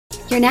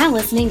You're now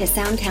listening to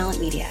Sound Talent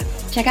Media.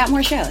 Check out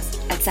more shows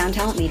at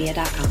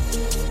soundtalentmedia.com.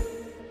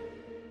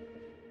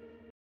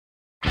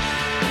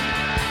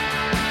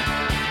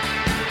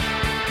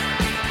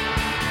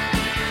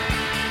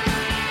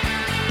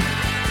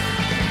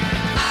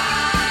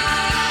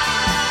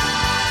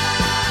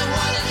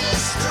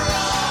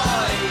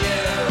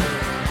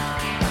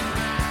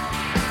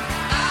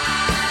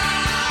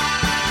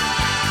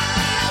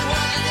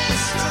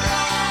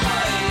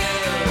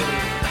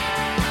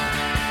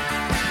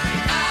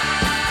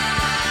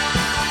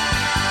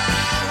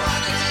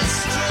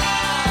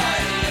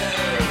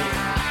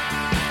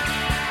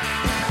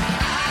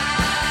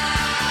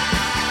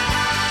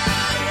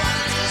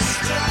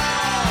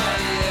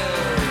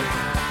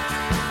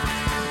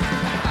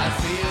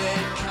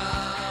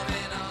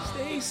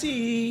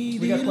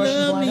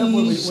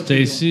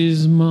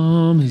 Stacy's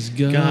mom has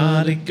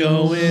got it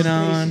going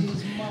on.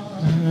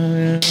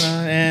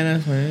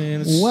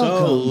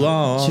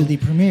 Welcome to the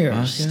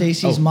premiere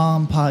Stacy's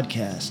Mom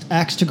podcast,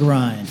 Axe to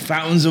Grind.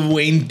 Fountains of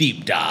Wayne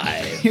Deep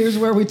Dive. Here's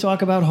where we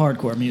talk about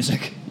hardcore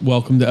music.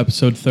 Welcome to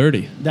episode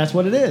 30. That's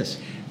what it is.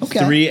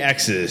 Okay. 3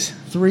 X's.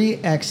 3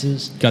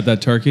 X's. Got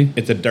that turkey?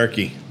 It's a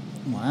darky.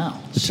 Wow.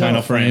 The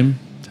final frame.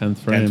 10th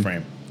frame. 10th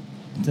frame.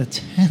 The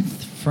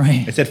 10th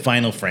frame. It said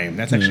final frame.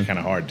 That's actually kind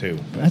of hard too.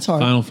 That's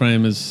hard. Final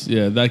frame is,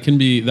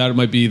 that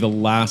might be the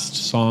last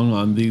song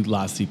on the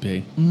last EP.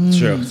 It's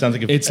true. It sounds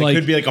like it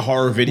could be like a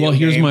horror video. Well,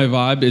 here's game. my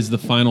vibe is the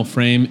final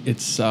frame.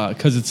 It's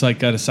because it's like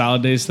got a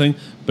Salad Days thing,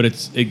 but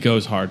it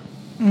goes hard.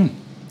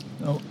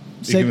 Oh,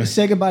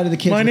 say goodbye to the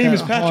kids. My name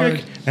is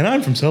Patrick, and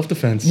I'm from Self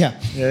Defense. Yeah.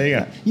 There you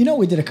go. You know,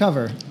 we did a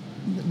cover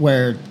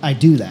where I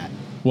do that.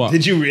 What?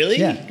 Did you really?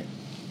 Yeah.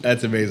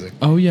 That's amazing.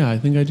 Oh, yeah, I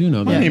think I do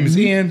know that. My name is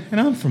Ian,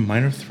 and I'm from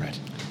Minor Threat.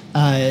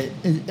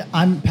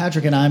 I'm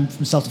Patrick, and I'm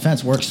from Self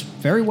Defense. Works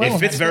very well. It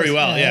fits very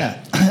well,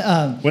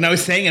 yeah. When I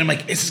was saying it, I'm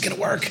like, this is going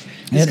to work.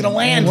 This is going to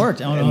land. It worked.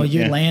 Oh, no,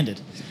 you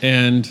landed.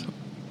 And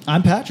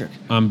I'm Patrick.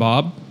 I'm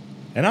Bob.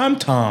 And I'm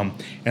Tom,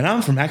 and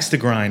I'm from Axe to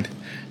Grind.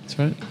 That's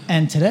right.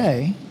 And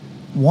today,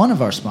 one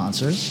of our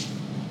sponsors.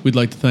 We'd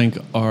like to thank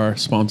our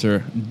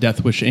sponsor,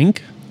 Death Wish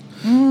Inc.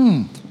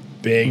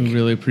 Big. We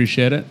really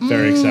appreciate it.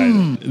 Very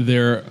excited.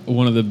 They're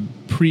one of the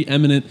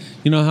preeminent,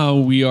 you know how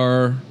we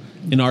are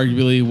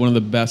inarguably one of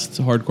the best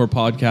hardcore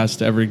podcasts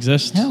to ever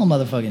exist? Hell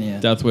motherfucking yeah.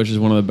 Death Wish is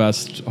one of the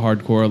best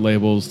hardcore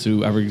labels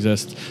to ever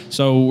exist.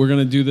 So we're going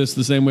to do this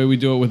the same way we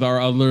do it with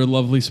our other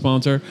lovely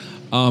sponsor.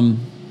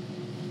 Tom.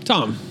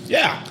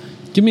 Yeah.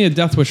 Give me a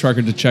Death Wish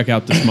record to check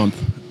out this month.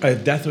 A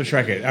Death Wish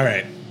record. All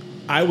right.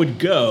 I would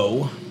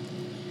go...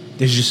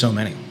 There's just so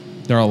many.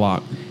 There are a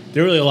lot.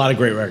 There are really a lot of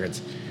great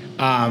records.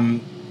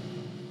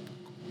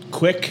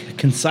 Quick,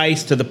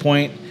 concise, to the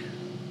point.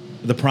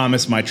 The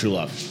Promise, My True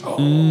Love.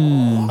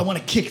 I want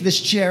to kick this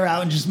chair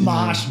out and just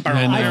mosh.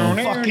 I know.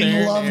 I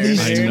fucking love these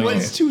I two. know.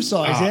 It's 2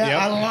 songs. Oh, Yeah,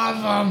 yep. I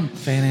love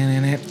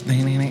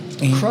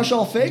them. Crush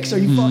All Fakes? Are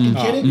you fucking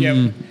kidding?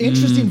 Yep.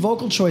 Interesting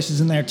vocal choices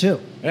in there too.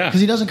 Yeah.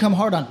 Because he doesn't come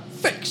hard on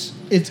fakes.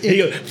 He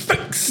goes,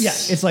 fix. Yeah,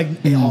 it's like,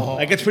 oh.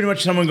 Like, it's pretty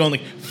much someone going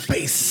like,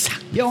 face.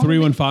 Yo,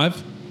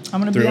 315? I'm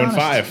going to be honest.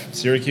 315,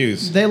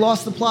 Syracuse. They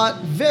lost the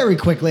plot very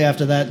quickly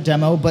after that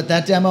demo, but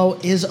that demo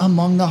is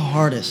among the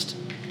hardest.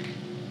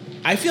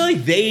 I feel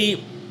like they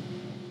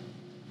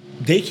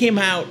came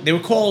out, they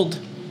were called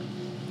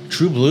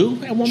True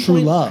Blue at one point?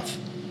 True Love.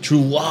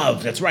 True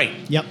Love, that's right.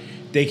 Yep.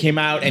 They came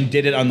out and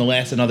did it on the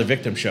last Another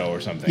Victim show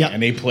or something. Yep.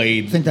 And they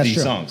played I think that's these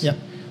true. songs Yep.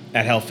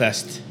 at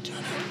Hellfest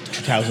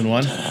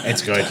 2001.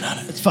 It's good.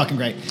 It's fucking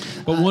great.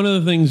 But one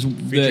of the things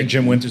Featuring that...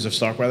 Jim Winters of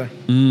Starkweather.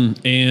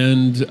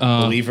 And...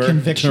 Believer.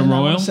 Conviction, Turmoil.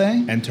 I want to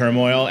say. And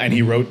Turmoil. And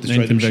he wrote Destroy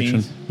and the Conviction.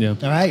 Machines. Yeah.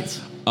 All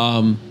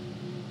right.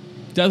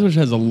 Death Wish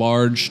has a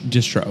large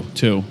distro,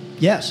 too.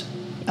 Yes.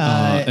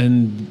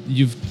 And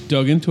you've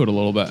dug into it a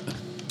little bit.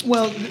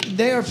 Well,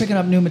 they are picking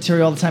up new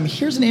material all the time.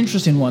 Here's an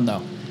interesting one,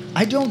 though.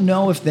 I don't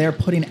know if they're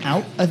putting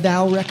out a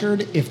Thou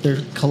record, if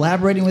they're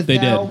collaborating with They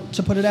Thou did.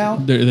 to put it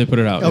out. They put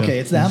it out. Okay,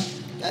 yeah. it's them.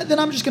 Then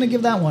I'm just going to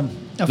give that one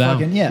a Thou.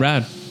 fucking, yeah.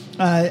 Rad.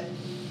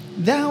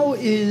 Thou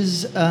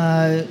is,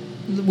 I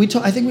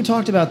think we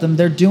talked about them.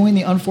 They're doing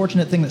the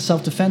unfortunate thing that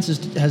Self Defense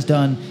has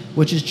done,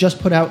 which is just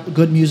put out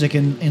good music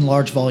in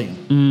large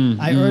volume.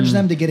 I urge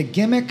them to get a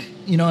gimmick,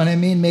 you know what I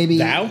mean? Maybe.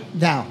 Thou?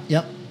 Thou,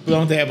 yep.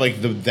 Don't they have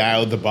like the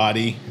Thou, the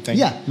body thing?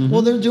 Yeah.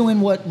 Well, they're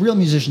doing what real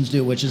musicians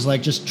do, which is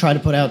like just try to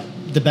put out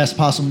the best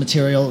possible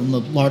material in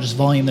the largest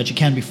volume that you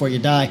can before you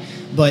die.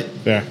 But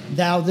Fair.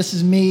 Thou, this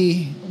is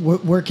me.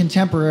 We're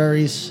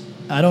contemporaries.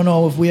 I don't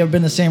know if we ever been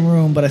in the same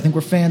room, but I think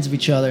we're fans of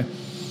each other.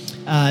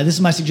 This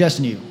is my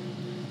suggestion to you.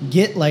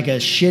 Get like a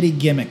shitty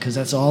gimmick, because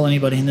that's all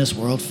anybody in this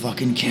world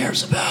fucking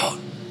cares about.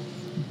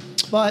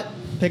 But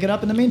pick it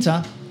up in the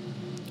meantime.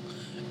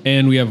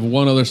 And we have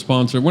one other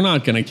sponsor. We're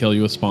not going to kill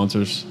you with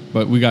sponsors,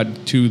 but we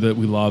got 2 that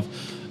we love.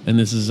 And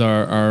this is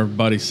our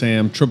buddy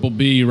Sam, Triple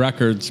B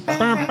Records.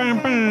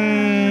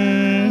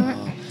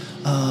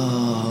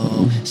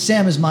 Oh,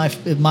 Sam is my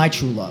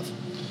true love.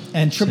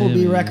 And Triple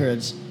B Sammy,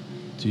 Records,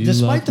 do you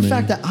despite love the me?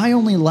 fact that I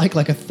only like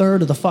a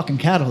third of the fucking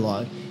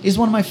catalog, is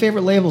one of my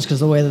favorite labels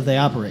because of the way that they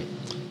operate.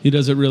 He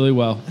does it really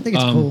well. I think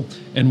it's cool.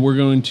 And we're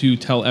going to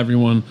tell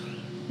everyone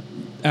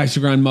Axe to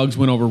Grind mugs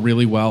went over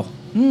really well.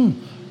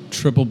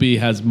 Triple B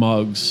has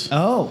mugs.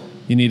 Oh.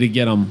 You need to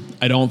get them.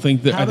 I don't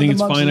think that. How I think do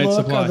it's the mugs finite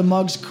look? supply. Are the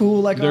mugs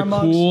cool like They're our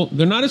mugs? cool.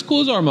 They're not as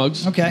cool as our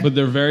mugs. Okay. But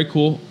they're very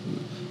cool.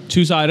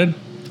 Two-sided.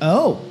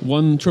 Oh.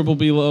 One Triple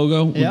B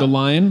logo with the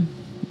lion,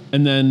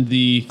 and then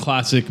the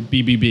classic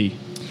BBB.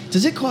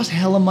 Does it cost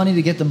hella money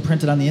to get them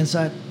printed on the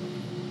inside?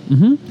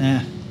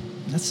 That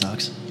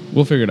sucks.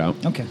 We'll figure it out.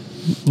 Okay.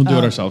 We'll do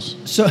it ourselves.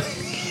 So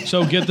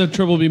So get the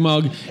Triple B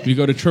mug. If you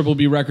go to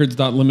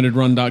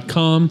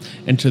triplebrecords.limitedrun.com,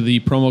 enter the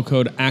promo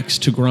code Axe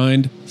to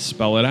Grind,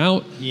 spell it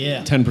out.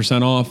 Yeah.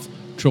 10% off.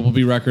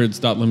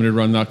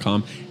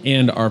 triplebrecords.limitedrun.com,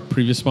 and our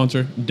previous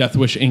sponsor,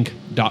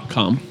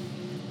 deathwishinc.com.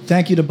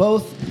 thank you to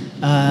both.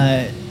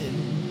 We're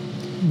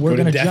Go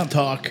gonna to Death jump.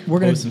 Talk. We're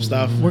gonna post some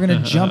stuff. We're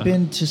gonna jump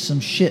into some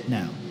shit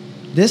now.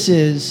 This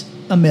is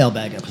a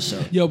mailbag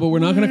episode. Yo, but we're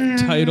not going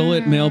to title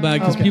it mailbag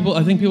because Okay.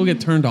 I think people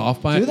get turned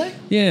off by it. Do they?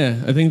 Yeah,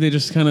 I think they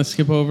just kind of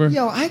skip over.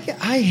 Yo, I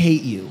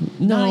hate you.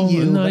 No, Not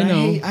you. no, but I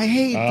know. I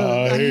hate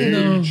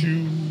the.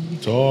 you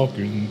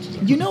talking.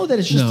 You know that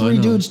it's just No, I three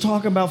know. dudes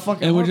talking about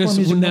fucking And we're hardcore just-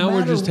 music. now no we're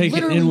matter- just taking-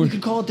 literally, and we we're-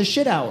 could call it the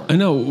shit hour. I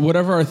know.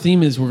 Whatever our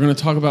theme is, we're going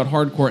to talk about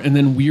hardcore and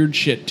then weird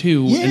shit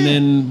too, Yeah. and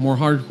then more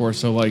hardcore.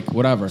 So like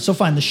whatever. So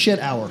fine, the shit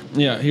hour.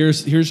 Yeah,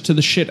 here's to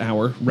the shit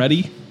hour.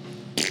 Ready?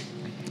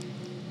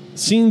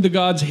 Seeing the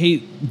gods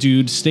hate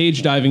dude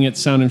stage diving at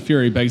Sound and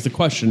Fury begs the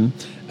question,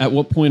 at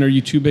what point are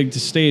you too big to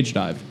stage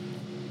dive?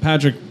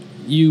 Patrick,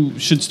 you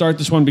should start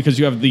this one because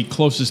you have the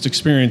closest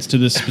experience to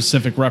this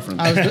specific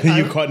reference.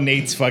 You caught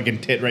Nate's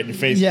fucking tit right in your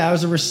face. Yeah, I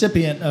was a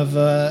recipient of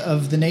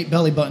the Nate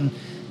belly button.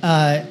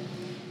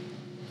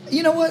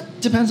 You know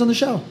what? Depends on the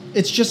show.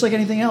 It's just like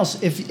anything else.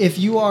 If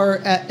you're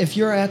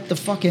at the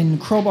fucking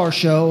Crowbar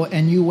show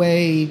and you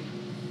weigh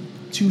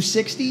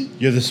 260,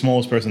 You're the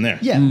smallest person there.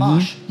 yeah,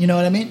 mosh. You know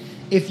what I mean?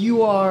 If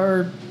you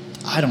are,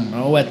 I don't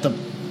know, at the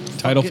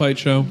Title fight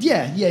show?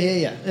 yeah.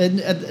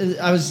 And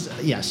I was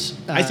yes.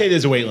 I say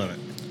there's a weight limit.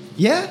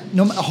 yeah.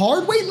 No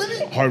hard weight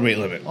limit. Hard weight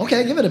limit.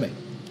 Okay, give it to me.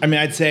 I mean,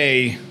 I'd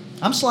say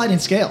I'm sliding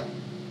scale.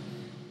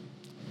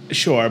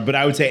 sure, but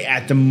I would say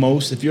at the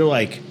most, if you're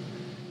like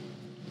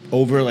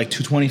over like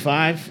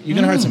 225, you're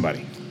gonna hurt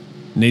somebody.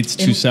 Nate's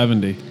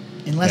 270.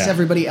 Unless Yeah.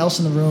 everybody else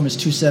in the room is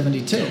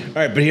 272. All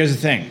right, but here's the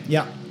thing.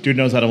 Yeah, Dude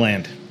knows how to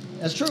land.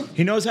 that's true.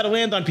 He knows how to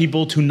land on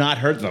people to not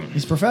hurt them.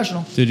 He's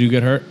professional. Did you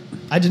get hurt?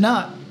 I did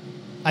not.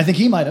 I think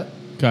he might have.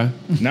 Okay.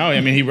 No, I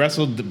mean he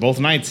wrestled both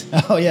nights.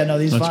 Oh yeah, no,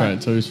 he's That's fine.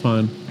 right. So he's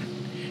fine.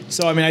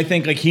 So I mean, I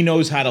think like he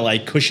knows how to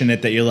like cushion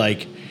it. That you're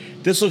like,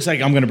 this looks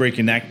like I'm gonna break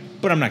your neck,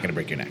 but I'm not gonna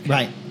break your neck.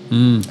 Right.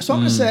 So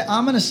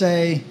I'm gonna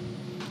say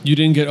You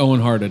didn't get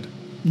Owen Hearted.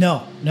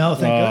 no.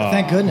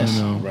 Thank goodness.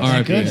 No. Rest Thank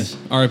R.I.P. goodness.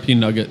 R.I.P.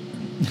 Nugget.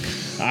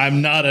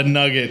 I'm not a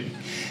nugget.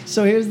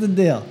 So here's the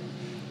deal.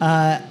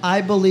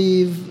 I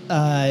believe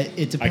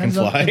it depends.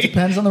 fly. It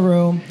depends on the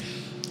room.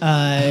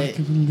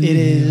 It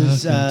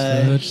is.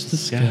 Touch the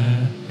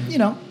sky. You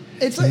know,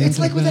 it's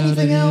like with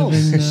anything else.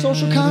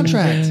 Social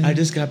contract. I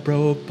just got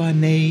broke by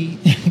Nate.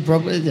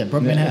 broke me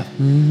in half.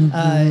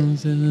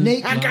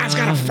 Nate, That guy's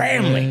got a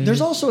family.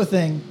 there's also a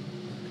thing.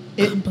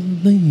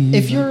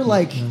 If you're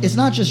like, it's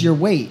not just your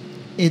weight.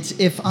 It's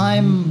if I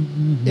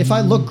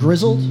look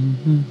grizzled,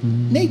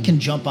 Nate can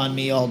jump on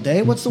me all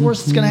day. What's the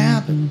worst that's gonna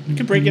happen? You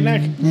can break your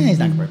neck. He's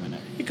not gonna break my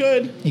neck. You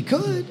could. He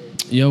could.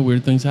 Yo,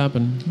 weird things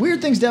happen.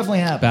 Weird things definitely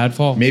happen. Bad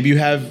fall. Maybe you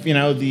have,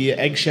 the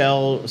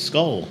eggshell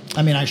skull.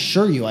 I mean, I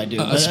assure you I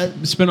do. A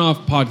But,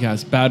 spin-off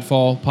podcast, Bad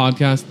Fall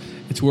Podcast.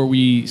 It's where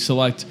we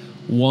select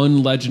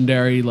one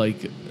legendary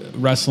like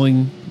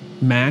wrestling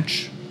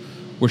match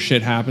where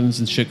shit happens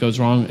and shit goes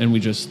wrong, and we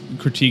just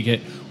critique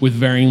it with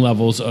varying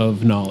levels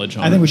of knowledge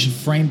on I think it. we should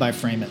frame by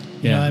frame it.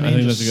 You Yeah, know what I I mean?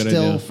 think Just that's a good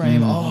still idea.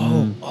 frame.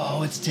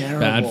 Oh, it's terrible.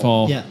 Bad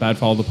Fall. Yeah. Bad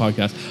Fall the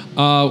podcast.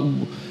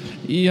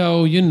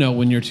 Yo, you know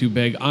when you're too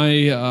big.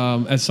 I,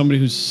 as somebody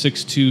who's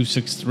 6'2",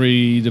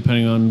 6'3",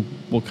 depending on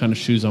what kind of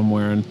shoes I'm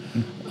wearing,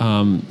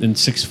 and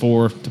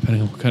 6'4",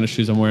 depending on what kind of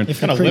shoes I'm wearing. If,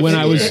 Kinda you're,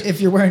 lift- if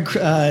you're wearing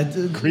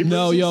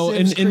No, yo,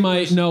 in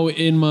my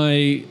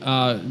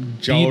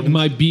Jordans?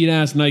 my beat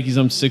ass Nikes,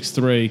 I'm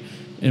 6'3".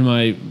 In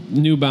my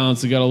New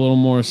Balance, they got a little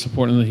more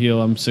support in the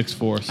heel. I'm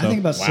 6'4". So I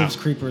think about Wow. Sibs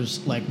Creepers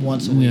like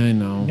once a week. yeah, I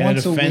know. And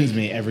Once it a offends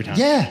week. me every time.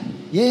 Yeah.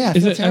 I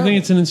Is feel it? terrible. I think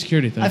it's an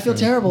insecurity thing. I feel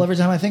terrible every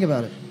time I think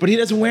about it. But he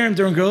doesn't wear them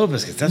during Gorilla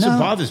Biscuits. That's No. what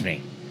bothers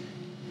me.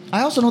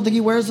 I also don't think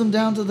he wears them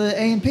down to the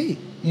A&P.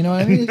 You know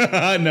what I mean?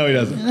 No, he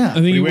doesn't. Yeah. I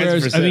think he wears it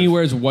wears. for I think he Civ.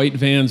 wears white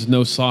Vans,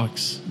 no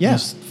socks. Yeah.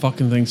 Those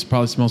fucking things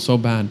probably smell so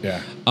bad. Yeah.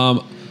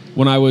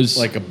 When I was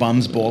Like a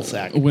bum's ball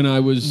sack. when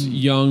I was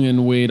young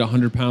and weighed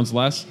 100 pounds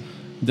less,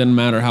 didn't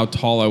matter how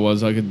tall I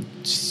was. I could.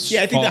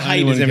 Yeah, I think the fall- height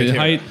anyone is could-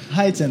 immaterial.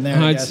 Height's in there.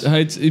 I guess.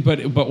 heights.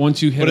 But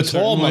once you hit But a a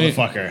certain tall weight,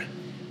 motherfucker.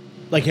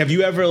 Like, have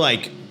you ever,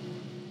 do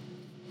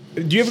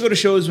you ever go to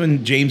shows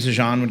when James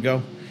DeJean would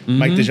go?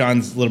 Mike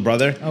DeJean's little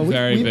brother? Oh,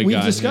 Very big we've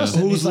guy, discussed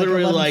yeah. it. Who's He's like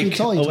literally 11 feet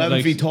tall. you told me.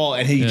 11 feet tall,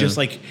 and he Yeah. just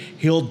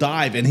he'll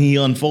dive and he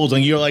unfolds,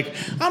 and you're like,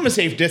 I'm a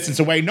safe distance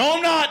away. No,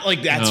 I'm not.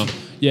 Like that's No.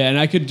 Yeah, and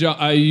I could.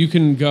 You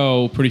can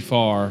go pretty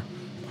far,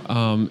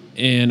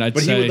 and I'd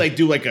But say he would like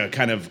do like a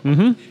kind of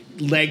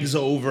legs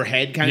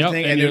overhead kind of Yep,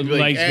 thing, and and your they'd be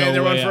like, legs go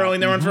they're way unfurling,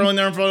 they're unfurling,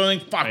 they're unfurling.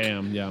 Fuck.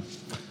 bam, yeah.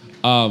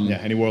 Yeah,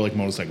 and he wore like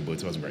motorcycle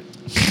boots. It wasn't great.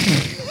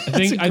 I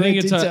think great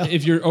it's detail.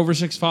 if you're over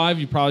 6'5",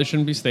 you probably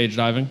shouldn't be stage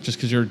diving just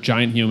because you're a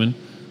giant human.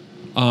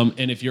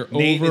 And if you're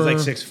Nate over,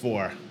 is like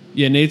 6'4".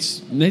 yeah,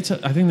 Nate's.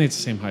 I think Nate's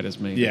the same height as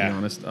me. Yeah, to be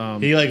honest.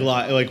 he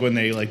like when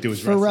they like do his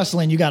For wrestling.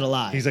 wrestling, you got to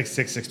lie. He's like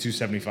 6'6",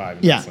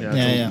 275. Yeah. Yeah,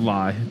 it's a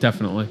lie,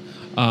 definitely.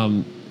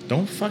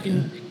 Don't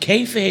fucking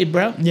kayfabe,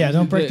 bro. yeah,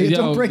 don't break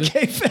don't break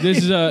this, kayfabe. This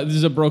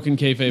is a broken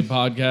kayfabe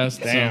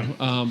podcast. Damn.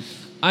 So,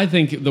 I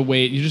think the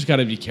weight, you just got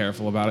to be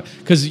careful about it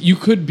because you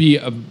could be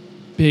a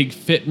big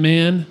fit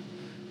man,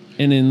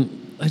 and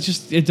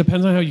it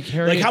depends on how you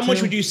carry. Like, it how much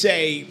too. would you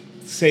say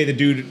the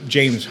dude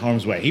James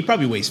Harm's way? He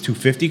probably weighs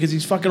 250 because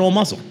he's fucking all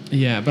muscle.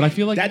 Yeah, but I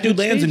feel like That dude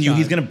lands on you,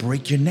 he's gonna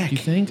break your neck. You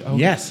think? Okay.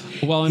 Yes.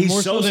 Well, and he's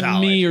more so than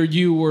solid. me or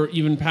you or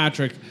even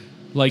Patrick,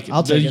 like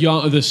I'll the take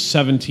it. the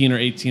 17 or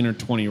 18 or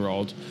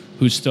 20-year-old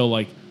who's still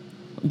like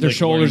their Like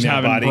shoulders learning their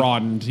haven't body.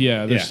 broadened.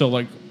 Yeah, they're Yeah. still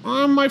like,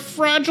 oh, my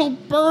fragile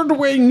bird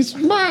wings,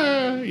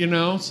 you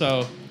know.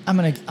 So I'm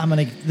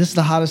gonna. This is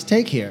the hottest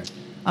take here.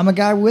 I'm a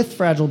guy with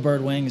fragile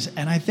bird wings,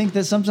 and I think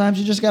that sometimes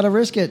you just got to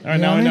risk it. All right,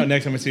 you know now what I know. mean?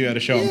 Next time I see you at a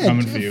show, I'm Yeah,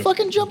 coming for you.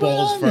 fucking jump right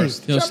Balls on me.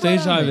 first. you know, Jump stage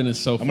right on me. diving is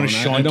so fun. gonna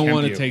Sean I don't Kemp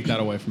want to you. take that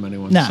away from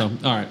anyone. Nah. So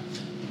all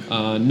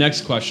right,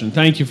 next question.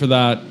 Thank you for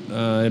that.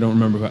 I don't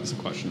remember who asked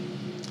the question.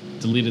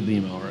 Deleted the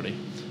email already.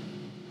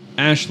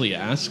 Ashley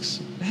asks,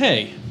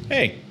 "Hey,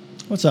 Hey,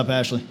 What's up,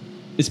 Ashley?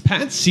 is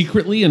Pat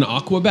secretly an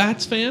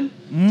Aquabats fan?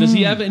 Does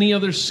he have any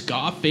other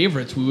ska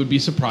favorites we would be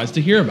surprised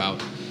to hear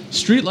about?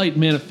 Streetlight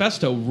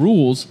Manifesto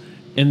rules,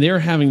 and they're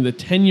having the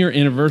 10-year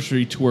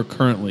anniversary tour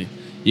currently.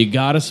 You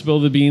gotta spill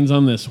the beans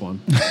on this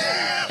one."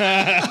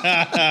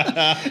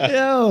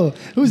 Yo,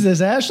 who's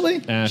this?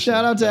 Ashley? Ashley,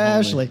 Shout out to the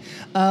homie.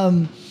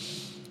 Ashley.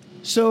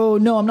 So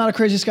no, I'm not a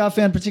crazy ska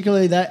fan,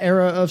 particularly that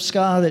era of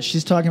ska that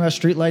she's talking about.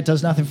 Streetlight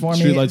does nothing for me.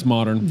 Streetlight's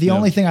modern. The Yeah.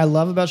 only thing I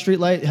love about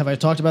Streetlight, have I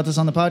talked about this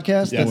on the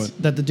podcast? Yes. That's,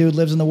 that the dude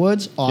lives in the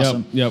woods.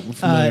 Awesome. Yep, we're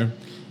familiar.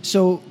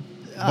 So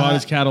Bought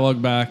his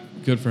catalog back.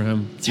 Good for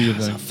him. Do your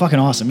thing. fucking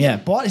awesome. Yeah,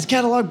 bought his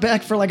catalog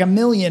back for like $1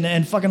 million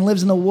and fucking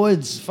lives in the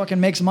woods.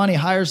 Fucking makes money,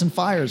 hires and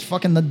fires.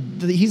 Fucking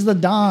he's the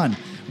Don.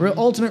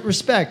 Ultimate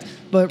respect,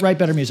 but write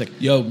better music.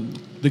 Yo,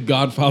 the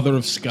godfather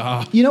of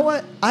ska. You know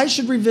what? I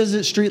should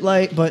revisit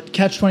Streetlight, but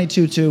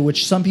Catch-22 too,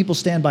 which some people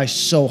stand by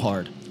so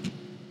hard.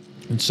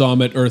 And saw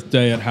him at Earth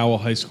Day at Howell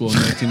High School in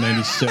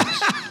 1996.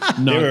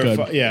 they Not were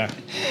good. yeah,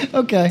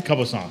 Okay. a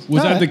couple of songs.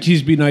 Was All at the right.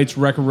 Keysby Nights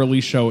record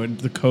release show at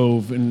the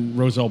Cove in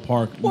Roselle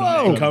Park.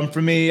 Whoa. Come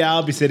for me,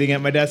 I'll be sitting at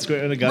my desk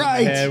with a gun in my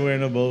Right. head,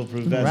 wearing a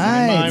bulletproof vest.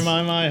 Right.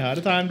 My, how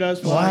the time does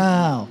fly.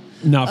 Wow.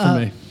 Not for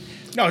me.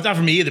 No, it's not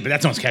for me either, but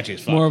that sounds catchy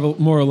as fuck.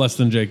 More or less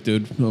than Jake,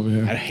 dude, over I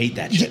here. hate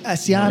that shit.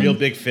 See, I'm- Real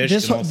Big Fish.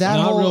 this and whole- also- that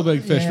Not whole- Real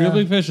Big Fish. yeah. Real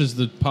Big Fish is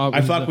the pop.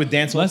 I fuck with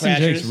Dance Hall Less than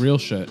Jake's Crashers. real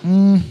shit.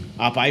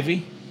 Op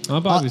Ivy.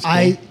 Not Bobby's cool.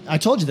 I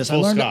told you this.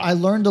 Full ska. I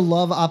learned to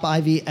love Op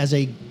Ivy as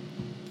a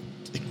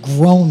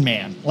grown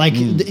man, like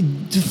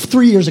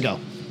 3 years ago.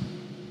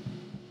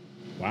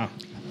 Wow.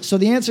 So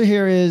the answer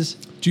here is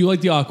Do you like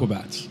the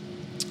Aquabats?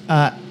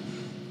 I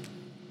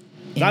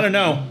don't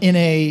know. in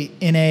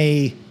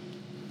a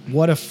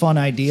what a fun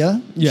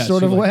idea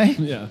sort of you way. like-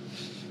 Yeah.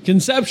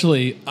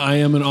 Conceptually, I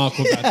am an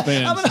Aquabats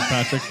fan, said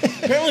Patrick.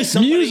 Apparently,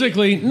 somebody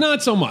Musically,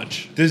 not so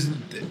much.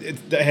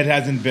 it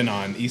hasn't been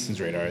on Easton's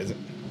radar, is it?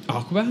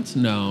 Aquabats?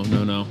 No.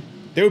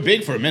 They were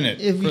big for a minute.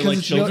 Because for, like,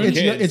 it's Yo children,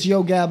 kids. it's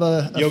Yo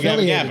Gabba Yo Gabba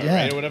affiliated, Gabba, yeah.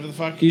 right? Or whatever the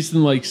fuck.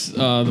 Easton likes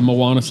the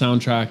Moana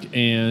soundtrack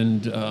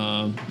and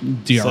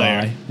DRI.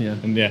 Slayer. Yeah.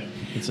 And yeah.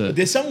 That's it.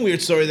 There's some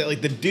weird story that like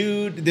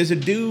there's a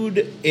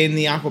dude in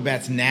the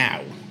Aquabats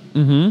now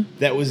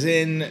that was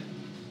in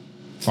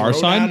Farside?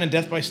 Throwdown and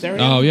Death by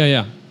Stereo. Oh,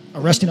 yeah.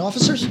 Arresting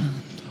officers?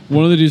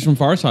 One of the dudes from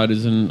Farside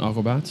is in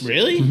Aquabats.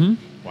 Really?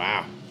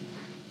 Wow.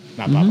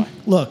 Not Popeye.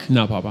 Look,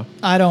 Not Papa.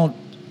 I don't.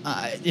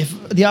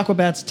 If the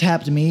Aquabats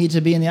tapped me to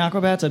be in the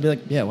Aquabats, I'd be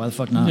like, yeah, why the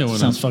fuck not? Yeah, why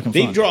Sounds not? fucking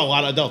They fun. draw a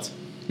lot of adults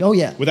Oh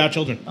yeah. without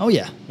children. Oh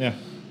yeah. Yeah.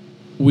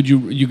 Would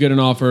you get an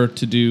offer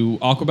to do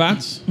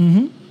Aquabats?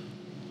 Mm-hmm.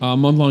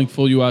 Month-long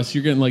full US,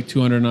 you're getting like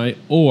 $200 a night.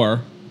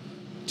 Or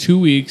 2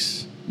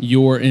 weeks,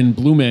 you're in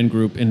Blue Man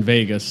Group in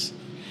Vegas,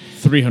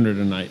 $300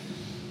 a night.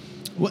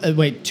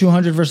 Wait,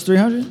 200 versus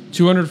 300?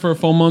 200 for a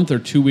full month or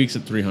 2 weeks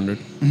at 300.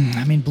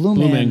 I mean, Blue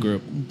Blue Man Man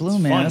Group. Blue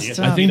It's Man. fun. That's Yeah.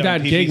 tough. I think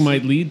Done that gig PPC.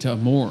 might lead to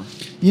more.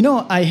 You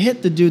know, I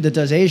hit the dude that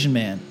does Asian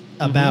Man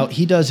about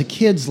he does a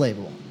kids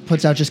label,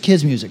 puts out just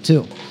kids music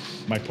too.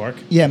 Mike Park.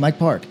 Yeah, Mike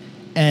Park.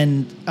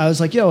 And I was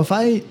like, yo, if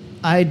I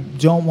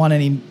don't want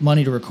any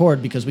money to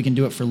record because we can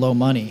do it for low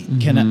money.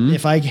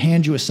 If I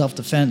hand you a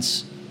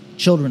self-defense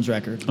children's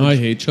record, I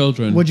hate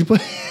children. would you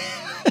put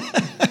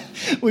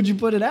would you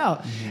put it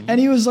out? And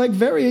he was like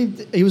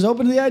he was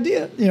open to the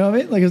idea, you know what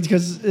I mean? Like,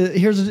 because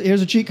here's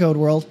a cheat code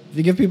world. If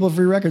you give people a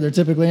free record, they're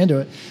typically into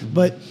it.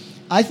 But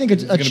I think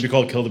It's going to be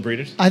called Kill the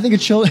Breeders. I think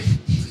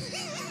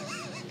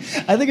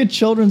I think a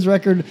children's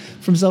record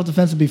from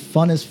self-defense would be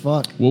fun as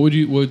fuck.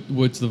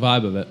 What's the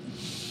vibe of it?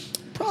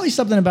 probably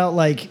something about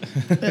like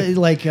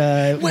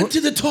Went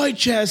to the toy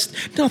chest.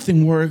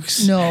 Nothing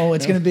works. no,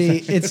 it's gonna be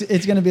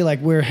it's gonna be like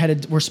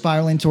we're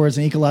spiraling towards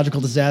an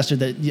ecological disaster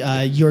that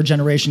your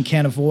generation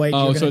can't avoid.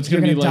 Oh, so it's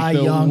gonna be like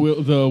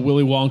the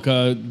Willy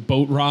Wonka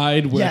boat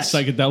ride where it's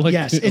psychedelic.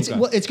 Yes, it's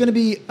going to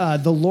be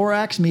the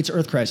Lorax meets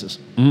Earth Crisis.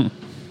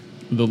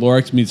 The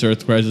Lorax meets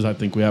Earth Crisis. I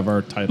think we have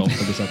our title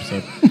for this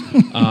episode.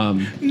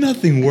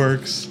 Nothing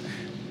works.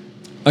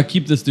 I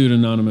keep this dude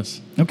anonymous.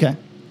 Okay.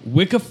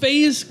 Wicca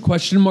phase?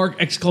 Question mark,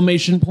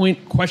 exclamation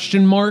point,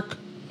 question mark.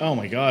 Oh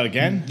my God,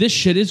 again? This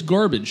shit is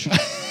garbage.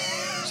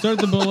 Start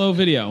the below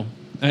video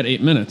at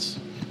 8 minutes.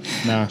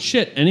 Nah.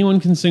 Shit, anyone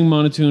can sing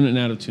monotone and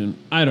out of tune.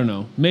 I don't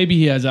know. Maybe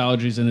he has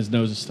allergies and his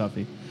nose is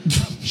stuffy.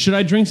 Should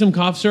I drink some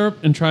cough syrup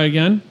and try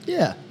again?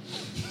 Yeah.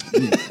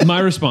 My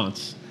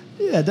response.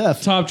 Yeah,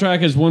 def. Top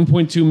track has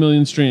 1.2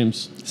 million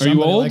streams. Are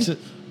you old? Likes it.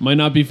 Might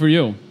not be for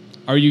you.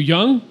 Are you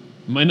young?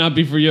 Might not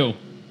be for you.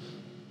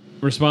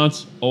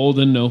 Response, old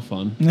and no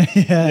fun.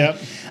 Yep.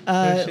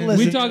 Listen,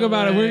 We talk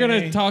about it. We're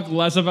going to talk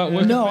less about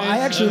Wicca No, phase. I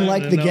actually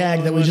like the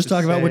gag that we just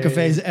talk about Wicca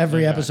phase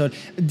every episode.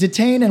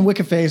 Detain and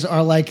Wicca phase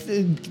are like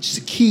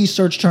key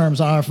search terms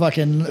on our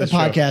fucking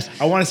podcast.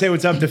 True. I want to say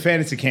what's up to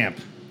Fantasy Camp.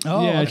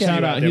 Oh, Yeah, okay.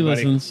 shout out. He There,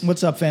 buddy. listens.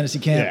 What's up, Fantasy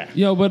Camp?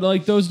 Yeah. Yo, but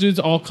like those dudes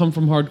all come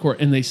from hardcore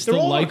and they still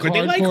all like hardcore. hardcore.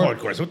 They like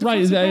hardcore, so what the right?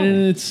 fuck's the problem?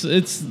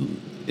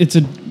 And it's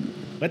a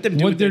Let them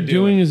do what they're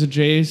doing is a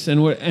Jace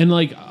and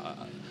like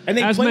And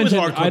they as play with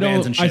mentioned, hardcore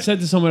bands and shit. I said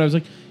to someone, I was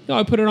like,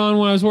 I put it on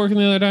when I was working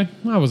the other day.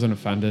 I wasn't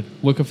offended.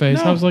 Wicca face.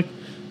 No. I was like,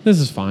 this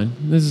is fine.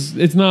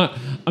 It's not.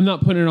 I'm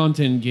not putting it on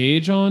to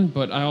engage on,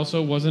 but I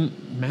also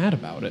wasn't mad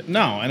about it.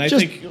 No, and I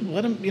think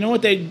let them. You know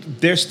what?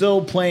 They're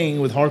still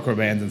playing with hardcore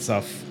bands and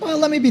stuff. Well,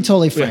 let me be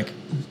totally frank.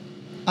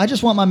 I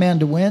just want my man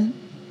to win.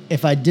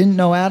 If I didn't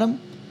know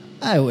Adam,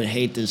 I would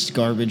hate this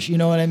garbage. You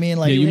know what I mean?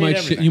 Like, Yeah, you might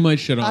everything. you might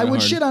shit on. I it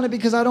would hard. shit on it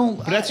because I don't.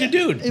 But that's your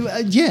dude.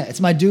 Yeah,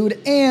 it's my dude,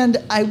 and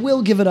I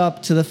will give it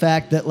up to the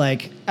fact that,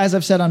 like, as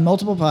I've said on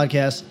multiple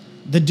podcasts,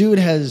 the dude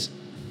has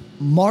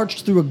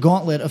marched through a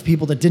gauntlet of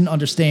people that didn't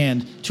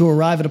understand to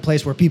arrive at a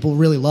place where people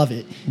really love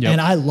it, Yep. and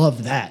I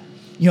love that.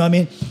 You know what I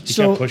mean? He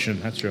kept pushing.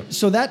 That's true.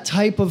 So that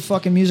type of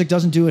fucking music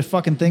doesn't do a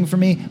fucking thing for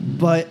me,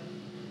 but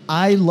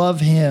I love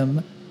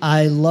him.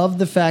 I love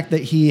the fact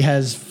that he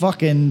has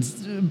fucking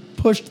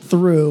pushed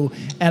through,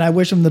 and I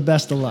wish him the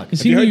best of luck. Is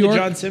Have he you New heard York? the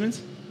John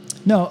Simmons?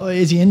 No,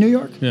 is he in New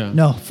York? Yeah.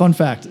 No, fun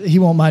fact. He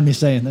won't mind me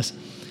saying this.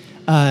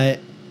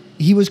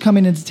 He was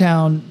coming into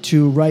town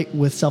to write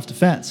with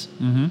self-defense,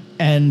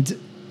 and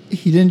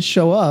he didn't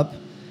show up,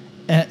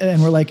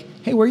 and we're like,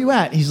 hey, where you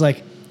at? He's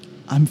like,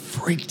 I'm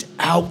freaked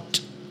out.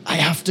 I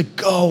have to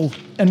go.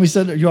 And we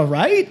said, are you all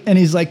right? And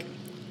he's like,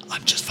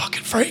 I'm just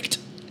fucking freaked.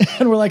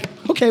 And we're like,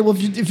 okay, well,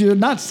 if you're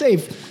not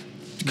safe,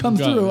 come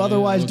Got it, through. yeah,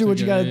 Otherwise, do what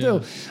you got to yeah.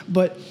 do.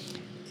 But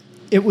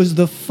it was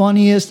the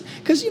funniest,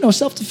 because,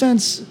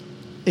 self-defense,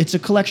 it's a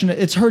collection,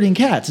 it's herding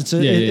cats. It's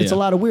a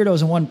lot of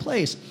weirdos in one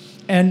place.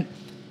 And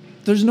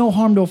there's no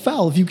harm, no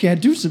foul if you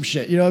can't do some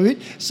shit. You know what I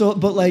mean? So,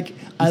 but like,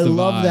 I the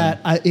love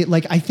vibe.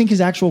 that. I think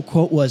his actual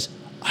quote was,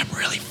 I'm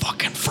really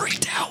fucking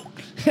freaked out.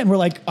 And we're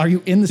like, are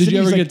you in the Did city?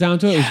 you ever He's get like, down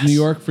to it? Yes. Was New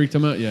York freaked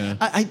him out? Yeah.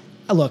 I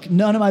look,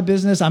 none of my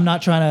business. I'm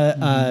not trying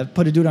to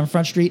put a dude on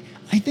Front Street.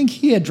 I think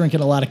he had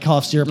drinking a lot of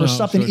cough syrup or No,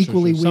 something sure.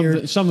 equally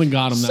weird. Something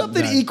got him.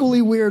 Something that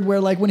equally weird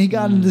where, like, when he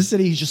got into the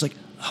city, he's just like,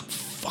 I'm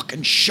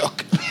fucking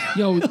shook.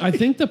 Yo, I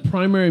think the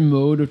primary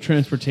mode of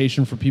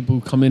transportation for people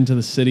who come into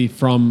the city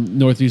from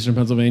northeastern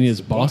Pennsylvania is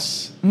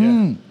bus.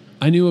 Yeah.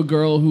 I knew a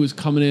girl who was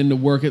coming in to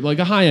work at like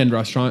a high-end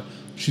restaurant.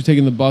 She was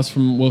taking the bus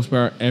from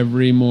Wilkes-Barre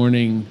every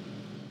morning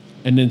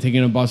and then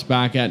taking a bus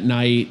back at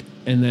night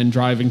and then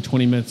driving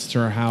 20 minutes to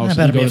her house. That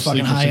better and go be a to sleep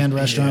fucking for six- high-end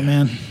restaurant,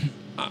 man.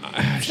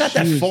 It's not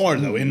that far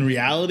though. In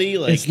reality,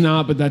 like It's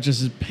not, but that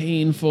just is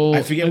painful.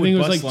 I forget think what it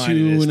was bus like line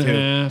it is,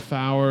 2.5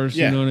 hours.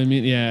 Yeah. You know what I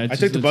mean? Yeah. I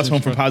took the bus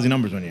home from Posy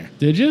Numbers one year.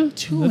 Did you?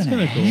 Two That's and a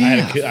kinda cool.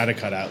 half. I had to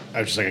cut out. I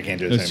was just like, I can't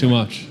do It this was too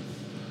anymore. much.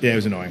 Yeah, it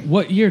was annoying.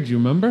 What year? Do you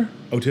remember?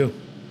 02.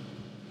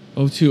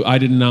 02. I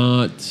did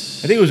not.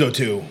 I think it was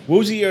 02. What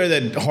was the year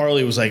that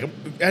Harley was like,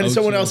 and 02.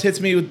 someone else hits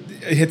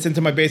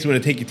into my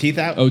basement to take your teeth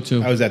out?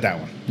 02. I was at that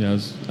one. Yeah, I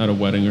was at a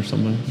wedding or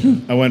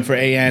something. I went for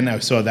AN. I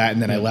saw that,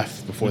 and then I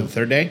left before the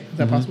third day. Is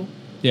that possible?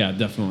 Yeah,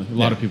 definitely. A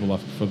lot of people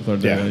left for the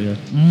third day Yeah. that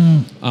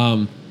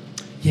year.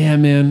 Yeah,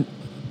 man.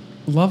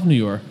 Love New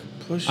York.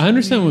 I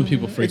understand when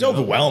people freak It's out.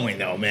 overwhelming,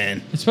 though,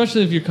 man.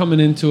 Especially if you're coming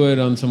into it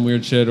on some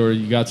weird shit or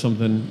you got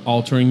something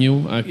altering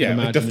you. I can Yeah,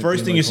 imagine like the it first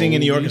being thing you're seeing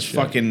in New York holy is shit.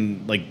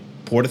 fucking like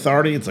Port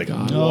Authority. It's like,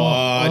 what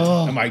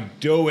am I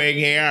doing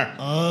here?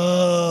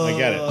 I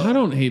get it. I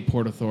don't hate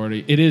Port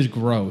Authority. It is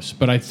gross,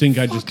 but I think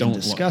I just don't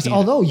Disgusting. hate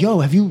it. Although,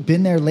 have you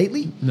been there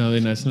lately? No,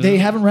 they're nice. They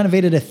haven't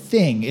renovated a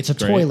thing. It's a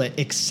Great. toilet,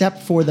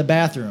 except for the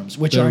bathrooms,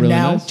 which They're are really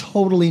now nice?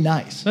 totally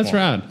nice. That's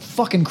rad.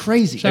 Fucking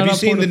crazy. Shout Have you out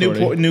seen Port the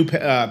Authority. new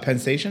Penn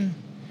Station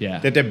Yeah.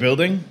 that they're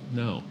building?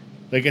 No.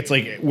 Like it's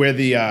like where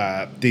the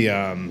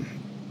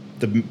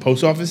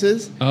post office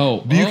is.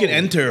 Oh. But you can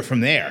enter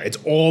from there. It's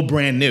all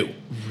brand new.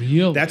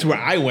 Real. That's where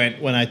I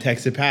went when I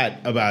texted Pat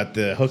about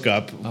the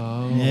hookup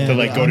Oh. Yeah, to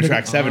like go to under-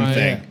 track 7 Oh,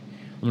 thing.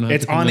 yeah. I'm gonna have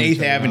It's to come on in and 8th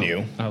check it out.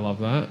 Avenue. I love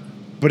that.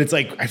 But it's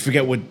like I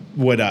forget what.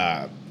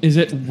 Is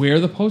it where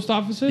the post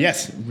office is?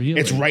 Yes, Really?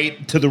 It's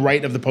right to the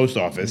right of the post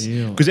office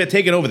Really? because they're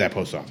taking over that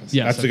post office.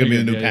 Yes, That's I going to be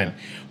the figured, new yeah, pen.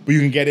 But you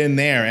can get in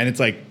there, and it's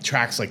like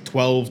tracks like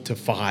 12 to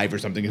 5 or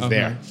something is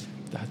there.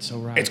 That's so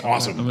rad. It's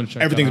awesome. I'm gonna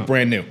check Everything's that out.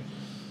 brand new.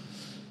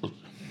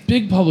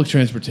 Big public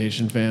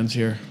transportation fans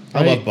here.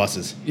 I love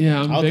buses.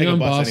 Yeah, I'm I'll big take a on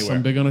bus bus. anywhere.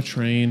 I'm big on a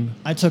train.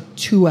 I took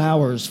 2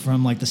 hours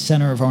from like the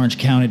center of Orange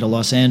County to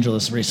Los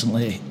Angeles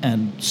recently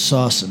and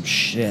saw some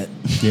shit.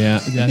 Yeah,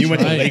 that's You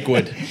went to right.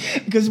 Lakewood.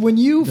 Because when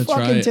you That's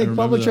fucking right, I take remember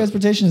public that.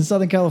 transportation in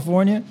Southern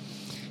California,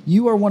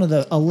 you are one of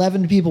the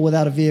 11 people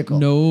without a vehicle.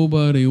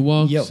 Nobody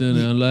walks Yo,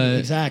 in LA.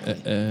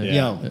 exactly. Yeah.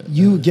 Yo,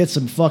 you get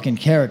some fucking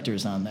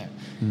characters on there.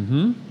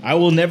 I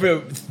will never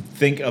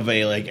think of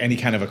any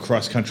kind of a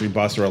cross country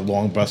bus or a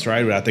long bus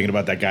ride without thinking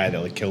about that guy that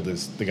like killed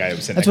the guy who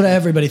was sitting. That's next what to him.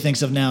 everybody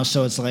thinks of now.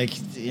 So it's like,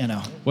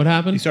 What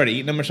happened? He started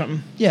eating them or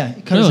something. yeah,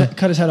 Really?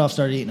 cut his head off,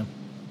 started eating him.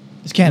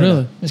 It's Canada.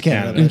 Really? It's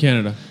Canada. In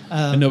Canada.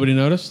 And nobody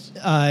noticed?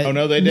 Oh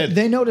no, they did.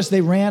 They noticed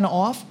they ran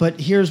off,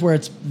 but here's where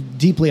it's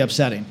deeply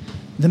upsetting.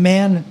 The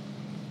man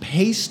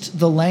paced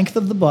the length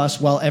of the bus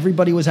while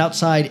everybody was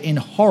outside in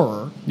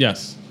horror.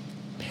 Yes.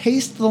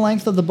 Paced the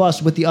length of the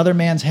bus with the other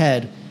man's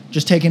head,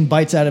 just taking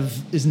bites out of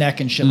his neck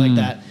and shit like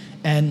that.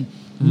 And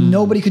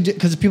nobody could do,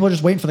 because people are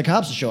just waiting for the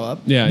cops to show up.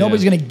 Yeah,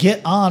 Nobody's yeah. going to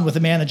get on with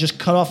a man that just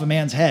cut off a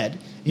man's head.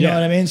 You know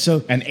what I mean?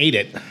 So, And ate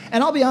it.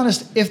 and I'll be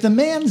honest, if the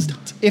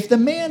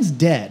man's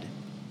dead,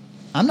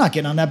 I'm not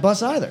getting on that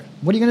bus either.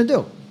 What are you going to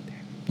do?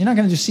 You're not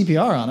going to do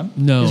CPR on him.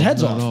 No. His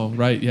head's not off. at all.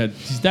 Right. Yeah.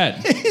 He's dead.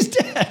 He's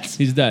dead.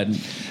 He's dead.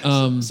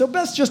 So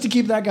best just to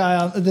keep that guy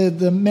on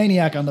the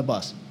maniac on the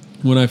bus.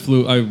 When I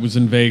was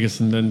in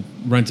Vegas and then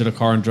rented a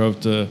car and drove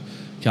to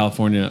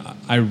California.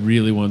 I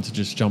really wanted to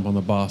just jump on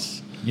the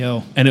bus.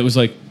 Yo. And it was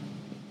like,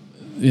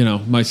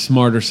 my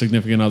smarter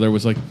significant other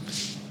was like,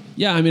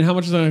 yeah, I mean, how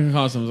much is that going to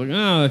cost? I was like,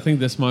 I think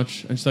this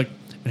much. And she's like,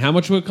 and how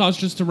much would it cost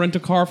just to rent a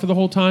car for the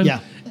whole time? Yeah.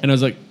 And I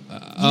was like,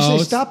 You say,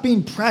 stop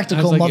being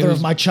practical, mother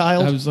of my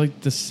child. I was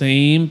like, the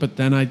same, but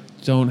then I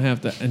don't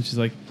have to. And she's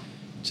like,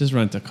 just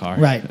rent a car.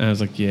 Right. And I was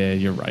like, yeah,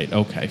 you're right.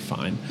 Okay,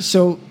 fine.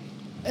 So,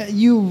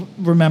 you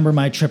remember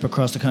my trip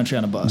across the country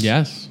on a bus?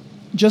 Yes.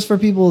 Just for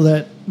people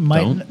that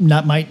might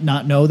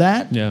not know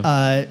that.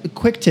 Yeah.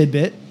 Quick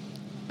tidbit.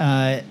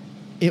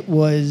 It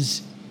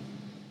was.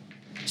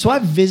 So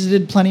I've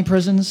visited plenty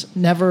prisons.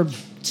 Never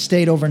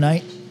stayed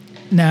overnight.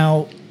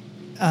 Now,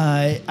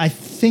 I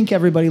think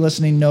everybody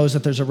listening knows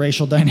that there's a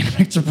racial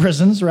dynamic to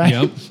prisons, right?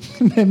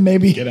 Yep.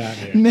 Maybe Get out of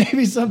here.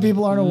 Maybe some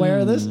people aren't aware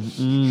of this.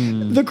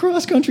 The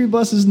cross country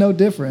bus is no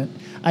different.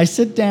 I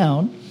sit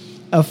down.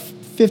 A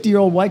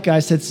 50-year-old white guy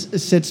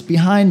sits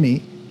behind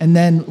me and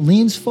then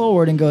leans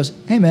forward and goes,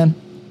 "Hey, man,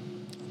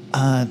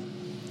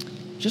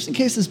 just in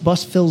case this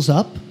bus fills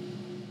up,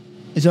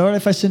 is it all right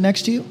if I sit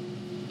next to you?"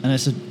 And I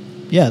said,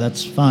 "Yeah,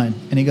 that's fine."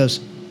 And he goes,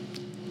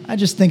 "I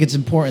just think it's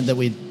important that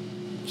we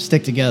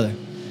stick together."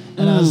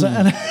 And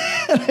and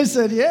I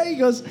said, "Yeah." He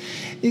goes,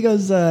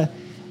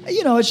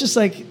 it's just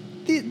like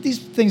these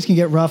things can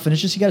get rough, and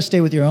it's just you got to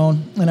stay with your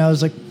own. And I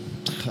was like,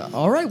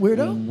 "All right,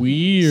 weirdo."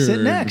 Weird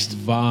Sit next.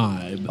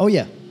 vibe. Oh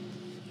yeah.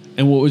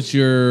 And what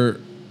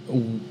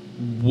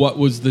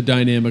was the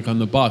dynamic on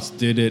the bus?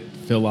 Did it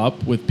fill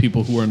up with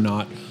people who are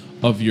not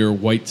of your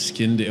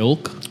white-skinned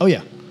ilk? Oh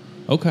yeah.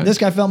 Okay. This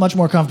guy felt much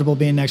more comfortable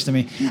being next to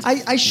me.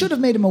 I should have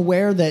made him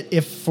aware that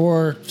if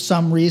for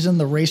some reason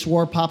the race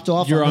war popped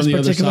off You're on this the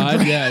other particular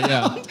side? ground,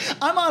 Yeah.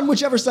 I'm on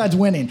whichever side's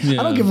winning.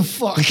 Yeah. I don't give a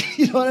fuck.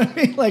 You know what I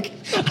mean? Like,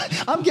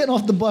 I'm getting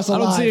off the bus I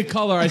alive. don't see a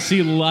color, I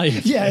see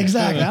life. Yeah,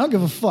 exactly. I don't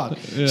give a fuck.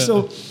 Yeah.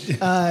 So,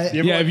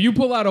 Yeah, if you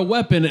pull out a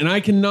weapon and I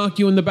can knock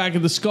you in the back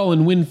of the skull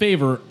and win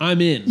favor,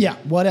 I'm in. yeah,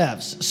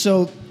 whatevs.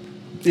 So,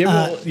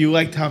 You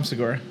like Tom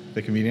Segura,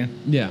 the comedian?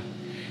 Yeah.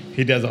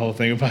 He does a whole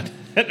thing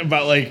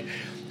about like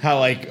how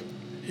like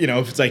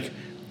if it's like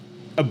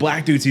a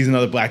black dude sees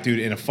another black dude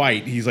in a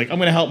fight, he's like, I'm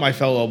gonna help my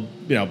fellow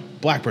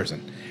black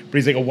person. But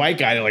he's like a white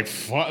guy, they're like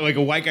fuck, like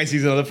a white guy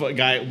sees another white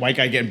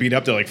guy getting beat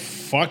up, they're like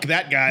fuck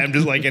that guy. I'm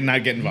just like and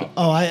not getting involved.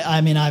 I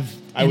mean, I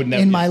would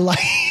never in my life.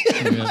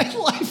 In my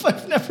life,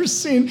 I've never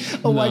seen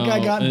a white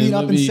guy got beat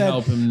up and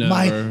said,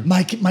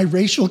 "My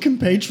racial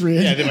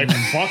compatriot." Yeah, they're like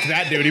fuck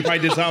that dude. He probably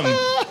did something.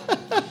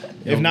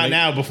 If not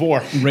now,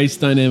 before. Race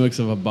dynamics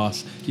of a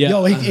bus. Yeah.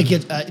 Yo, it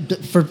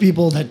gets for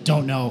people that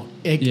don't know.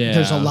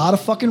 There's a lot of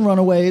fucking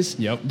runaways.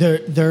 Yep.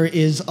 There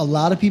is a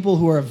lot of people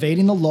who are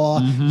evading the law.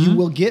 Mm-hmm. You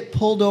will get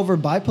pulled over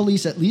by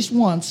police at least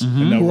once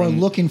who are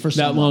looking for that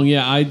someone. long.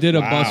 Yeah, I did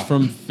a bus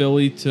from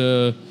Philly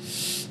to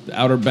the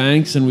Outer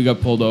Banks, and we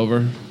got pulled over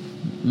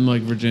in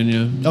like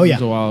Virginia. Oh, yeah. It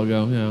was a while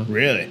ago. Yeah.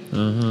 Really?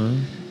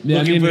 Yeah,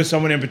 Looking for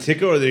someone in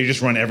particular, or do you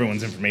just run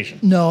everyone's information?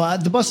 No,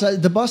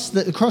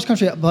 the cross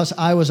country bus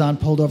I was on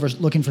pulled over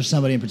looking for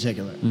somebody in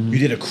particular. You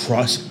did a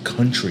cross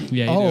country.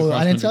 Yeah. he Oh, did a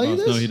I didn't cross-country tell you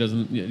bus. this? No, he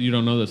doesn't. You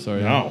don't know this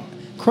story. No.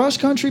 Cross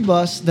country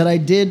bus that I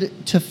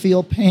did to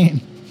feel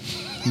pain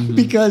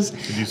because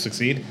Did you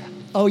succeed?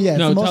 oh yeah, it's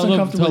No, the most tell the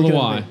uncomfortable.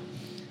 why.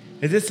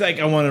 Is this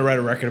like I want to write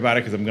a record about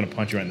it because I'm going to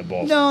punch you right in the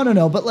balls?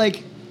 No, but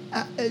like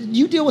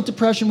You deal with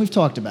depression. We've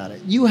talked about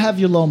it. You have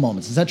your low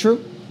moments. Is that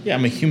true? Yeah,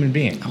 I'm a human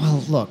being.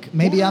 Well, look,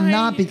 maybe I'm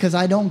not because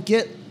I don't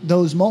get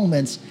those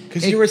moments.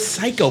 Because you're a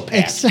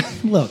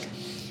psychopath. Look,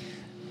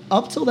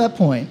 up till that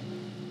point,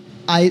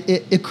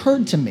 it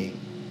occurred to me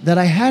that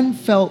I hadn't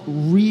felt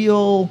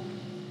real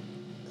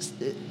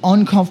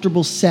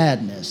uncomfortable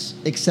sadness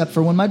except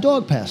for when my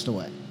dog passed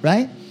away,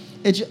 right?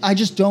 I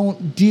just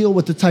don't deal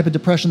with the type of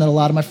depression that a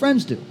lot of my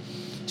friends do.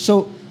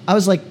 So I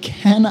was like,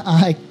 can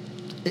I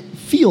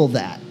feel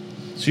that?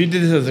 So you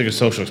did this as like a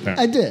social experiment.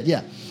 I did,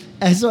 yeah.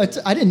 And so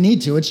I didn't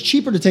need to. It's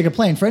cheaper to take a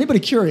plane. For anybody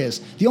curious,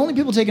 the only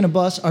people taking a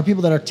bus are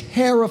people that are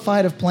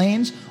terrified of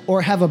planes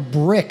or have a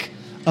brick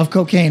of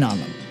cocaine on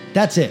them.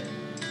 That's it.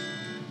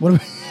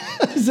 What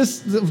is this?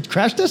 The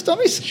crash test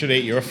dummies? Should have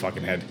ate your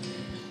fucking head.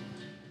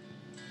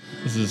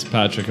 This is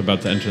Patrick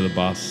about to enter the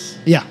bus.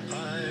 Yeah.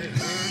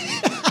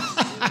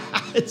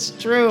 It's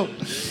true.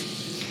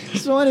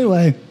 So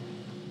anyway,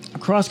 a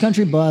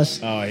cross-country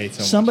bus. Oh, I hate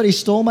so much. Somebody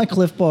stole my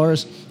Cliff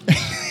Bars.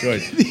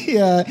 Good.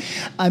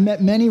 I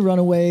met many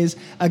runaways.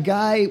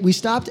 We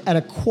stopped at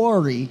a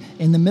quarry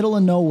in the middle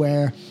of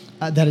nowhere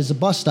that is a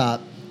bus stop.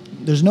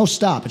 There's no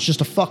stop. It's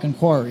just a fucking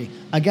quarry.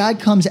 A guy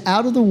comes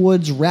out of the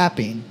woods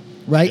rapping,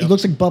 right? Yep. He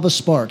looks like Bubba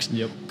Sparks.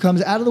 Yep.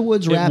 Comes out of the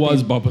woods rapping. It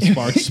was Bubba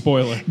Sparks,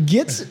 spoiler.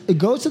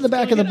 Goes to the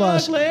back of the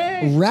bus,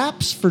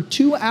 raps for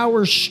 2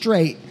 hours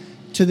straight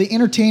to the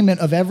entertainment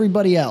of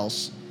everybody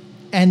else,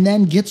 and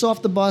then gets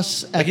off the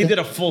bus. Like he did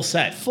a full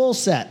set. Full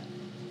set.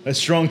 A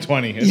strong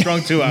 20. A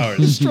strong 2 hours.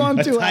 A strong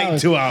a 2 tight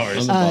hours. 2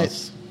 hours. On the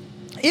bus.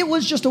 It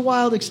was just a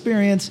wild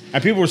experience.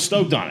 And people were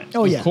stoked on it.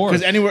 Oh, yeah. Of course.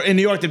 Because anywhere in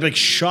New York, they'd be like,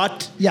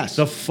 shut Yes.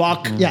 the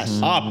fuck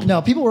Yes. up.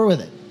 No, people were with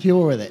it. Did you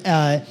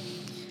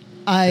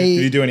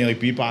do any like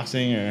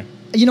beatboxing or?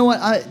 You know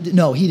what?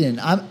 No, he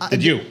didn't.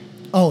 Did you?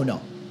 Oh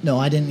no,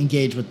 I didn't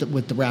engage with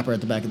the rapper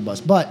at the back of the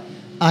bus. But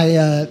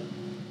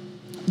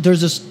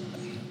there's this.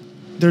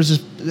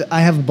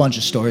 I have a bunch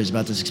of stories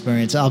about this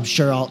experience. I'm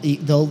sure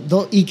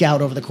they'll eke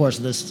out over the course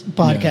of this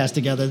podcast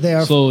together. They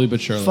are Slowly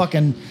but surely.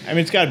 fucking. I mean,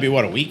 it's got to be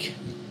what, a week?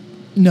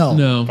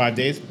 No. 5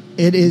 days?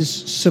 It is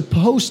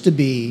supposed to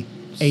be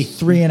a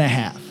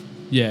 3.5.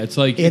 Yeah, it's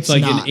like It's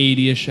an not.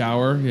 80-ish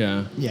hour.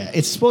 Yeah. Yeah,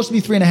 it's supposed to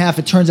be 3.5.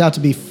 It turns out to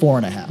be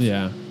 4.5.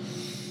 Yeah.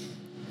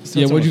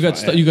 Still Yeah, so where'd you much get fun,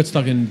 stuck? yeah. You got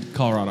stuck in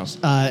Colorado.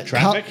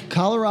 Traffic?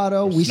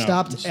 Colorado. We snow?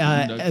 stopped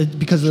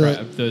because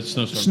of The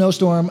snowstorm.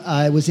 snowstorm.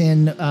 I was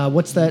in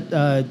what's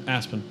that?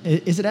 Aspen.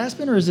 Is it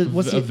Aspen or is it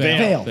what's it?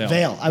 Vale.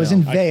 Vale. I was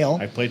in Vale.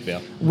 I played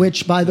Vale.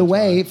 Which, by the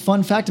way,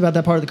 fun fact about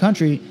that part of the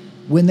country: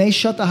 when they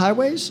shut the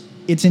highways,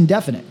 it's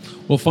indefinite.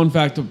 Well, fun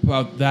fact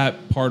about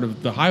that part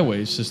of the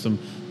highway system,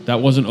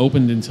 that wasn't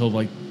opened until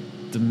like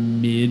the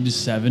mid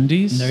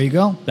 70s. There you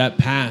go. That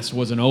pass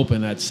wasn't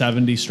open at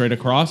 70 straight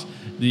across.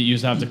 You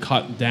used to have to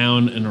cut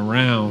down and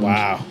around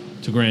Wow.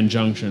 to Grand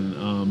Junction.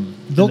 And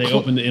They'll they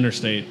opened the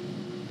interstate.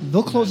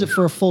 They'll close it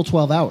for a full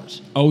 12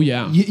 hours. Oh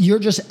yeah. You're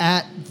just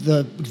at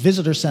the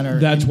visitor center.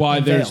 That's in why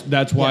Vale.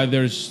 Vale.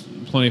 There's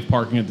plenty of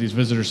parking at these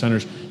visitor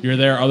centers. You're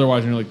there,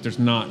 otherwise you're like, there's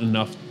not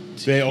enough.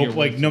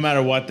 No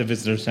matter what, the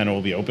visitor center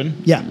will be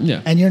open. Yeah.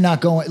 Yeah. And you're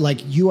not going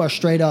you are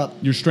straight up.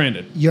 You're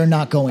stranded. You're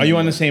not going. Are you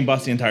on anywhere. the same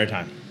bus the entire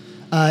time?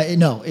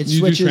 No, it You do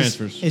switches.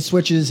 transfers. It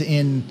switches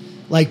in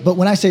but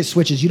when I say it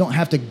switches, you don't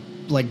have to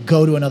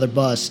go to another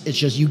bus. It's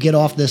just you get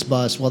off this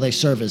bus while they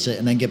service it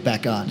and then get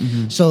back on.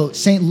 Mm-hmm. So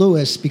St.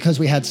 Louis, because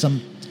we had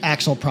some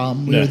axle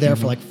problem, we Yeah. were there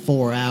for like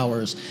 4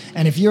 hours.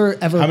 And if you're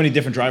ever, How many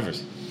different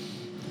drivers?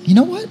 you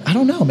know what? I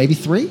don't know, maybe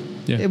 3.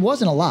 Yeah. It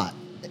wasn't a lot.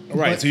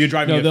 Right, But- so you're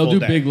driving No, a they'll full do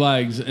day. big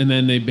legs, and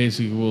then they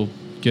basically will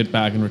get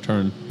back and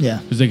return. Yeah.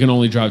 Because they can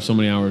only drive so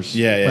many hours.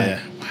 Yeah. Right.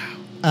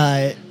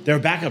 Wow. They're a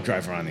backup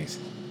driver on these.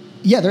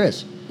 Yeah, there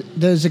is.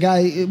 There's a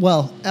guy.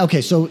 Well, okay,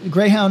 so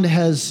Greyhound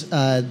has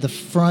the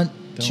front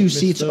two miss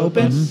seats the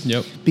open. bus.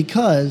 Yep.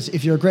 Because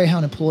if you're a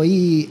Greyhound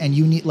employee and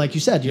you need, like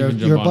you said, You can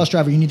jump you're a on. bus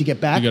driver, you need to get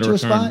back You to gotta a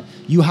return. spot.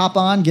 You hop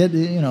on, get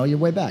your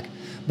way back.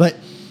 But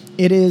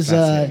it is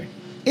Fascinating.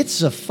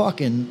 it's a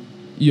fucking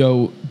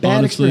Yo, Bad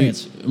honestly,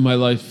 experience. my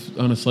life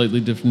on a slightly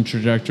different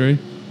trajectory,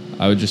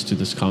 I would just do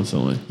this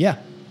constantly. yeah.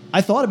 I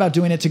thought about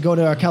doing it to go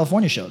to our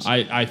California shows.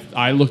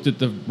 I looked at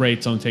the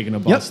rates on taking a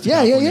bus. Yep. to Yeah,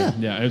 California.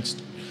 yeah. Yeah, it's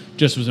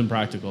just was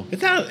impractical.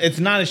 It's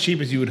not as cheap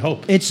as you would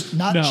hope. It's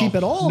not No. cheap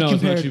at all. No, it's not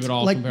compared cheap at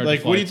all Like, compared-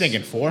 Like, what are you flights.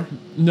 thinking? 4?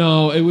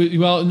 No, it was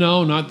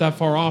no, not that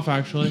far off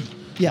actually.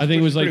 Yeah. I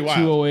think it was Which like is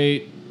pretty wild.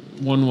 208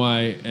 one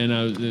way, and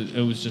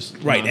it was just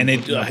Right, and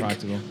it, not like-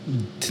 practical.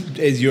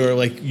 Is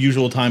your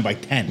usual time by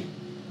 10?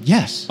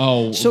 yes.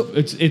 Oh, so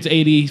so it's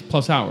 80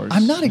 plus hours.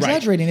 I'm not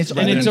exaggerating. It's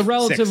Right. and it's a then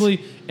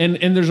relatively and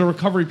there's a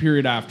recovery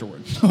period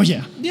afterwards. oh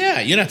yeah. Yeah,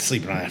 you're not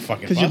sleeping on that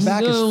fucking 'Cause bus. your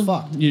back is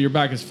fucked. Yeah, your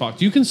back is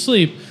fucked. You can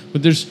sleep,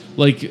 but there's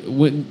like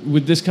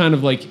with this kind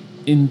of like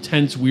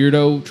intense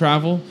weirdo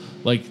travel,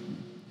 like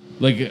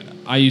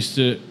I used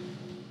to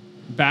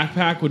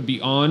backpack would be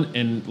on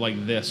and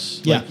like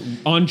this, Yeah. like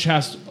on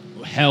chest,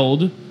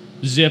 held,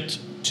 zipped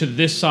to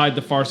this side,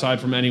 the far side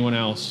from anyone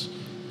else,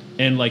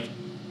 and like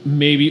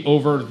maybe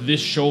over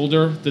this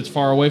shoulder that's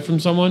far away from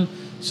someone,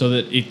 so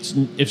that it's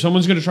if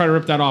someone's going to try to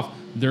rip that off,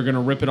 they're going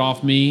to rip it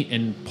off me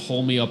and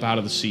pull me up out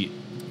of the seat.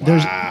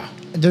 Wow.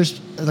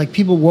 There's like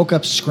people woke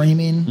up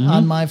screaming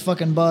on my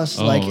fucking bus.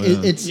 Oh, like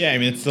yeah. it's Yeah, I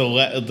mean, it's the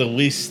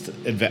least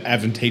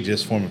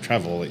advantageous form of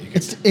travel that you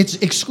can it's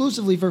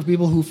exclusively for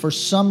people who for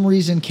some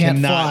reason can't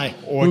fly.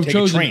 or Who've take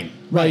chosen- a train.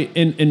 Right,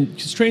 and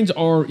 'cause trains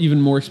are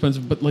even more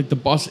expensive, but like the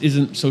bus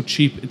isn't so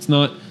cheap. It's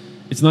not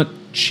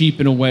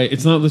cheap in a way.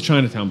 It's not the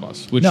Chinatown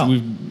bus, which No.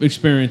 we've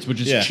experienced, which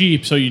is Yeah.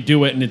 cheap, so you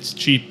do it, and it's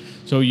cheap,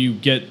 so you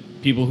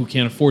get people who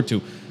can't afford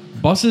to.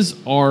 Buses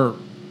are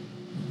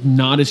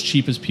not as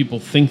cheap as people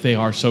think they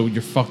are, so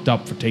you're fucked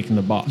up for taking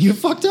the bus. You're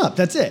fucked up.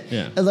 That's it.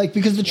 Yeah. Like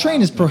because the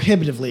train is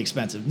prohibitively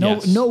expensive.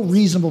 Yes. No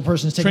reasonable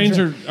person is taking Trains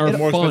a train. are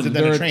more fun. expensive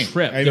than They're a a train.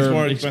 trip. I mean, it's They're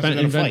more expensive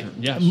than a flight.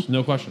 Yes,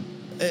 no question.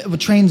 But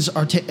trains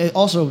are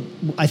also.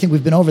 I think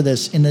we've been over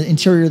this in the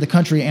interior of the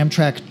country.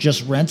 Amtrak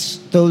just rents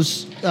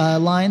those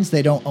lines;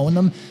 they don't own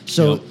them,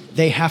 so Yep.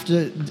 they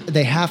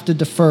have to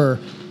defer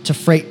to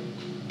freight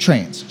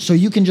trains. So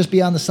you can just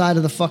be on the side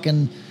of the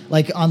fucking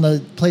like on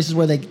the places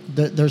where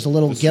there's a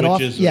little The get off.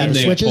 switches Yeah, and the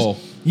they switches. pull.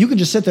 You can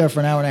just sit there for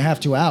an hour and a half,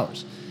 2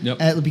 hours,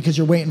 Yep. because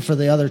you're waiting for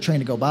the other train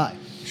to go by.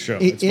 Sure.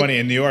 It's funny.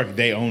 In New York,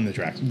 they own the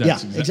tracks. That's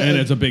Yeah, exa- exactly. and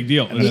it's a big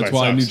deal. And that's that's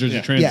why why it New sucks. Jersey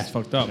Yeah. Transit Yeah. is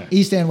fucked up.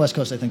 East and West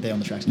Coast, I think they own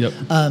the tracks. Yep.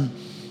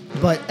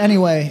 But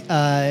anyway,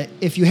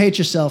 if you hate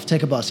yourself,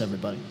 take a bus,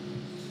 everybody.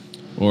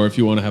 Or if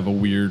you want to have a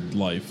weird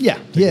life. Yeah,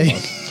 take a yeah,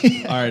 bus.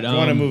 All right. If you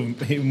want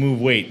to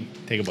move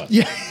weight, take a bus.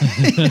 yeah,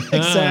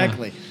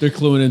 exactly. They're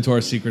cluing into our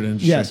secret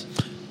industry. Yes.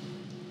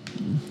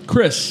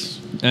 Chris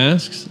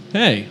asks,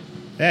 hey,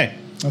 Hey.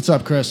 What's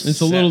up, Chris?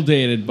 it's a little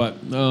dated, but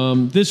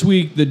this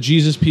week the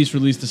Jesus Piece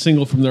released a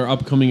single from their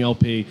upcoming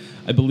LP.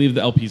 I believe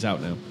the LP's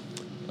out now.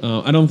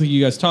 I don't think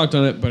you guys talked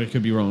on it, but I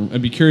could be wrong.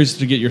 I'd be curious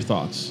to get your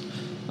thoughts.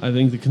 I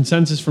think the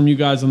consensus from you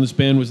guys on this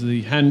band was that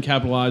they hadn't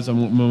capitalized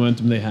on what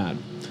momentum they had.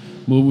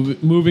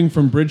 Moving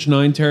from Bridge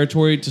 9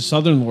 territory to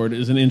Southern Lord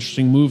is an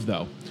interesting move,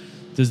 though.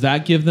 Does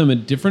that give them a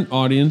different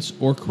audience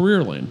or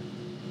career lane?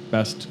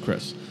 Best,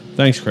 Chris.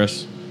 Thanks,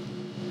 Chris.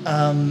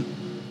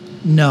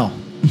 No,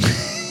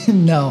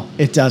 no,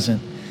 it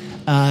doesn't.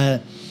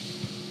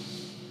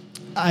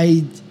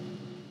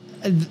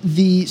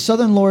 The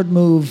Southern Lord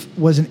move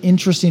was an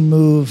interesting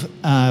move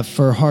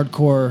for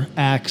hardcore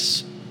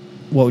acts.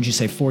 What would you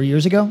say, 4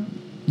 years ago?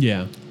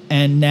 Yeah.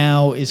 And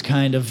now is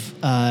kind of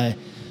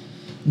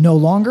no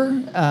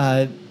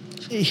longer.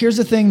 Here's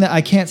the thing that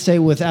I can't say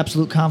with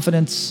absolute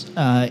confidence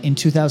in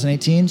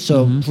 2018.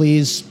 So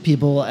please,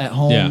 people at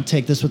home,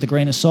 take this with a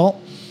grain of salt.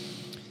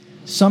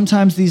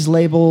 Sometimes these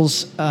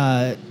labels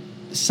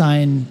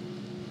sign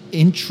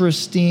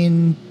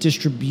interesting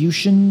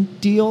distribution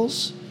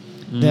deals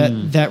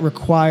that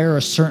require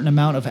a certain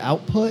amount of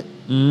output.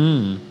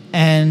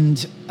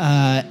 And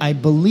I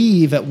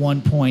believe at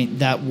one point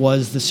that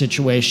was the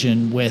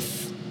situation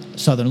with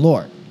Southern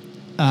Lord.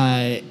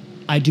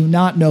 I do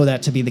not know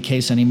that to be the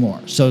case anymore.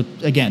 So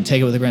again,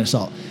 take it with a grain of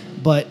salt.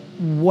 But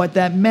what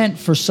that meant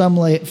for some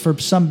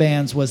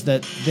bands was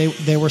that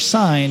they were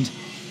signed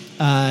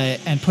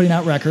and putting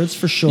out records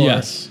for sure,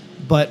 Yes.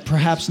 but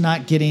perhaps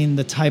not getting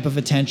the type of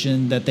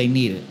attention that they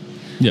needed.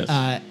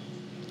 Yes.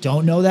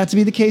 Don't know that to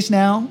be the case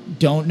now.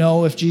 Don't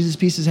know if Jesus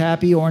Piece is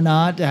happy or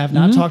not. I have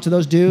not talked to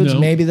those dudes. No.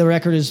 Maybe the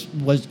record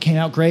came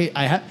out great.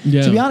 To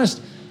be honest,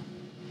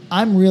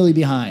 I'm really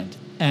behind,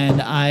 and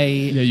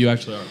yeah, you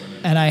actually are.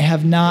 Right now. I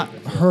have not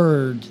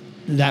heard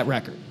that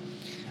record.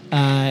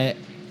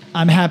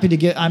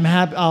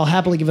 I'll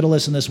happily give it a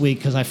listen this week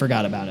because I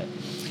forgot about it.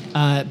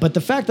 But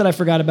the fact that I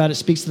forgot about it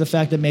speaks to the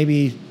fact that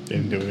maybe They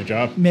didn't do a good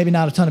job. maybe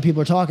not a ton of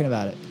people are talking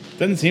about it.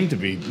 Doesn't seem to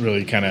be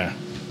really kind of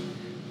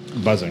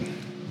buzzing.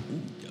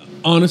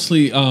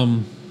 Honestly,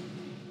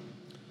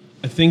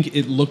 I think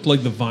it looked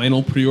like the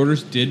vinyl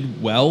pre-orders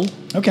did well,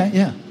 Okay,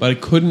 yeah. but I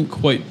couldn't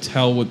quite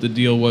tell what the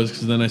deal was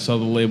because then I saw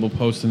the label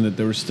posting that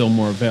there was still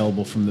more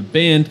available from the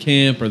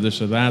Bandcamp or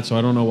this or that, so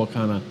I don't know what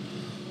kind of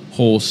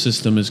whole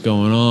system is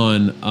going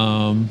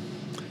on.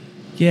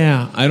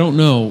 Yeah, I don't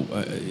know.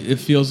 It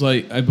feels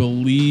like I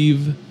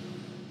believe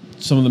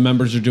some of the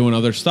members are doing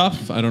other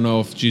stuff. I don't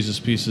know if Jesus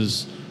Piece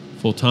is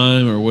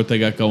full-time or what they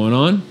got going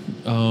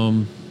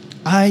on.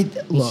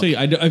 We'll see.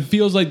 It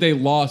feels like they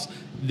lost.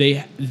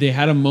 They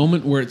had a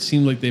moment where it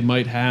seemed like they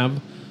might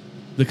have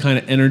the kind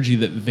of energy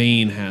that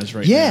Vane has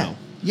right now.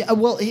 Yeah,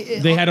 well,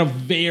 They had a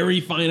very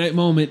finite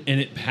moment and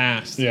it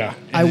passed. Yeah.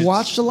 I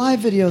watched a live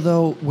video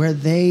though where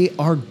they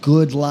are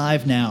good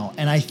live now,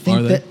 and I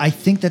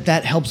think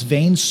that helps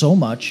Vane so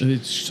much.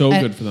 It's so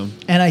good for them.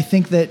 And I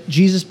think that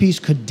Jesus Piece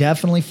could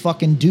definitely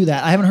fucking do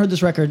that. I haven't heard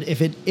this record.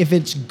 If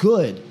it's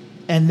good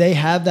and they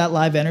have that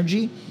live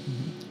energy,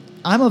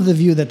 I'm of the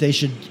view that they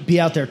should be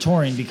out there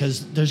touring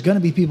because there's going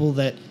to be people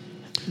that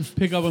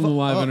Pick up on the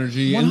live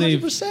energy.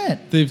 100%. And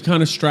they've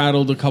kind of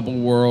straddled a couple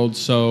worlds,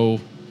 so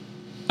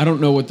I don't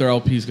know what their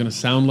LP is going to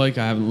sound like.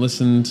 I haven't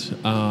listened.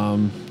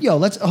 Yo,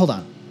 let's hold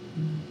on.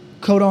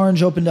 Code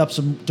Orange opened up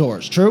some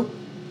doors. True.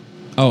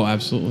 Oh,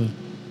 absolutely.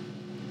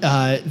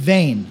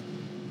 Vane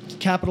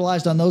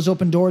capitalized on those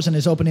open doors and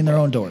is opening their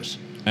own doors.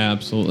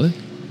 Absolutely.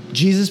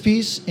 Jesus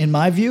Piece, in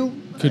my view,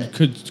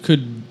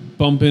 Could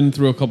bump in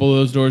through a couple of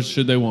those doors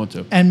should they want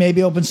to. And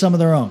maybe open some of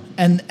their own.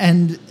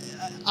 And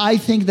I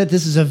think that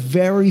this is a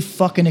very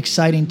fucking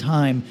exciting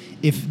time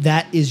if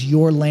that is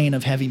your lane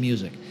of heavy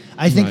music.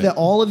 I think Right. that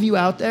all of you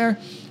out there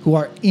who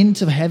are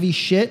into heavy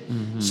shit,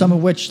 some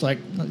of which, like,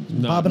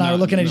 Bob and I are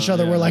looking at each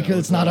other, we're like,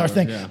 it's not our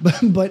thing. yeah.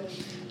 But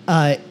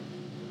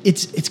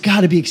it's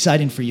got to be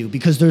exciting for you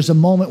because there's a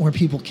moment where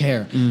people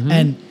care.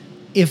 And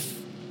if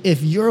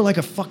you're like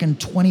a fucking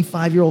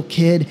 25-year-old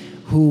kid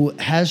who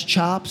has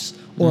chops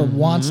or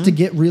wants to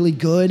get really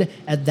good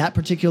at that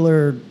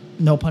particular,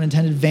 no pun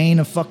intended, vein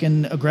of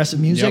fucking aggressive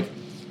music, Yep.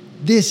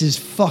 this is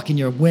fucking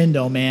your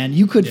window, man.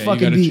 You could Yeah, you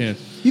fucking got a be chance.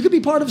 you could be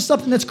part of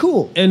something that's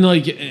cool. And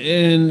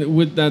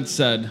with that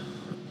said,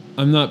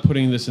 I'm not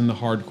putting this in the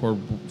hardcore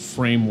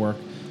framework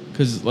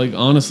because, like,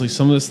 honestly,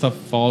 some of this stuff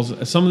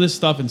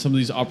and some of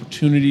these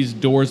opportunities,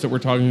 doors that we're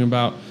talking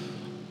about,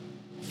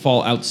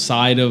 fall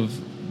outside of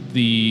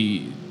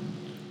the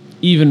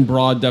even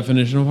broad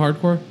definition of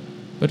hardcore.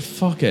 But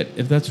fuck it,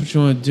 if that's what you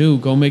want to do,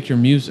 go make your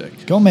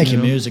music. Go make you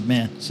your know? music,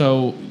 man.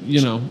 So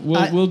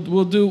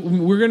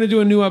we're gonna do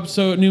a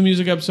new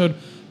music episode,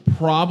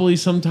 probably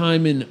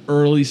sometime in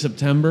early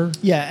September.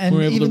 Yeah, and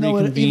We're able even to though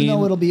reconvene.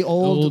 it'll be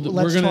old,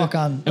 let's talk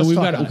on. And we've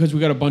talk got on it. because we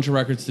got a bunch of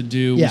records to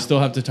do. Yeah. We still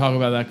have to talk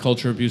about that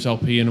Culture Abuse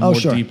LP in a Oh, more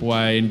sure. deep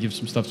way and give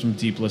some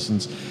deep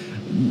listens.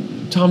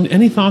 Tom,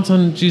 any thoughts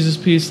on Jesus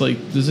Piece? Like,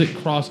 does it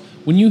cross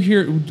when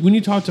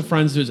you talk to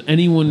friends? Does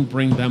anyone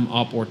bring them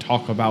up or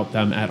talk about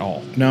them at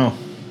all? No,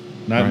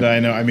 not Right. that I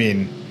know. I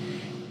mean,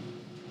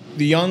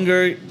 the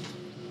younger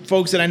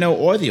folks that I know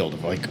or the older,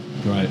 like,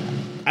 Right.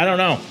 I don't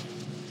know.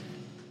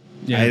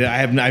 Yeah. I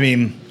have. I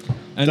mean,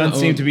 And doesn't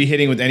seem to be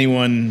hitting with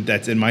anyone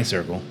that's in my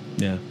circle.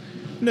 Yeah.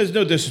 There's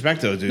no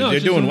disrespect to those dudes. No, They're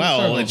it's just doing in the well.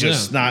 circle, It's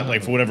just yeah. not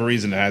like for whatever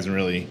reason it hasn't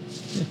really.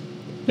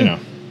 You know.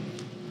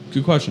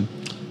 Good question.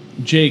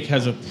 Jake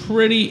has a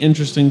pretty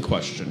interesting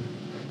question.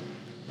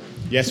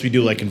 Yes, we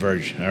do like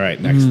Converge. All right,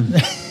 next.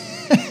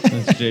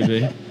 That's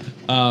JB.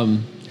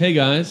 Hey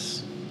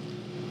guys,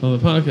 on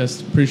the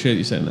podcast, appreciate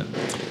you saying that.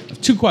 I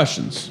have two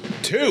questions.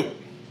 2.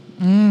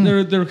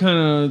 They're kind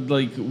of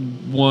like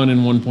 1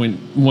 and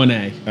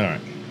 1.1a. All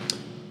right.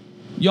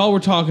 Y'all were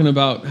talking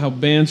about how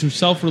bands who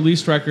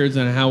self-release records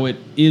and how it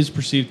is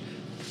perceived,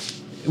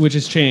 which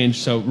has changed.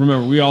 So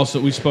remember,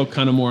 we spoke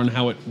kind of more on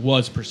how it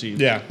was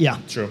perceived. Yeah. Yeah.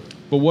 True.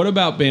 But what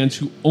about bands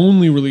who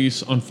only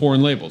release on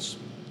foreign labels?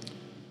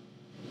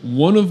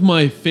 One of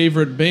my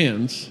favorite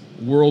bands,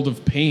 World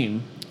of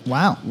Pain,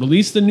 Wow.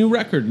 released a new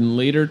record in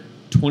later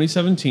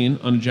 2017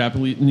 on a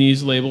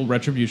Japanese label,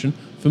 Retribution,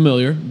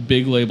 familiar,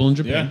 big label in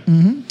Japan.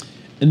 Yeah.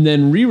 And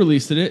then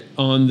re-released it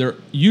on their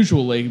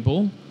usual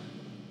label,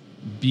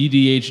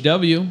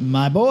 BDHW,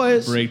 My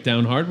boys.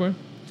 Breakdown Hardware.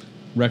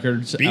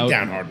 Records Beat out.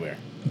 down hardware.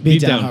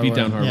 Beatdown Hardware,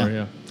 Beatdown Hardware, yeah.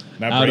 yeah.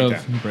 Not Out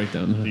Breakdown. of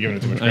Breakdown. You're giving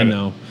it too much I credit.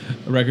 know.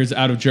 Records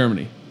out of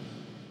Germany.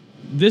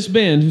 This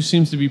band, who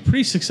seems to be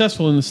pretty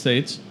successful in the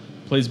States,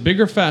 plays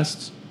bigger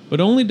fests, but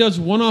only does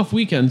one-off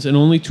weekends and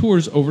only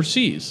tours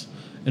overseas.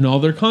 And all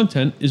their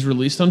content is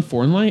released on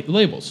foreign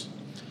labels.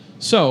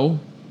 So,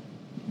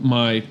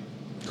 my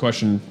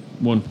question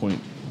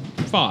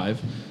 1.5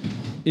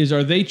 is,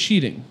 are they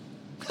cheating?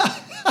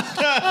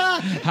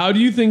 How do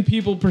you think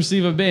people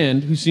perceive a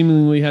band who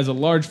seemingly has a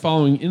large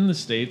following in the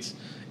States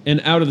and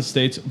out of the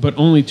States, but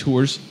only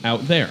tours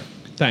out there?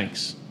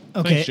 Thanks.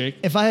 Okay, Thanks, Jake.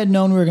 if I had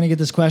known we were going to get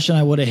this question,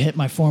 I would have hit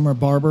my former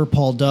barber,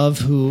 Paul Dove,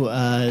 who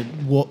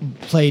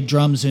played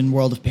drums in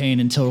World of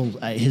Pain until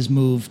his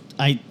move.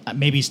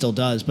 Maybe he still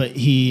does, but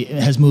he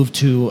has moved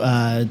to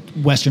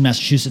Western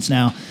Massachusetts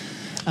now.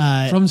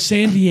 From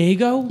San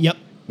Diego? Yep.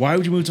 Why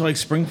would you move to like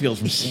Springfield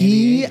from San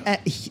Diego?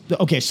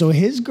 Okay, so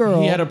his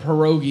girl. He had a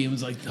pierogi and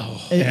was like, oh.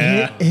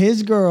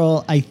 His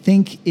girl, I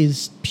think,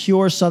 is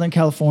pure Southern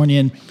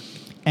Californian,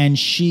 and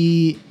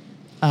she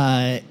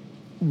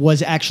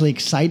was actually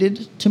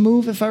excited to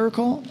move, if I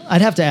recall.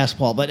 I'd have to ask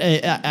Paul, but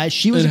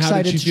she was And how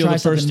excited did she to feel try the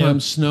first something time new.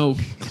 snow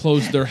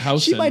closed their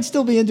house She in? might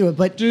still be into it,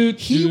 but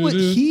he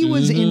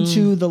was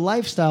into the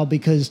lifestyle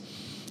because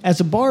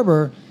as a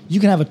barber, you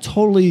can have a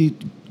totally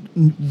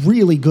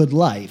really good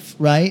life,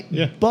 right?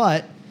 Yeah.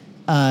 But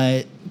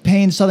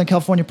paying Southern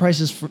California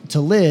prices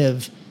to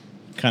live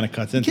Kind of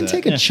cuts into can that.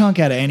 take a chunk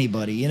out of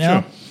anybody, you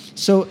know? Sure.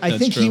 So I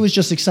That's think he true. was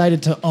just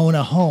excited to own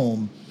a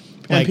home.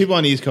 And Like, people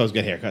on the East Coast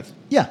get haircuts.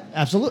 yeah,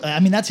 absolutely. I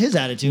mean, that's his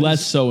attitude.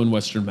 Less so in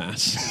Western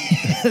Mass.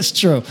 That's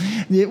true.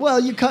 Yeah, well,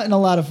 you're cutting a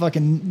lot of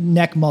fucking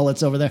neck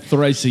mullets over there.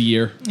 Thrice a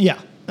year. Yeah,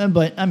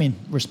 but I mean,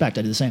 respect.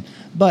 I do the same.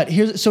 But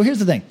here's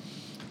the thing.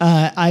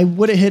 I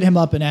would have hit him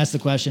up and asked the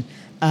question.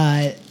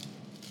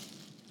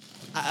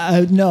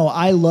 No,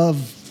 I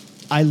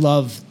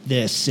love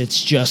this.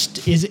 It's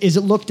just is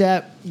it looked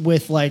at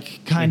with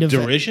like kind of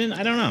derision?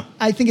 I don't know.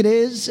 I think it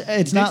is.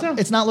 It's think not. so?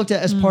 It's not looked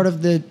at as part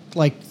of the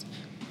like.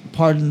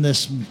 Pardon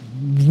this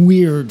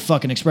weird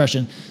fucking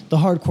expression. The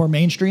hardcore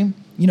mainstream.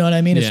 You know what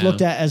I mean? It's Yeah.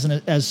 looked at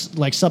as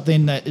like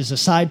something that is a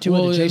side to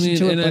it, adjacent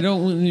to it. and I but-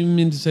 don't even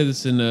mean to say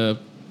this in a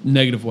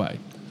negative way.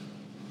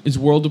 Is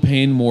World of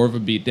Pain more of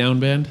a beatdown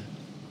band?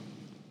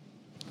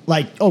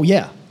 Like, oh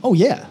yeah.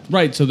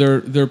 Right, so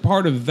they're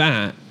part of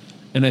that,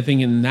 And I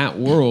think in that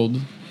world,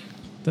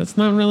 that's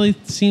not really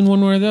seen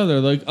one way or the other.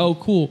 Like, oh,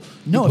 cool.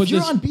 No, put if you're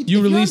this- on Beat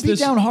you release Beat this,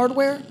 Down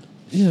Hardware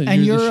Yeah,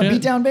 and you're you're the a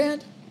shit. Beatdown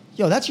band,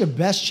 yo, that's your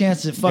best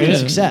chance at fucking Yeah.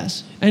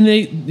 success. And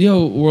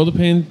World of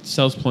Pain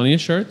sells plenty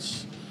of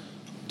shirts,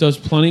 does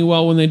plenty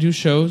well when they do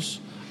shows.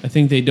 I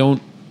think they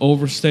don't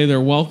overstay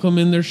their welcome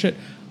in their shit.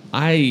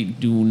 I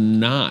do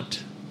not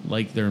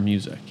like their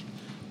music.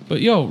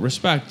 But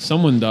respect.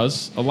 Someone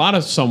does. A lot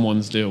of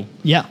someones do.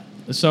 Yeah.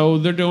 So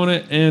they're doing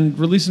it and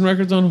releasing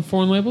records on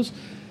foreign labels.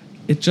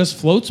 It just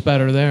floats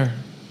better there.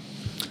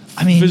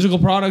 I mean, Physical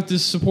product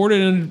is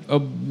supported in a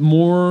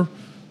more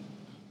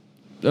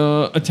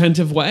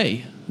attentive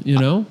way,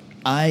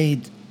 I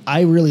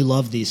really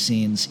love these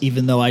scenes,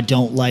 even though I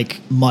don't like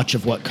much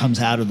of what comes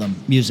out of them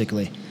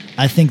musically.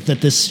 I think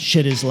that this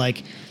shit is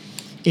like,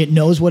 it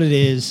knows what it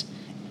is,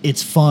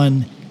 it's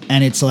fun,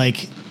 and it's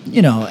like,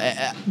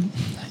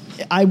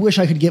 I wish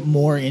I could get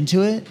more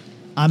into it.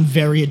 I'm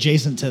very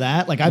adjacent to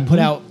that. Like, I put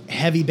out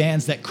heavy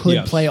bands that could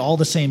Yes. play all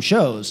the same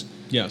shows.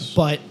 Yes.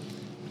 But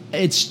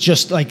it's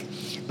just like,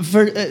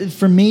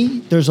 for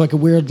me, there's like a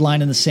weird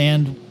line in the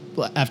sand.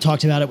 I've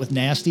talked about it with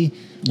Nasty,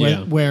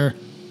 where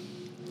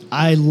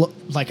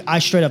I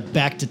straight up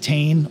back to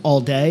Tane all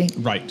day.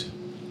 Right.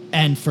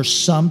 And for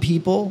some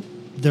people,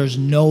 there's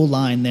no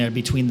line there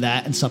between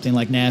that and something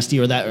like Nasty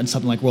or that and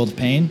something like World of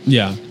Pain.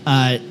 Yeah.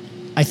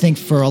 I think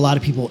for a lot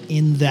of people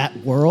in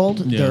that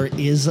world, Yeah. there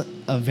is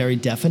a very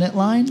definite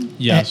line.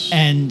 Yes.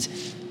 And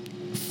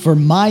for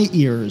my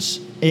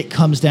ears, it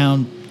comes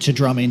down to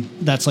drumming.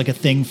 That's like a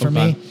thing for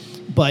Okay. me.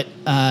 But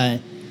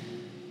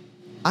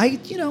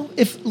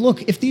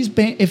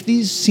if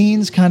these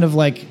scenes kind of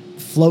like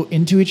float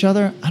into each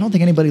other, I don't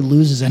think anybody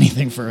loses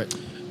anything for it.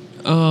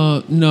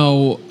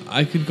 No,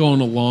 I could go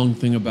on a long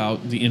thing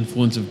about the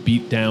influence of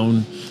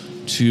Beatdown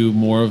to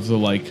more of the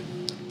like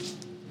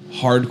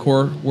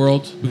hardcore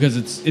world because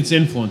it's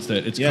influenced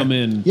it. It's come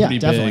in Yeah, pretty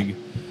definitely. big,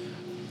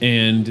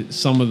 and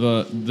some of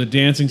the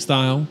dancing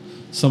style,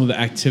 some of the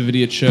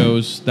activity it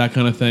shows, that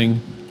kind of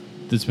thing,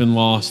 that's been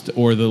lost,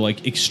 or the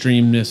like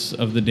extremeness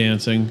of the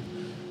dancing.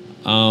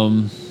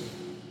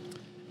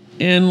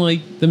 And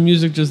like the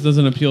music just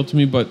doesn't appeal to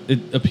me, but it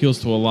appeals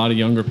to a lot of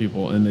younger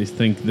people, and they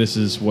think this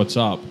is what's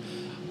up.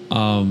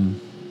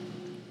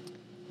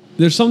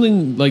 There's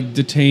something like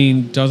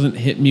Detain doesn't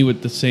hit me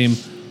with the same,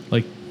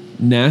 like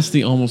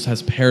Nasty almost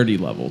has parody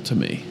level to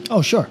me,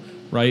 Oh, sure.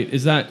 right?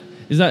 Is that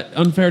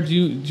unfair? Do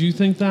you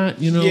think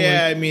that Yeah,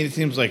 like, I mean, it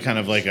seems like kind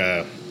of like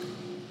their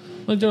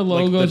their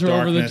logos are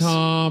over the darkness.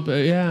 top?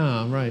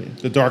 Yeah, right.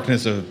 the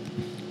darkness of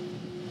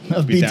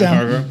Of Beatdown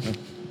Beatdown. Hardcore.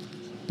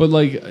 But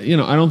like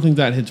I don't think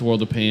that hits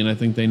World of Pain. I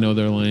think they know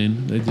their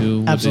lane. They do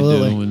what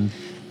Absolutely. they do, and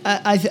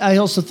I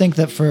also think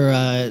that for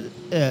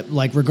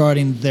like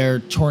regarding their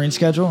touring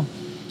schedule,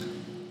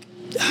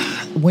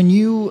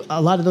 a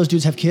lot of those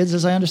dudes have kids,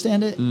 as I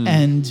understand it,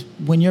 and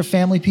when you're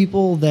family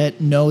people that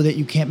know that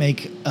you can't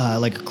make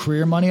like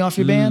career money off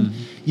your band,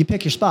 you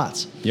pick your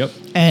spots. Yep.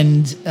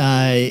 And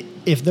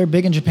if they're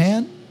big in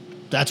Japan,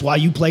 that's why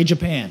you play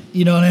Japan.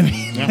 You know what I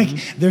mean? Like,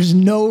 there's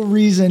no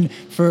reason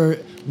for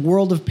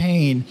World of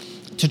Pain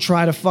to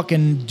try to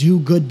fucking do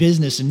good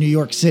business in New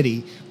York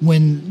City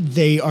when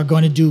they are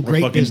going to do Or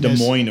great fucking business.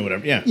 Des Moines or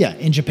whatever. Yeah. Yeah,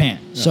 in Japan.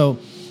 So,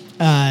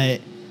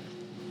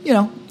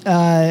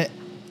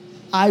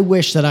 I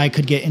wish that I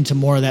could get into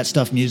more of that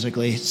stuff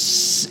musically.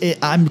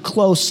 I'm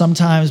close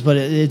sometimes, but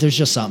there's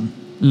just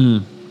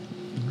something.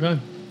 Okay.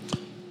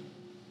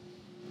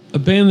 A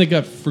band that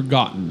got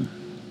forgotten.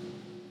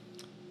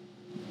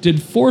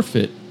 Did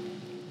Forfeit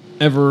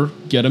ever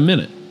get a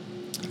minute?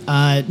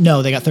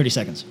 No, they got 30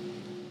 seconds.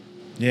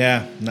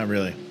 Yeah, not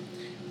really.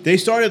 They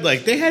started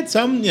they had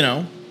some,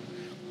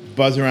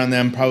 buzz around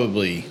them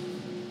probably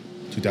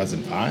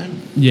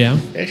 2005 Yeah.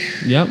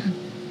 ish. Yep.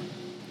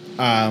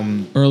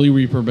 Early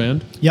Reaper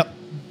band. Yep.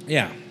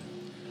 Yeah.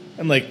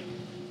 And I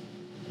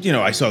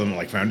saw them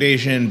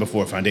Foundation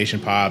before Foundation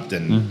popped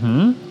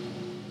and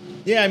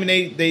yeah, I mean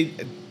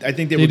I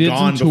think they were did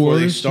gone some before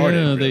they tours, started.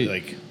 yeah,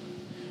 really.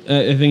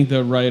 I think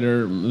the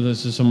writer,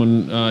 this is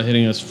someone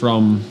hitting us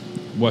from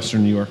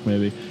Western New York,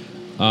 maybe.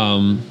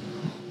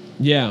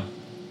 Yeah.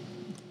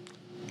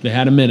 They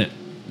had a minute.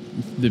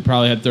 They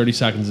probably had 30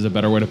 seconds is a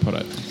better way to put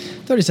it.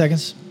 30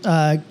 seconds.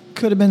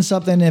 Could have been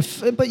something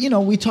but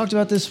we talked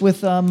about this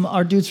with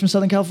our dudes from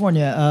Southern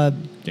California.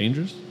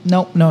 Dangerous?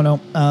 No.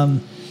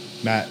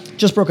 Matt.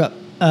 Just broke up.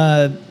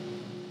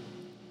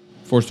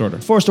 Forced Order.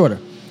 Forced Order.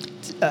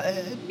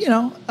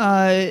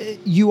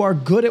 You are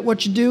good at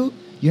what you do.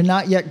 You're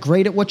not yet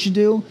great at what you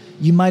do.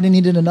 You might have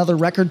needed another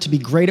record to be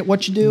great at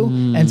what you do.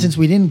 And since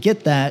we didn't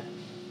get that,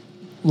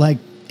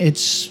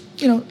 it's,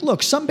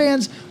 look, some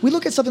bands, we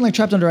look at something like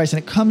Trapped Under Ice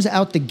and it comes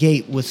out the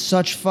gate with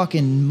such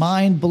fucking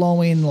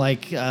mind-blowing,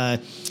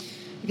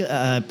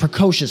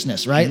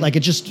 precociousness, right? Like, it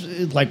just,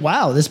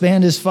 wow, this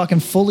band is fucking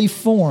fully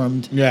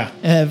formed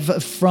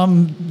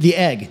from the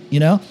egg,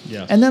 Yes.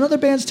 And then other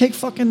bands take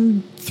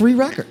fucking 3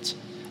 records.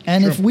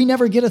 And if we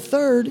never get a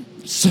third,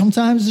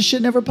 sometimes the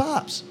shit never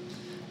pops.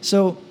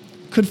 So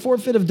could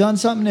Forfeit have done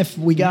something if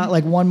we got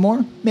one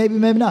more? Maybe,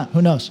 maybe not.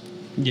 Who knows?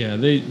 Yeah,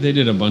 they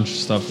did a bunch of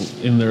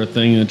stuff in their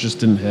thing and it just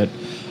didn't hit.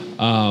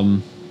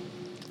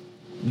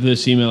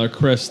 This emailer,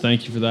 Chris,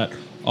 thank you for that.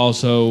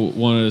 Also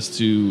wanted us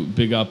to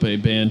big up a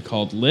band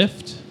called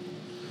Lift.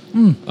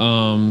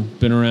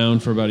 Been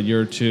around for about a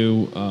year or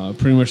two.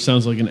 Pretty much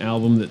sounds like an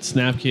album that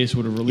Snapcase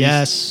would have released.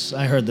 Yes,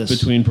 I heard this.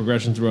 Between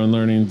progression through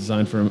unlearning,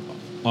 designs for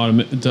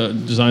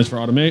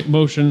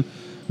automation,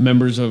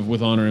 members of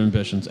With Honor and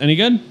Ambitions. Any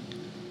good?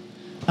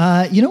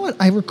 You know what?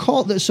 I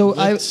recall that. So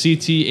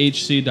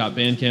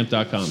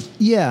cthc.bandcamp.com.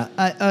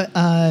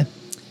 Yeah,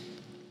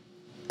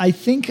 I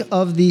think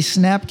of the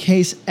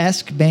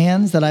Snapcase-esque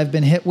bands that I've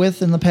been hit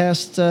with in the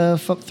past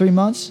 3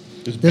 months.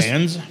 There's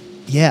bands?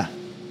 Yeah.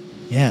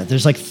 Yeah,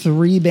 there's like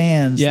 3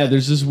 bands. Yeah,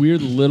 there's this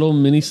weird little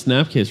mini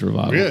Snapcase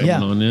revival Really?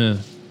 going on, yeah.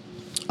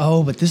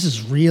 Oh, but this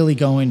is really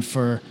going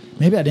for...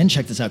 Maybe I didn't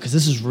check this out because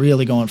this is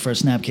really going for a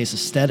Snapcase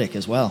aesthetic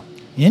as well.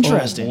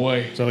 Interesting. Oh, boy.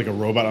 Is that like a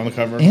robot on the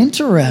cover?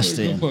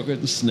 Interesting.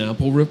 The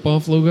Snapple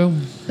ripoff logo?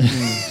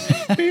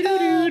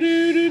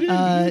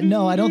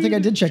 No, I don't think I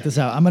did check this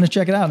out. I'm going to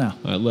check it out now.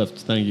 All right, Lift,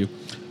 thank you.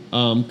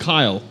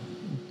 Kyle.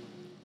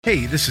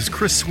 Hey, this is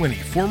Chris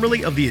Swinney,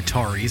 formerly of the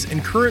Ataris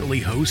and currently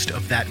host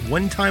of That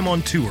One Time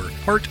on Tour,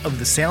 part of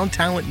the Sound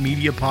Talent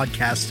Media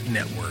Podcast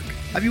Network.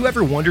 Have you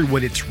ever wondered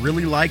what it's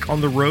really like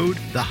on the road?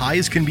 The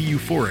highs can be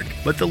euphoric,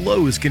 but the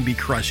lows can be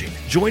crushing.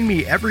 Join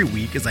me every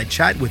week as I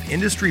chat with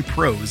industry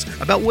pros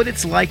about what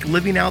it's like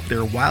living out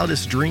their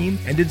wildest dream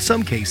and, in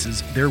some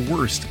cases, their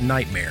worst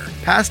nightmare.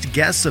 Past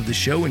guests of the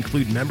show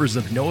include members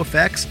of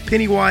NoFX,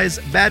 Pennywise,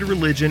 Bad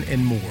Religion,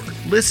 and more.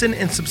 Listen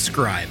and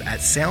subscribe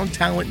at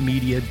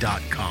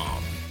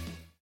soundtalentmedia.com.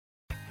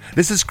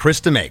 This is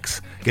Krista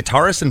Makes,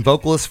 guitarist and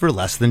vocalist for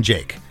Less Than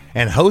Jake,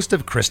 and host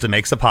of Krista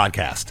Makes a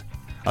Podcast,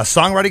 a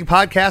songwriting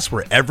podcast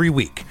where every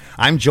week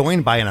I'm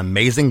joined by an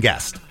amazing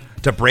guest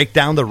to break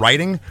down the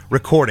writing,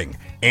 recording,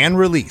 and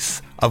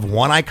release of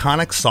one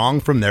iconic song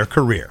from their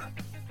career.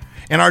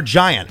 In our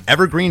giant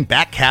evergreen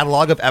back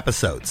catalog of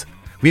episodes,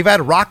 we've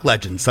had rock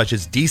legends such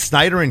as Dee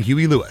Snider and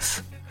Huey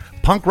Lewis,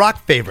 punk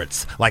rock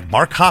favorites like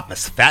Mark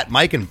Hoppus, Fat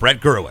Mike, and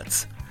Brett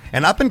Gurewitz,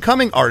 and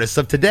up-and-coming artists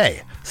of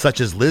today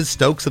such as Liz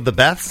Stokes of the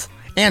Beths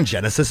and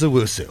Genesis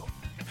Owusu.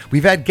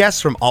 We've had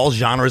guests from all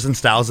genres and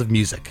styles of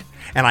music,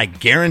 and I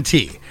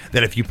guarantee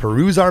that if you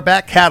peruse our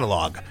back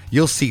catalog,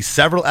 you'll see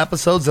several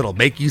episodes that'll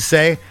make you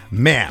say,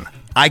 man,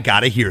 I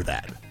gotta hear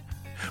that.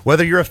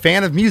 Whether you're a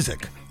fan of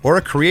music or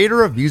a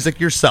creator of music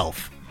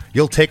yourself,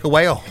 you'll take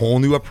away a whole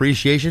new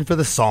appreciation for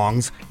the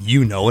songs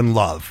you know and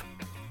love.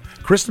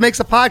 Krista Makes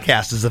a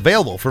Podcast is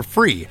available for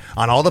free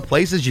on all the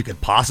places you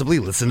could possibly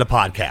listen to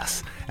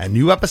podcasts, and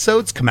new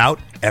episodes come out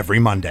every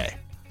Monday.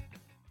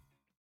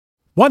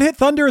 One Hit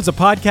Thunder is a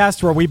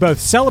podcast where we both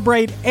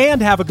celebrate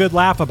and have a good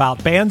laugh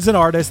about bands and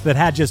artists that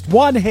had just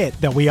one hit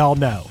that we all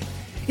know.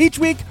 Each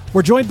week,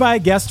 we're joined by a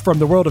guest from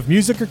the world of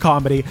music or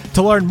comedy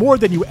to learn more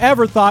than you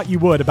ever thought you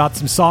would about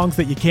some songs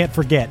that you can't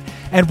forget.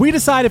 And we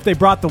decide if they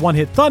brought the One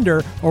Hit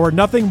Thunder or were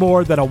nothing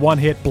more than a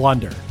one-hit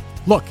blunder.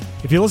 Look,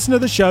 if you listen to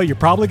the show, you're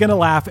probably going to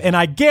laugh, and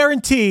I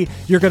guarantee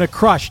you're going to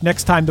crush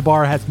next time the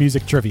bar has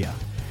music trivia.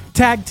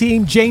 Tag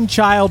Team, Jane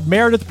Child,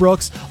 Meredith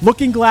Brooks,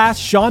 Looking Glass,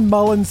 Sean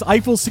Mullins,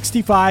 Eiffel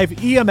 65,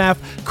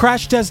 EMF,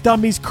 Crash Test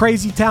Dummies,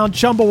 Crazy Town,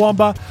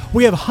 Chumbawamba.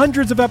 We have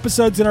hundreds of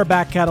episodes in our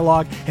back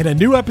catalog and a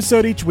new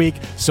episode each week,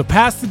 so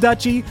pass the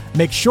Dutchie,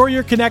 make sure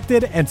you're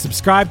connected, and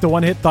subscribe to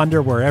One Hit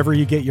Thunder wherever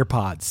you get your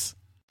pods.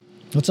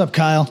 What's up,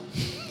 Kyle?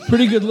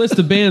 Pretty good list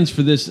of bands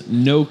for this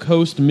No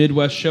Coast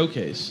Midwest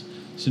showcase.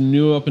 Some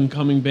new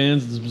up-and-coming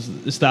bands,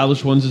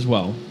 established ones as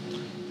well.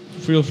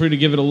 Feel free to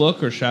give it a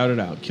look or shout it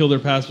out. Kill Their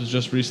Past was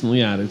just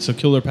recently added. So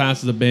Kill Their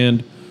Past is a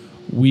band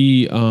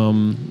we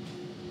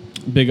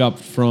big up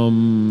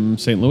from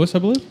St. Louis, I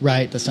believe.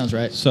 Right, that sounds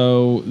right.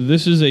 So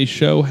this is a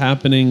show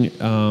happening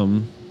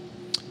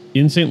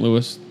in St.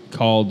 Louis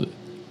called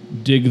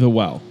Dig the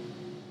Well.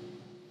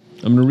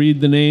 I'm going to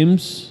read the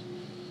names.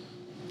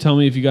 Tell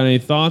me if you got any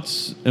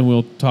thoughts, and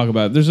we'll talk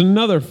about it. There's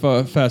another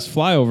fest,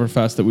 Flyover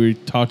Fest, that we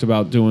talked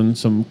about doing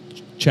some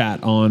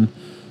chat on,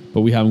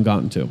 but we haven't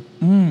gotten to.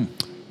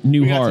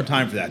 New We got Heart. some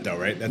time for that, though,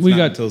 right? That's We not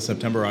got- until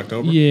September,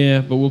 October.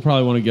 Yeah, but we'll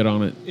probably want to get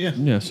on it.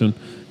 Yeah. Soon.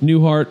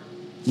 New Heart,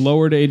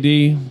 Lowered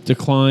AD,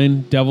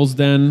 Decline, Devil's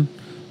Den,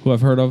 who I've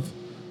heard of,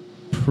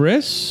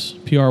 Pryss,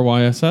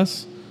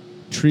 Pryss,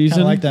 Treason.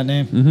 Kind of like that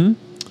name.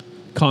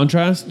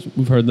 Contrast,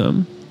 we've heard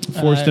them.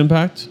 Forced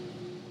Impact.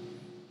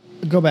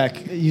 Go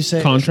back. You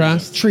say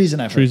Contrast? Treason.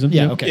 I've heard. Treason,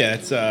 Yeah. yeah. Okay. Yeah,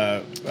 it's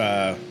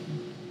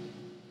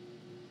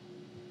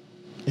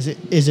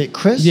Is it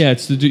Chris? Yeah,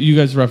 it's you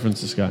guys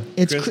reference this guy.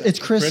 It's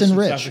Chris and from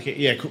Rich. Suffocate.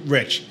 Yeah,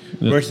 Rich.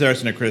 Yeah. Rich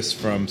Thurston and Chris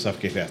from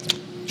Suffocate Fasting.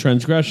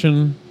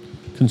 Transgression,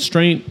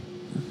 Constraint,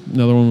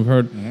 another one we've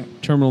heard.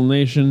 Terminal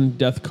Nation,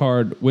 Death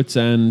Card, Wit's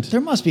End, There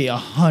must be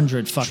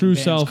 100 fucking True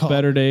bands Self, called,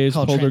 Better Days,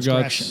 called Polder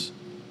Transgression. Guts,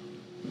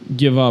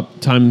 Give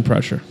Up, Time and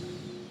Pressure.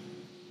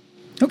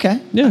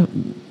 Okay. Yeah.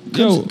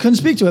 Couldn't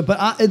speak to it, but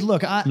I can't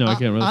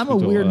really I'm a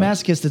speak to weird all that.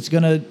 masochist that's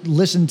going to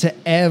listen to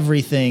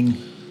everything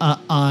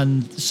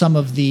on some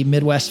of the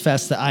Midwest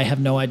fests that I have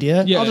no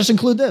idea. Yeah. I'll just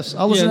include this.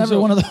 I'll listen to every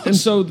one of those. And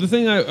so the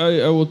thing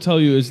I will tell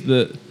you is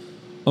that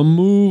a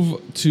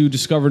move to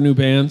discover new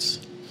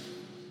bands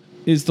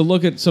is to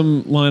look at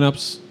some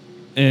lineups,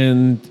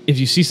 and if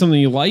you see something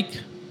you like,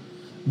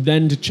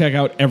 then to check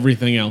out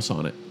everything else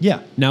on it.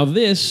 Yeah. Now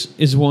this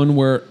is one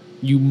where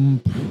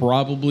you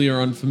probably are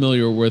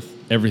unfamiliar with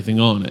everything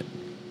on it.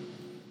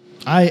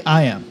 I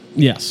am.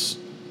 Yes.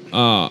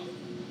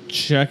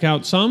 Check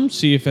out some,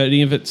 see if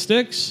any of it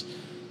sticks.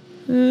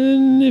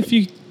 And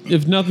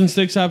if nothing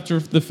sticks after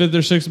the fifth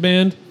or sixth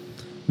band,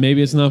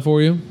 maybe it's not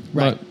for you.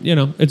 Right.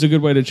 But, it's a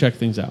good way to check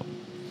things out.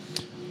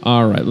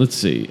 All right, let's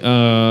see.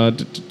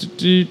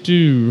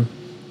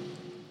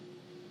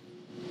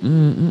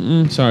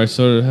 Sorry,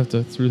 so I have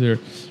to through there.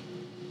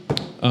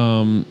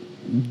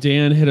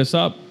 Dan hit us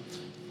up.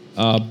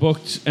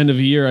 Booked end of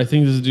the year. I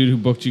think this is a dude who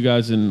booked you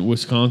guys in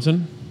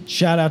Wisconsin.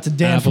 Shout out to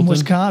Dan from Appleton.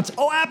 Wisconsin.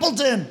 Oh,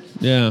 Appleton!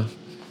 Yeah.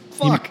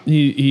 Fuck.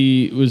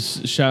 He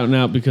was shouting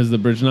out because of the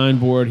Bridge 9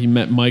 board. He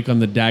met Mike on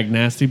the Dag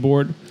Nasty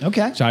board.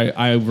 Okay. Which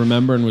I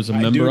remember and was a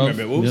member of.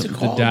 remember. What was it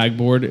called? The Dag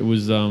board. It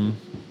was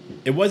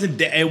It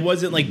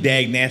wasn't like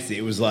Dag Nasty.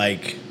 It was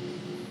like,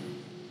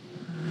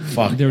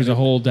 fuck. there was a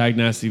whole Dag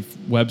Nasty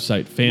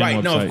website, fan Right?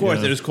 website. No, of course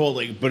yeah. it was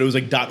called but it was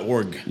like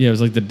 .org. Yeah, it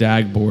was like the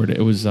Dag board.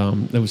 It was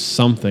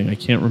something. I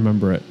can't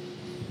remember it.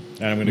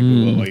 And I'm gonna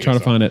Google it. Try to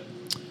find it.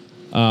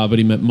 But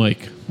he met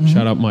Mike.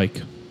 Shout out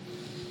Mike.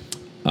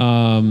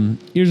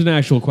 Here's an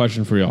actual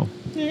question for y'all.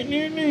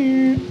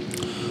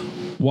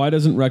 Why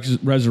doesn't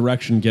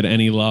Resurrection get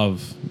any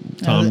love?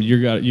 Tom,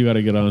 you got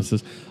to get honest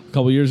with this. A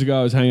couple years ago,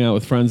 I was hanging out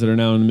with friends that are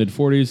now in the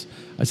mid-40s.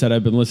 I said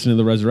I've been listening to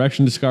the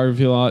Resurrection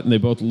discography a lot, and they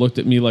both looked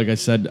at me like I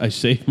said I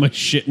saved my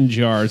shit in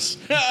jars.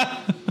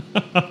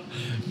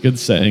 Good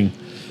saying.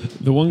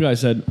 The one guy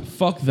said,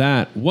 fuck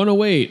that.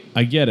 108,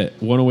 I get it.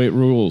 108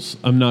 rules.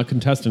 I'm not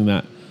contesting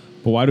that.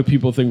 But why do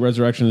people think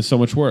Resurrection is so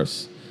much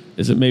worse?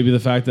 Is it maybe the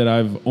fact that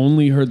I've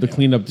only heard the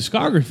cleaned up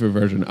discography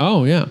version?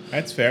 Oh, yeah.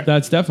 That's fair.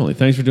 That's definitely.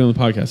 Thanks for doing the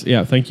podcast.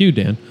 Yeah, thank you,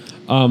 Dan.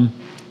 I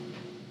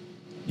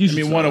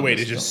mean, 108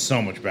 is just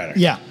so much better.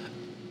 Yeah.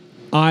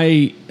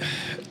 I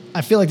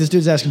feel like this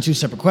dude's asking two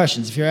separate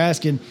questions. If you're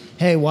asking,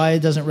 hey, why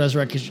doesn't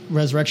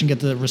Resurrection get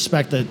the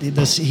respect that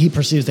he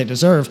perceives they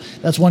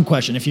deserve? That's one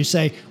question. If you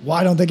say,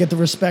 why don't they get the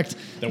respect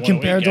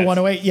compared to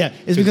 108? Yeah,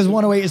 it's because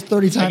 108 is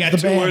 30 times I got the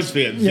two band. words for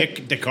you.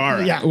 Vic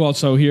DeCara. Yeah. well,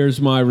 so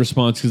here's my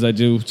response because I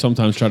do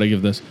sometimes try to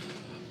give this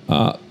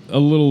a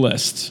little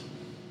list.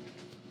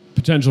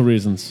 Potential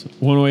reasons.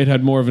 108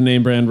 had more of a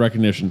name brand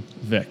recognition.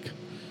 Vic.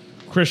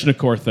 Krishna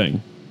Core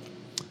thing.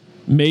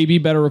 Maybe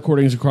better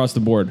recordings across the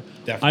board.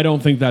 Definitely. I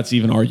don't think that's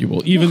even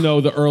arguable. Even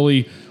though the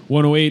early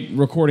 108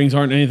 recordings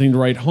aren't anything to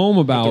write home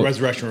about, the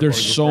Resurrection they're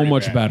recordings were so pretty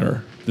much bad.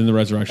 better than the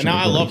Resurrection And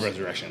now I recordings. love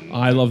Resurrection.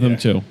 I love them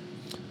too.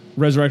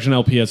 Resurrection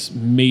LPS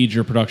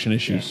major production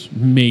issues.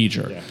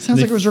 Major. Yeah.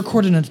 Sounds like it was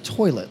recorded in a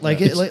toilet, like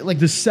The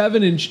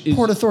 7-inch is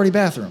Port Authority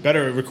bathroom.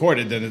 Better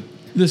recorded than it.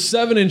 the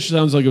 7-inch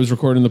sounds like it was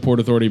recorded in the Port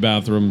Authority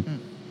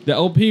bathroom. The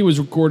LP was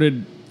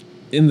recorded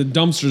in the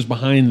dumpsters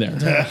behind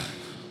there.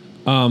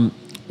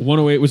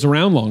 108 was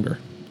around longer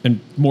and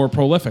more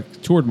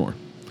prolific, toured more.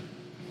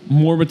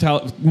 More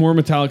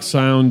metallic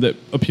sound that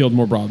appealed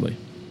more broadly.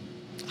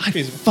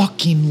 I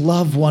fucking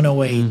love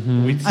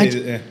 108. We'd say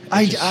that,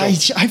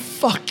 I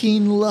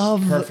fucking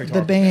love Perfect the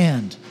architect.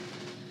 band.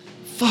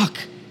 Fuck.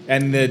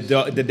 And the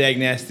Dag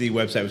Nasty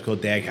website was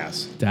called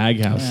Daghouse.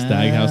 Daghouse,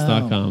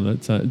 daghouse.com.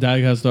 That's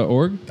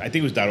daghouse.org. I think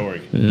it was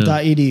 .org.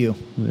 .edu.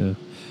 Yeah.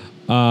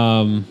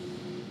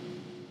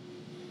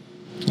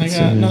 I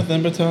got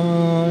nothing but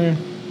time.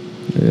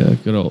 Yeah,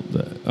 good old.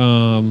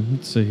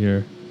 Let's see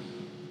here.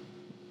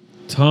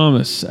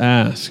 Thomas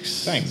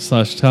asks Thanks.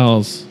 /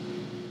 tells.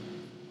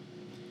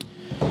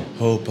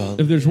 Hope I'll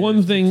If there's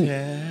one thing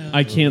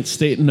I can't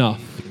state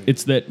enough,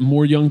 it's that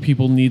more young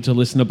people need to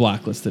listen to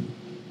Blacklisted.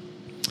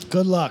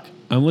 Good luck.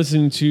 I'm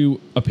listening to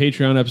a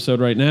Patreon episode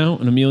right now,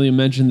 and Amelia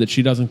mentioned that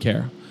she doesn't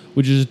care,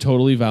 which is a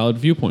totally valid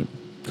viewpoint.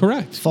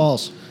 Correct.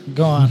 False.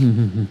 Go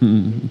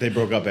on. They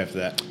broke up after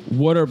that.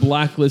 What are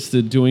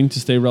Blacklisted doing to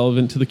stay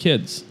relevant to the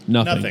kids?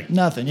 Nothing.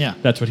 Nothing, yeah.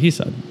 That's what he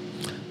said.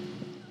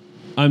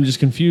 I'm just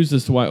confused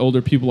as to why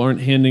older people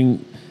aren't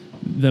handing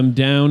them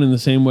down in the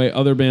same way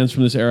other bands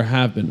from this era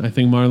have been. I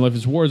think Modern Life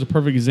is War is a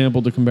perfect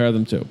example to compare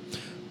them to.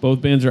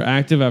 Both bands are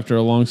active after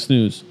a long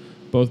snooze.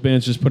 Both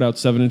bands just put out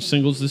 7-inch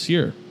singles this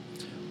year.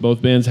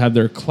 Both bands had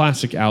their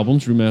classic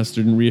albums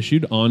remastered and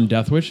reissued on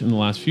Deathwish in the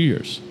last few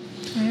years.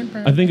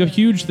 I think a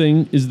huge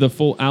thing is the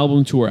full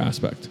album tour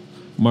aspect.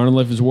 Modern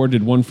Life is War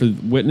did one for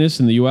Witness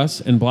in the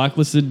US, and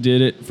Blacklisted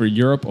did it for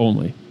Europe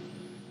only.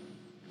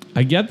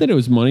 I get that it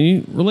was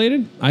money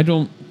related. I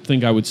don't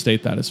think I would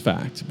state that as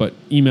fact, but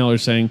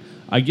emailers saying,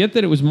 I get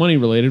that it was money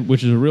related,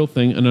 which is a real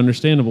thing and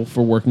understandable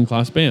for working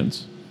class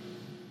bands.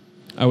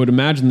 I would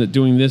imagine that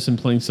doing this and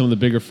playing some of the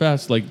bigger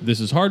fests, like This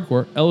Is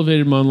Hardcore,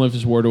 elevated Modern Life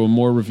is War to a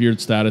more revered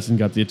status and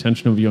got the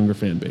attention of a younger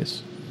fan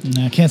base.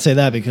 No, I can't say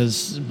that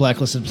because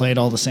Blacklisted played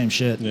all the same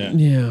shit.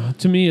 Yeah,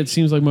 to me, it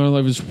seems like Modern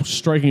Life is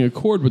striking a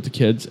chord with the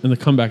kids and the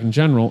comeback in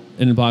general,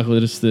 and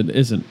Blacklisted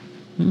isn't.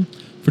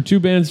 For two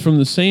bands from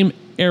the same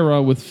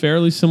era with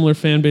fairly similar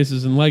fan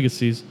bases and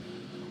legacies,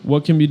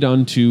 what can be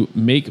done to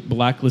make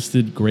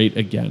Blacklisted great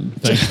again?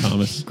 Thanks,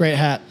 Thomas. Great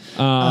hat.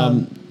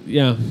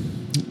 Yeah.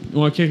 You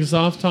want to kick us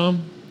off,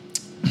 Tom?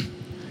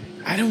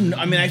 I don't know.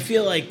 I mean, I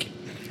feel like...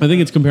 I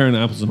think it's comparing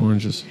apples and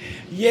oranges.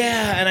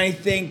 Yeah, and I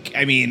think,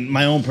 I mean,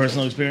 my own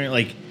personal experience,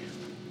 like,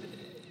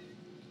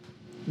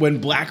 when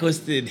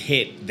Blacklisted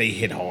hit, they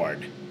hit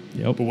hard.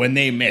 Yep. But when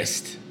they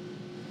missed,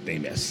 they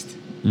missed.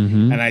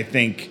 Mm-hmm. And I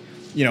think,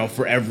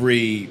 for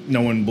every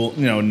no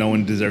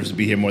one deserves to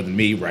be here more than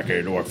me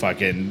record or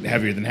fucking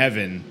Heavier Than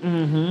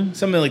Heaven,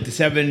 something like the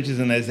 7 inches,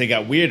 and as they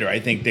got weirder, I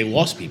think they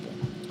lost people.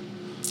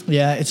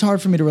 Yeah, it's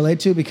hard for me to relate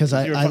to because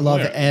I love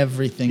player.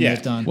 everything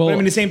they've done. Well, but I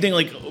mean, the same thing,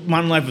 like,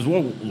 Modern Life as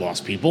well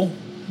lost people.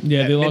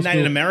 Yeah, they lost Midnight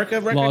in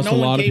America record. Lost no a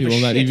one lot of gave a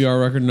people. That shit.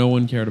 EVR record, no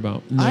one cared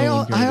about.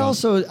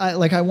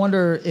 I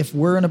wonder if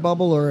we're in a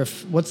bubble or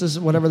if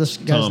whatever this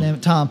guy's Tom. name,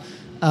 Tom.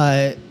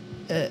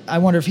 I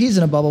wonder if he's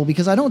in a bubble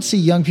because I don't see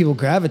young people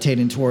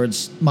gravitating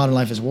towards Modern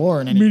Life is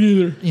War. Me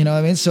neither. You know what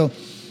I mean? So,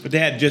 But they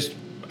had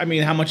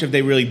how much have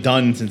they really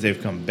done since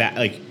they've come back?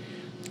 Like,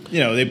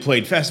 they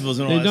played festivals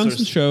and all They've that done sort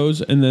some of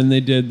shows, and then they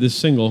did this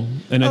single,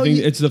 and I think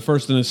it's the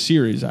first in a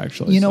series,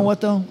 actually. you know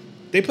what though?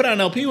 They put out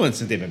an LP once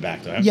since they've been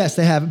back, though. Yes,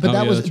 they have. But Oh,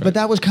 that yeah, was that's right. but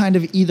that was kind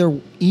of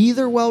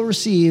either well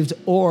received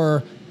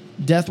or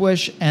Death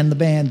Wish and the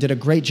band did a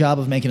great job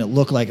of making it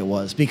look like it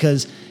was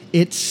because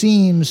it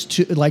seems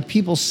to like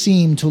people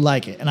seem to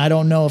like it, and I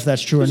don't know if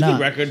that's true It was or a not.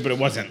 good record, but it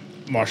wasn't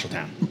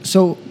Marshalltown.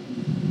 So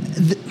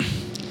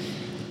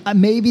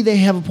maybe they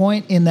have a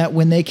point in that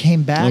when they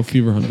came back, Oh,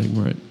 Fever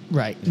Hunting, right.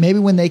 right? Maybe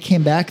when they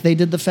came back, they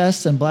did the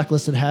fests and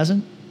Blacklisted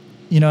hasn't.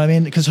 You know what I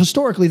mean? Because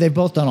historically, they've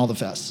both done all the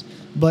fests,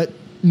 but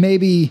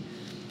maybe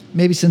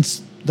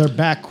since they're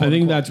back, quote I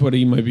think unquote, that's what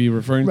he might be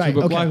referring Right, to.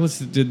 But okay.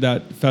 Blacklisted did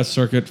that fest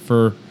circuit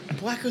for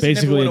Blacklisted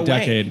basically never a went away.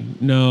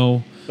 decade.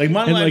 No. Like,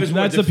 Modern And, Life is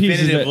more that's the pieces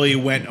that definitively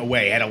went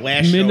away. Had a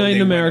last show, Midnight in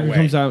they America went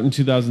away. comes out in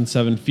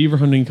 2007. Fever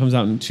Hunting comes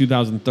out in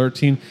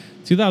 2013.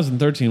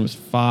 2013 was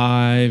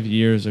 5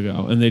 years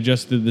ago, and they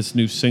just did this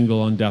new single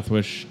on Death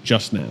Wish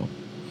just now.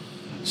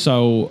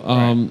 So,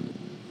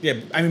 Yeah,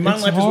 I mean, Modern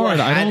It's Life is War hard.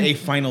 I had don't- a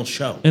final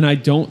show. and I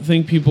don't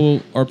think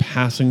people are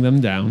passing them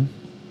down.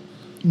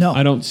 no,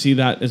 I don't see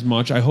that as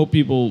much. I hope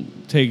people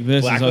take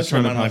this as us Blacklist or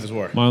trying to Modern Life is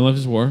War? Modern Life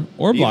is War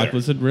or Either.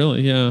 Blacklisted,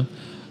 really, yeah.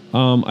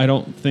 I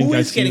don't think Who I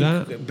is see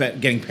that.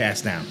 getting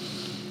passed now?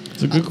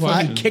 It's a good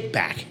question.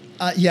 Kickback.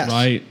 yes,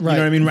 Right. You know what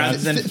I mean? Rather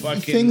than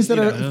fucking things that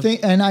are,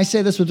 and I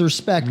say this with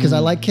respect because I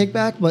like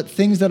Kickback, but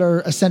things that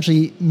are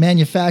essentially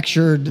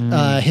manufactured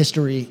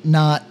history,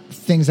 not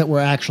things that were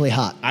actually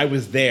hot. I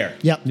was there.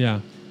 Yep, Yeah.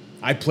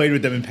 I played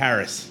with them in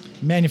Paris.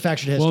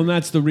 manufactured history. Well, and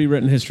that's the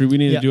rewritten history. We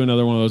need Yeah. to do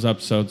another one of those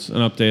episodes and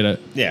update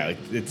it. Yeah, like,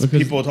 it's Because-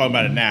 people talking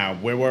about it now.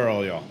 Where were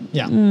all y'all?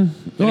 yeah,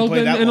 Well,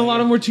 play that and a one, lot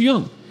of them were too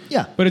young.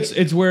 yeah, But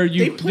it's where they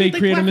they played, like,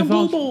 create a Black and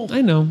Blue mythology. Bowl.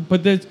 I know,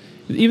 but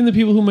even the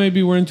people who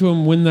maybe were into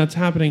them when that's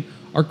happening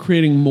are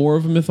creating more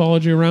of a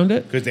mythology around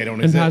it 'Cause they don't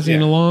and exist, passing it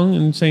yeah. along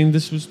and saying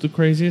this was the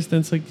craziest. And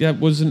it's like that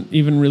wasn't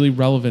even really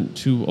relevant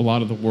to a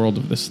lot of the world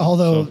of this. stuff.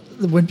 Although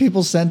So- when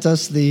people sent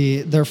us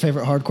their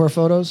favorite hardcore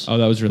photos, oh,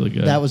 that was really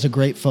good. that was a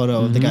great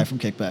photo of the guy from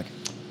Kickback.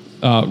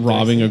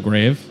 robbing a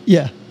grave.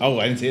 Yeah, Oh,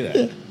 I didn't see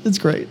that. it's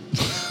great.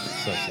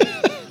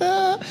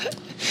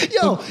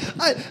 Yo,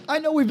 I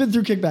know we've been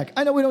through Kickback.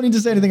 I know we don't need to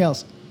say anything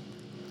else.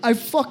 I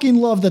fucking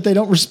love that they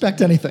don't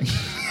respect anything.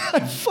 I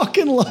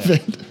fucking love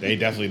it. They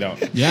definitely don't.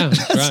 Yeah,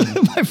 it's That's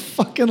rad. my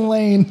fucking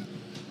lane.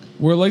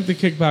 We're like the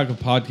kickback of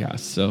podcasts,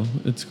 so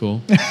it's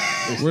cool.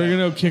 We're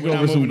gonna kick We're not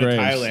over some moving to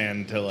graves.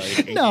 Thailand to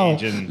like No,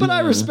 engage in. but I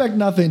respect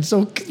nothing.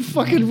 So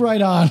fucking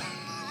right on.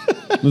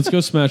 Let's go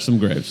smash some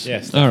graves.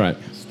 Yes. All right.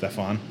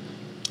 Stefan.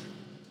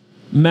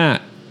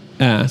 Matt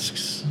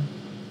asks,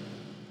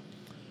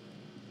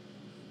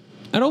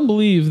 I don't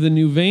believe the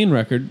new Vane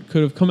record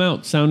could have come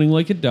out sounding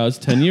like it does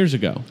 10 years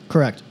ago.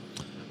 Correct.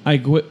 I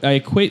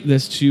equate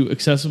this to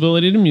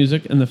accessibility to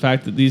music and the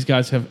fact that these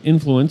guys have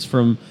influence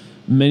from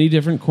many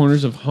different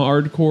corners of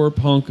hardcore,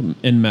 punk,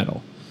 and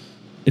metal.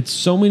 It's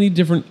so many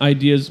different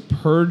ideas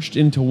purged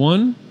into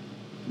one.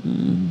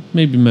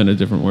 Maybe meant a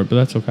different word, but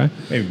that's okay.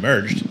 Maybe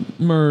merged.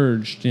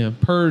 Merged, yeah.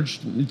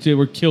 Purged, they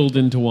were killed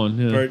into one.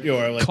 You know.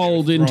 Or like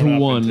Culled thrown into up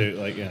one.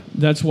 Yeah.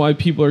 That's why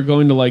people are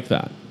going to like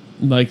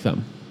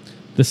them.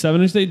 The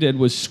 7-inch they did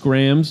was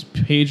Scram's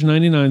Page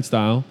 99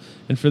 style,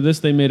 and for this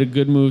they made a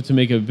good move to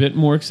make it a bit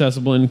more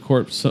accessible and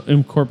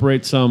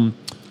incorporate some,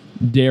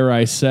 dare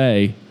I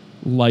say,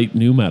 light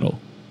new metal.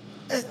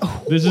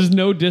 This is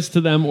no diss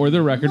to them or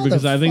their record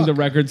because I think the Motherfucker.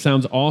 record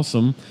sounds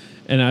awesome,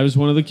 and I was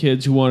one of the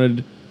kids who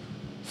wanted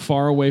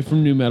far away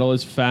from new metal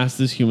as fast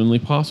as humanly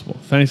possible.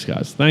 Thanks,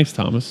 guys. Thanks,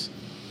 Thomas.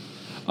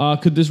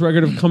 Could this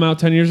record have come out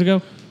 10 years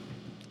ago?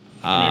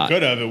 I mean, it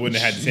could have. It wouldn't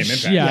have had the same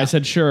impact. Yeah, I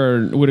said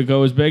sure. Would it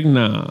go as big?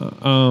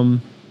 Nah.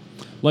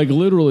 Like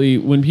literally,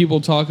 when people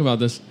talk about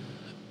this,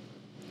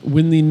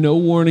 when the No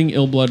Warning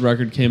Ill Blood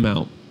record came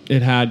out,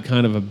 it had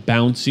kind of a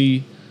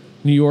bouncy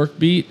New York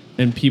beat,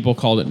 and people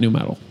called it new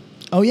metal.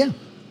 Oh yeah.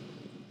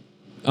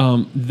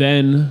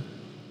 Then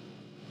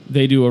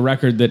they do a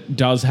record that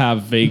does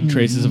have vague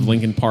traces of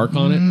Linkin Park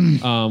on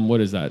it.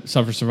 What is that?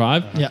 Suffer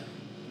Survive? Yeah.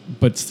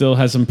 But still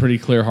has some pretty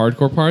clear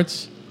hardcore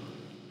parts.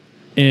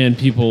 And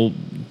people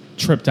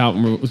tripped out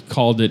and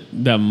called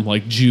them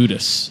like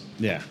Judas.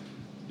 Yeah.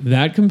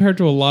 That compared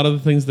to a lot of the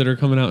things that are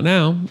coming out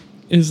now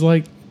is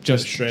like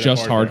just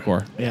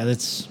hardcore. Yeah,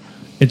 that's...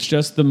 It's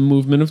just the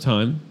movement of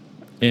time.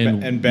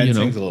 And Ben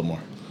sings a little more.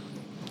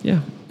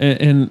 Yeah.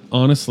 And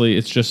honestly,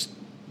 it's just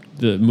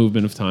the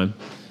movement of time.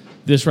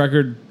 This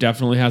record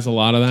definitely has a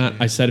lot of that.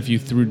 I said if you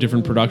threw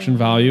different production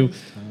value,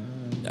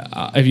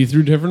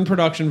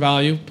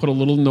 put a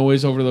little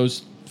noise over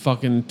those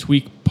fucking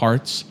tweak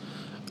parts,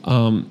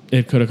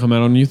 it could have come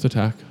out on Youth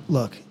Attack.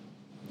 Look,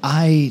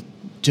 I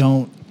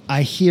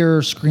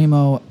hear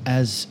Screamo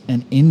as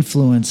an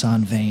influence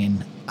on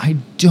Vane. I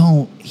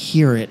don't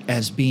hear it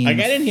as being... Like,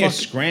 I didn't hear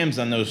scrams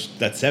on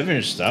that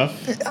 7-inch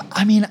stuff.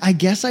 I mean, I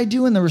guess I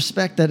do in the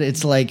respect that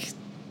it's like...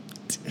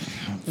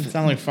 It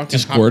sounded like fucking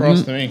discordant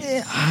hot cross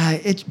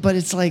to me. But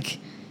it's like...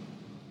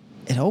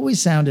 It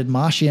always sounded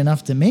moshy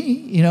enough to me.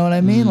 You know what I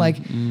mean?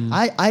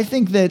 I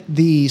think that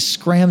the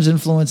scrams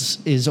influence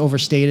is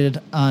overstated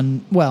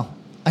on... Well,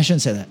 I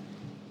shouldn't say that.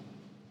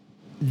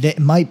 That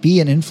might be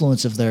an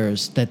influence of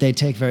theirs that they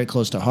take very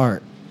close to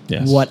heart.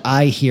 Yes. What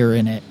I hear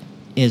in it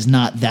is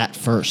not that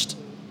first.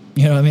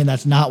 You know what I mean?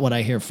 That's not what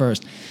I hear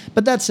first.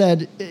 But that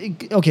said,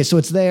 okay, so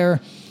it's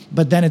there,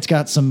 but then it's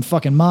got some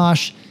fucking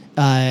mosh.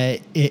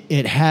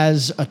 It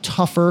has a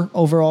tougher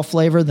overall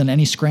flavor than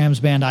any Scrams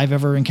band I've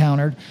ever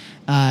encountered.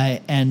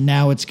 And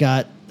now it's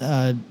got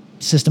a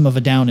system of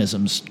a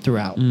Downisms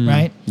throughout,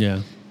 right?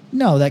 Yeah.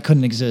 No, that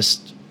couldn't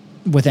exist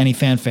with any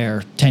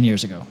fanfare 10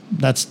 years ago.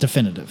 That's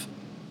definitive.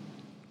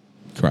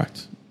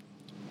 Correct.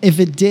 If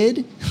it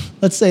did,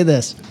 let's say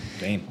this.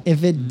 Damn.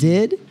 If it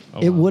did,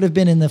 it would have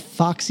been in the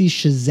Foxy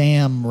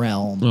Shazam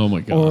realm. Oh,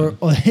 my God.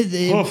 Or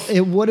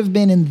it would have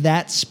been in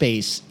that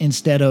space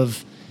instead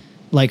of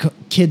like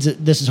kids,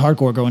 this is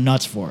hardcore going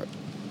nuts for it.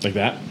 Like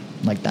that?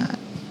 Like that.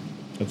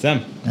 That's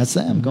them. That's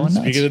them going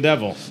nuts. Speak of the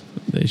devil.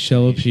 They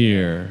shall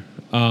appear.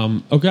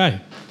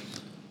 Okay.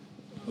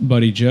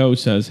 Buddy Joe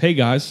says, hey,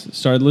 guys,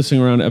 started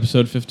listening around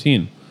episode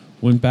 15.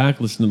 Went back,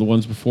 listened to the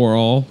ones before,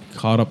 all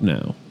caught up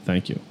now.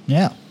 Thank you.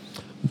 Yeah.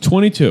 I'm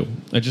 22.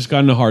 I just got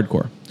into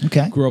hardcore.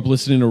 Okay. Grew up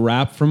listening to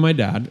rap from my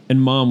dad,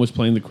 and mom was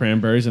playing the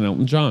Cranberries and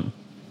Elton John.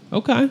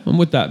 Okay, I'm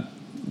with that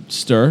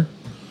stir.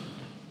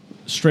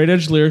 Straight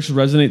edge lyrics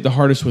resonate the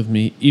hardest with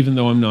me, even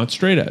though I'm not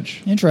straight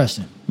edge.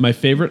 Interesting. My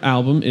favorite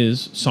album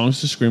is Songs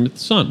to Scream at the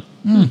Sun.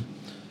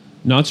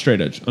 Not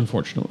straight edge,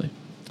 unfortunately.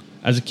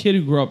 As a kid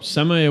who grew up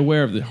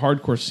semi-aware of the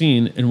hardcore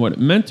scene and what it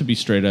meant to be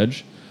straight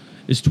edge,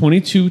 is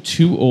 22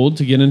 too old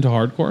to get into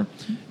hardcore?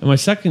 And my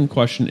second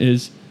question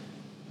is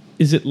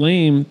it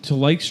lame to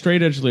like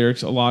straight edge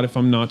lyrics a lot if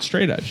I'm not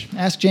straight edge?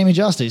 Ask Jamie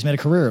Justa. He's made a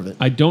career of it.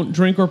 I don't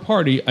drink or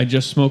party. I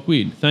just smoke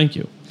weed. Thank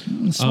you.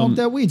 Smoke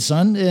that weed,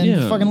 son,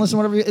 and fucking listen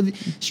to whatever you...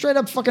 Straight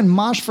up fucking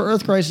mosh for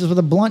Earth Crisis with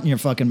a blunt in your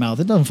fucking mouth.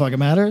 It doesn't fucking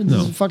matter.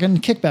 This is fucking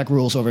kickback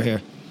rules over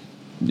here.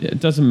 Yeah, it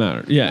doesn't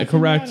matter. Yeah,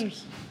 correct.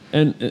 Matters.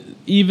 And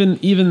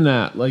even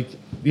that, like,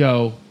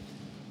 yo,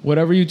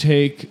 whatever you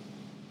take,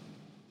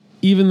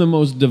 even the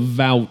most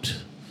devout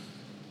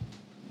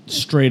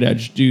straight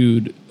edge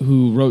dude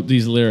who wrote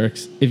these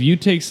lyrics, if you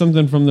take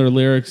something from their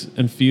lyrics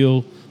and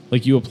feel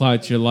like you apply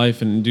it to your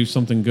life and do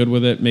something good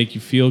with it, make you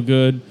feel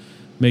good,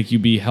 make you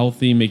be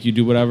healthy, make you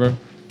do whatever,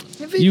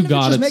 you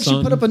got it, just makes son.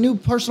 you put up a new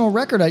personal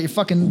record at your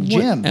fucking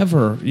gym.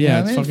 Whatever. Yeah,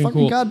 You know it's what I mean? fucking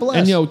cool. God bless.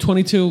 And yo,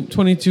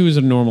 22 is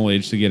a normal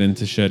age to get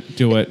into shit.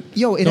 Do it.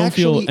 Yo, it Don't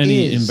actually feel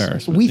any is.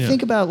 embarrassment. We Yeah.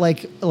 think about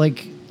like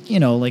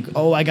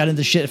oh, I got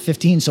into shit at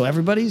 15, so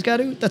everybody's got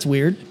to. That's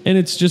weird. And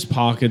it's just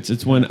pockets.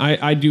 It's when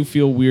I do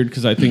feel weird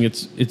because I think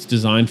it's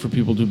designed for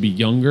people to be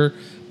younger,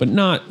 but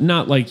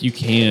not like you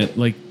can't.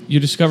 Like, you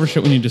discover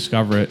shit when you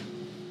discover it.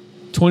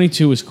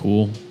 22 is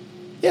cool.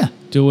 Yeah.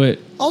 Do it.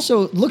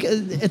 Also, look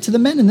to the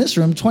men in this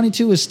room.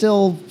 22 is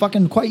still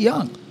fucking quite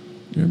young.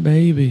 You're a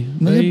baby.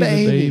 You're a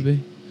Baby.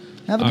 baby.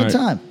 Have a All good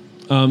right.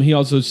 time. He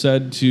also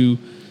said to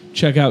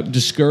check out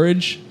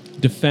Discourage,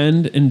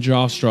 Defend, and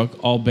Jawstruck,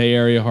 all Bay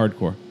Area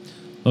hardcore.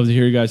 Love to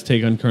hear you guys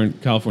take on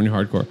current California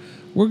hardcore.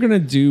 We're going to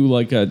do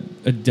like a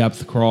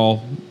depth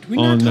crawl Do we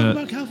on not talk that.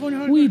 about California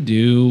hardcore? We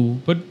do,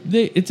 but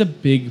it's a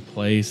big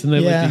place, and they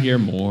like to hear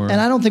more.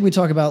 And I don't think we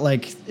talk about,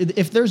 like,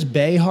 if there's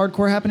Bay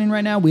hardcore happening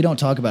right now, we don't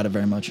talk about it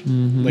very much.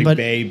 Like But-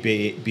 Bay,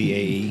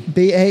 B-A-E.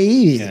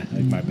 BAE. Yeah,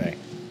 like my Bay.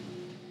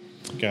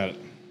 Got it.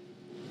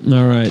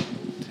 All right.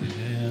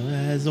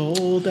 As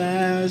old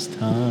as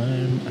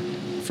time.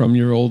 From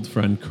your old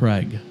friend,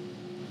 Craig.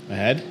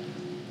 Ahead?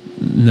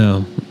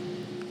 No.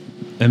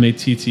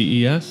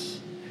 Mattes?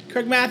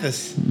 Craig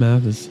Mathis.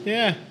 Mathis.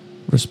 Yeah.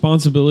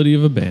 Responsibility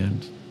of a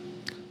band.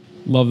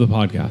 Love the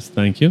podcast.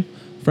 Thank you.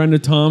 Friend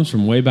of Tom's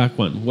from way back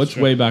when. What's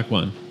Sure. way back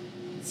when?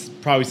 It's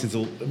probably since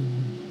the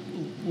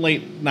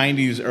late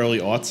 90s, early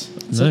aughts.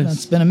 So Nice.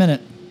 it's been a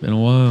minute. Been a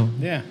while.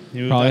 Yeah.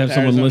 You moved Probably out have to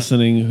someone Arizona.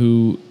 listening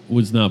who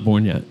was not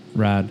born yet.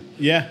 Rad.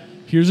 Yeah.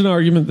 Here's an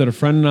argument that a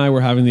friend and I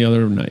were having the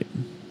other night.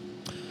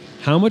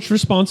 How much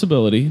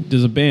responsibility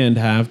does a band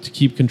have to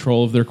keep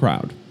control of their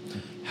crowd?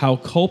 How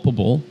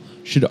culpable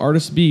should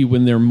artists be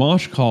when their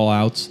mosh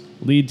call-outs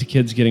lead to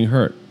kids getting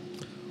hurt?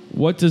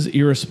 What does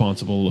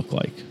irresponsible look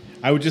like?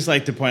 I would just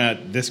like to point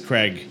out this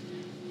Craig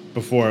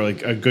before,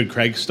 like a good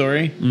Craig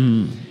story.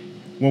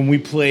 When we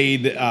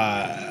played,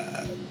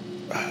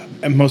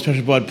 Most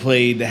Precious Blood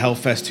played the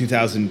Hellfest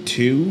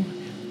 2002,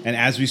 and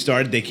as we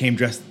started, they came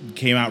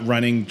out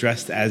running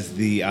dressed as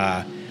the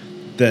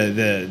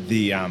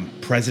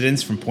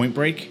presidents from Point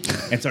Break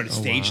and started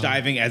stage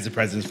diving as the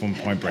presidents from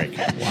Point Break.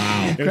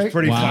 Wow. It was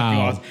pretty fucking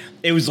awesome.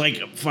 It was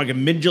like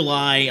fucking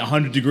mid-July,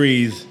 100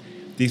 degrees.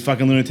 These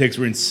fucking lunatics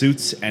were in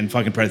suits and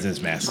fucking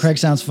president's masks. Craig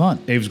sounds fun.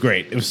 It was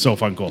great. It was so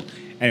fucking cool.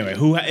 Anyway,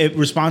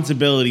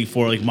 responsibility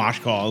for like mosh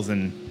calls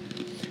and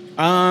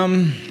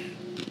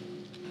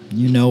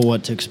You know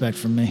what to expect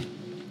from me.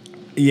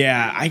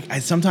 yeah, I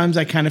sometimes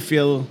I kind of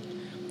feel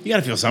you got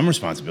to feel some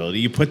responsibility.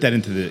 You put that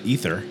into the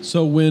ether.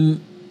 So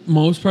when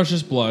Most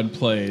Precious Blood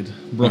played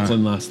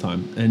Brooklyn last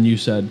time, and you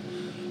said,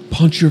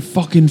 punch your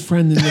fucking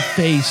friend in the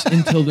face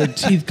until their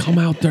teeth come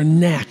out their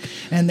neck.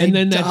 And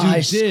then that dude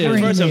did.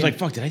 screaming. First I was like,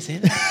 fuck, did I say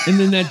that? And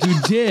then that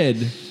dude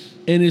did.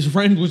 And his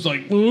friend was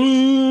like,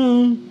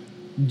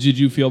 did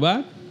you feel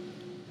bad?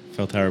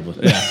 Felt terrible.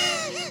 Yeah.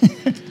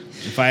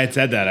 If I had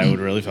said that, I would have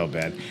really felt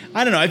bad.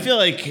 I don't know. I feel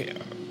like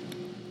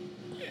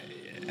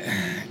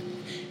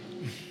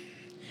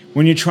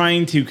when you're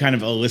trying to kind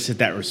of elicit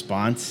that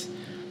response,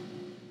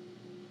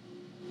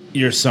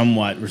 you're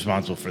somewhat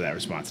responsible for that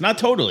response. Not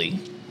totally.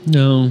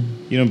 No.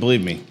 You don't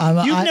believe me.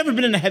 You've never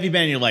been in a heavy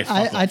band in your life.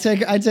 I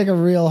take a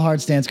real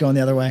hard stance going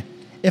the other way.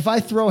 If I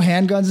throw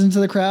handguns into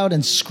the crowd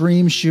and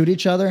scream, shoot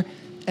each other,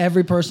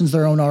 every person's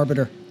their own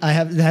arbiter.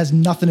 It has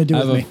nothing to do I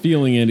with have me. a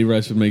feeling Andy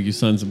Rice would make you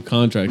sign some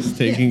contracts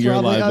taking your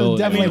probably. liability.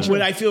 Definitely.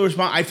 Would I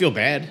feel I feel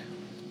bad.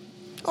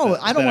 Oh,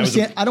 I don't want to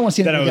see it. I don't want to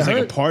see that. anyone I was get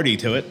like hurt. a party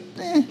to it.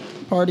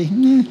 Party.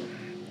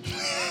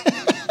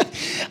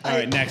 All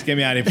right, next, get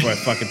me out of here before I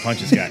fucking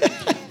punch this guy.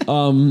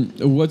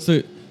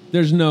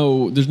 There's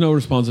no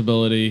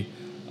responsibility,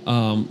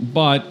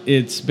 but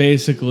it's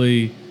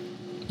basically,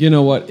 you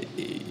know what,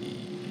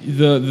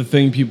 the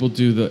thing people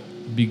do,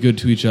 that be good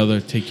to each other,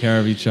 take care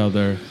of each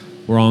other,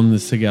 we're on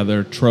this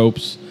together,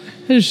 tropes,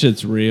 this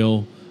shit's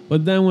real.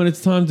 But then when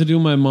it's time to do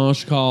my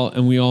mosh call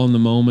and we all in the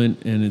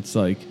moment and it's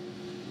like,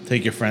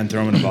 Take your friend,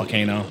 throw him in a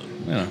volcano.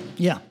 You know.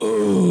 Yeah.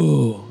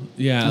 ooh,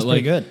 yeah, That's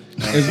like pretty good.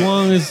 as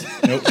long as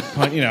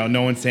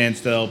No one stand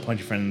still, punch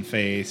your friend in the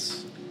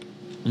face.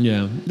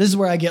 yeah. This is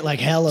where I get like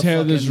hella Tear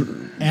fucking this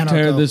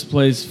anarcho.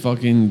 place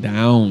fucking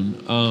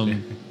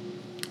down.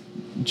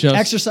 Just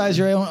Exercise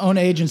your own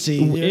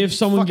agency. if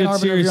someone Fucking gets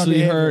arbiter of your own seriously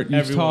behavior. hurt, you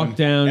Everyone, talk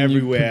down,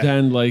 everywhere. you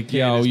pretend like,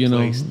 Tear this you know,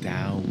 place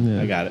down.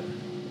 Yeah. I got it.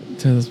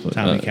 tear this place-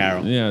 Tommy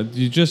Carroll. Yeah,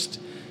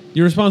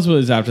 your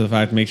responsibility is after the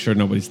fact. Make sure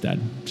nobody's dead.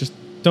 Just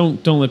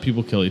don't let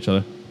people kill each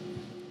other.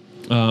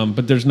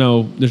 But there's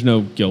no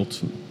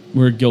guilt.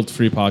 We're a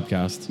guilt-free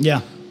podcast.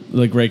 Yeah.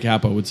 Like Ray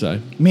Kappa would say.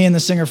 Me and the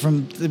singer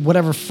from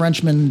whatever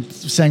Frenchman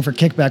sang for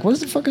Kickback. What is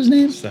the fucker's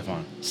name?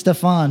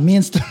 Stefan. Me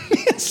and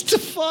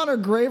Stefan are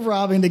grave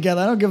robbing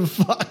together. I don't give a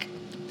fuck.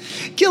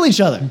 Kill each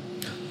other.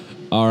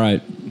 All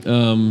right.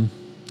 I'm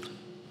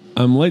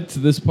late to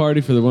this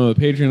party for one of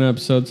the Patreon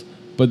episodes,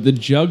 but the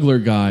juggler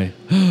guy,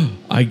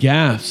 I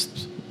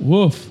gasped.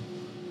 Woof.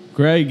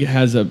 Greg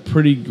has a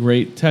pretty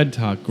great TED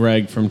Talk,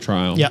 Greg from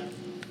Trial. Yeah.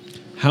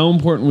 How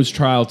important was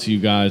Trial to you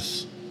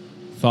guys?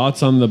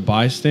 Thoughts on the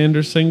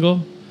Bystander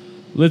single?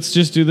 Let's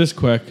just do this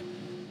quick.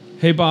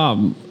 Hey,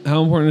 Bob,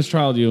 how important is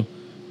Trial to you?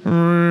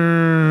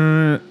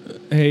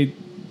 Hey,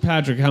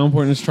 Patrick, how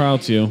important is Trial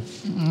to you?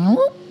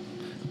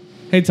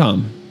 Hey,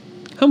 Tom,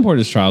 how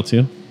important is Trial to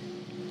you?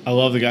 I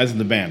love the guys in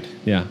the band.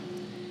 Yeah.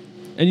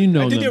 And you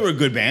know I think them. they were a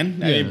good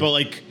band. I Yeah. mean, but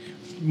like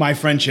my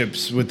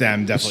friendships with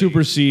them definitely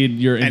Supersede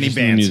your any interest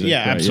in bands. music. Yeah,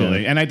 right,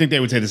 absolutely. And I think they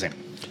would say the same.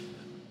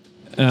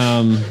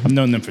 I've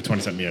known them for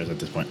 20-something years at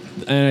this point.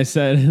 And I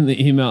said in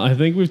the email, I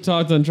think we've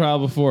talked on Trial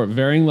before,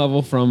 varying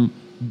level from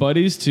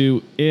buddies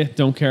to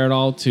don't care at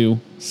all to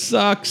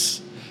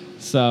sucks.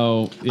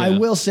 So, yeah. I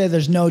will say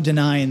there's no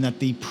denying that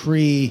the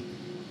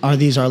Are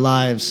These Our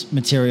Lives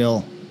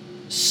material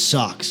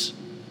sucks.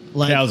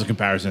 Like, That was a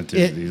comparison to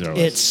these are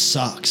it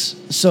sucks.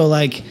 So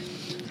like,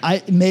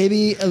 Bob,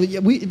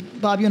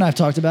 you and I have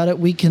talked about it.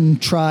 We can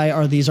try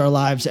Are These Our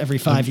Lives every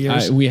 5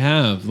 years. We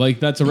have. Like,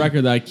 that's a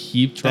record that I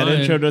keep trying. That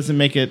intro doesn't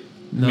make the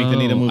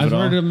needle move I've at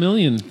all. heard a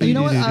million. You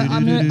know what?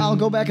 I'll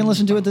go back and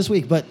listen to it this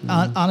week. But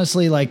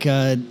honestly, like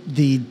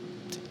the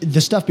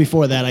stuff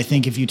before that, I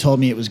think if you told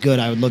me it was good,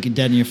 I would look you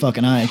dead in your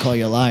fucking eye and call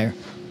you a liar.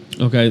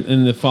 Okay,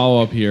 and the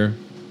follow-up here.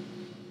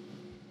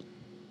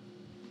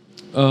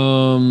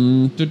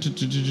 I'm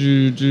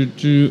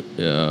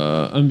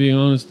being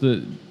honest,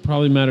 that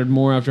probably mattered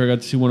more after I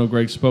got to see one of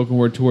Greg's spoken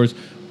word tours,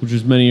 which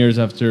was many years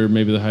after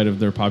maybe the height of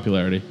their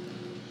popularity.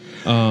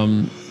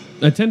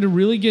 I tend to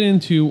really get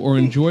into or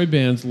enjoy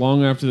bands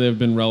long after they have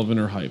been relevant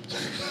or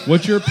hyped.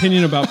 What's your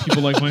opinion about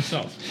people like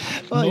myself?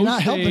 Well, you're not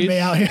Most helping days, me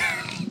out here.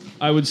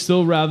 I would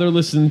still rather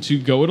listen to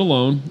Go It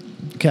Alone.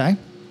 Okay.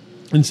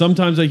 And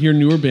sometimes I hear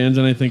newer bands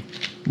and I think,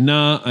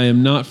 nah, I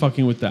am not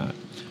fucking with that.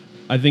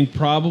 I think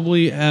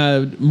probably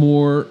had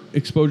more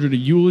exposure to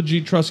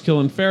Eulogy, Trustkill,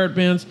 and Ferret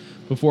bands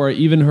before I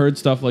even heard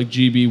stuff like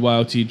GB,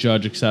 YOT,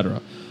 Judge,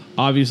 etc.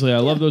 Obviously, I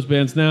love those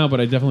bands now,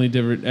 but I definitely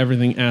did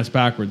everything ass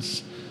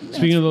backwards.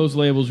 Speaking of those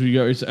labels, would you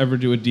guys ever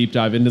do a deep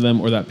dive into them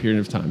or that period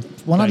of time?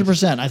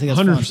 100%. I think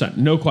that's 100%.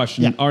 fun. No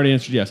question. Yeah. Already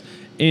answered yes.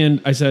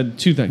 And I said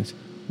two things.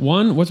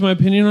 One, what's my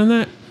opinion on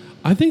that?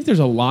 I think there's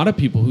a lot of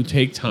people who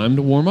take time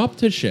to warm up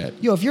to shit.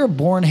 Yo, if you're a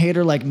born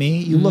hater like me,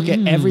 you look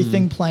at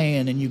everything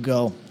playing and you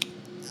go,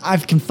 I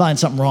can find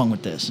something wrong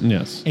with this.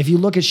 Yes. If you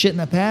look at shit in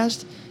the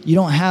past, you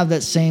don't have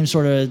that same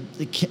sort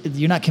of.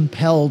 You're not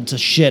compelled to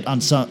shit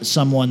on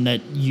someone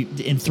that you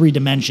in 3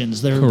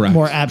 dimensions. They're Correct.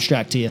 more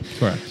abstract to you.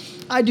 Correct.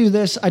 I do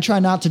this. I try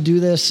not to do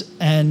this.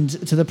 And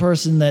to the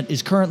person that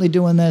is currently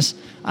doing this,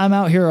 I'm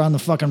out here on the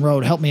fucking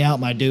road. Help me out,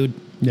 my dude.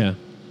 Yeah.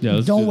 Yeah.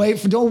 Let's Don't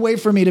wait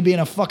for me to be in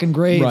a fucking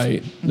grave.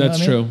 Right. You know That's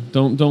what I true.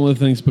 mean? Don't let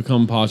things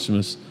become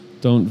posthumous.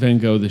 Don't Van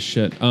Gogh this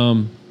shit.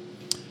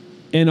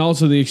 And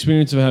also the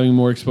experience of having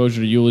more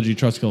exposure to Eulogy,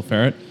 Trustkill,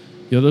 Ferret.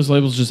 You know, those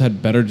labels just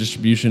had better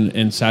distribution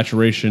and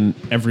saturation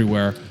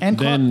everywhere And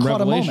than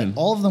caught a Revelation. moment.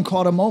 All of them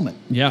caught a moment.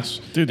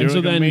 Yes. Dude, they're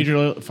And like a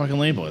major fucking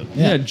label.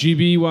 Yeah,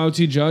 GB,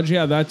 YOT, Judge,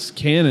 yeah, that's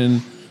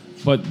canon.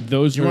 But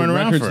those You were weren't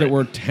around records for that it.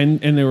 were 10,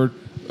 and they were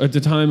at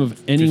the time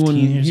of anyone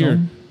 15 years here. old?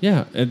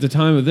 Yeah, at the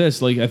time of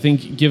this, like I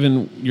think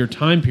given your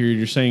time period,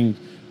 you're saying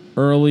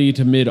early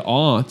to mid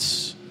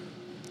aughts,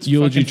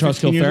 Eulogy, fucking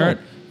 15 Trustkill, years Ferret.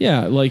 old.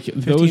 Yeah, like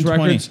those 20.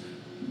 records.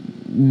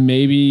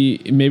 Maybe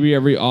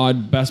every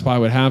odd Best Buy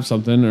would have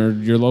something, or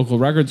your local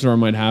record store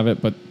might have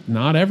it, but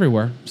not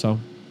everywhere. So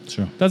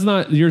Sure. that's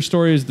not your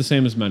story is the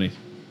same as many.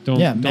 Don't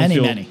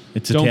Many.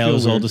 It's a don't tale feel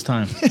as weird. old as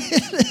time.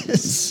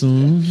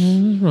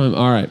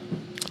 All right,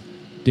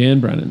 Dan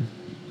Brennan.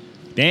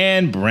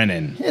 Dan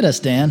Brennan. Hit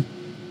us, Dan.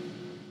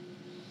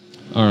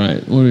 All right,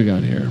 what do we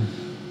got here?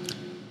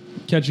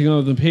 Catching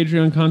up with the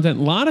Patreon content.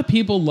 A lot of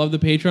people love the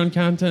Patreon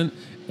content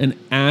and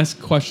ask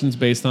questions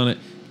based on it.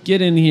 Get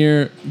in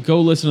here,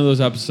 go listen to those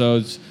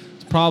episodes.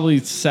 It's probably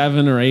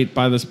 7 or 8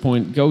 by this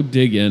point. Go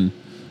dig in.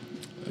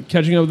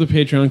 Catching up with the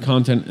Patreon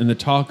content and the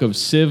talk of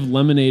Civ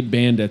Lemonade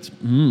Bandits.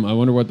 I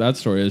wonder what that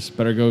story is.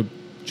 Better go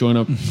join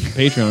up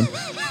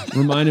Patreon.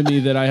 Reminded me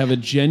that I have a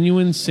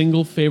genuine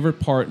single favorite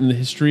part in the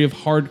history of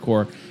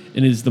hardcore,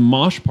 and is the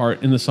mosh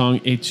part in the song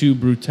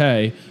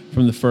A2G30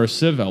 from the first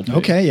Civ LP.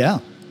 Okay, yeah.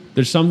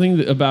 There's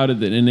something about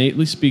it that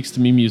innately speaks to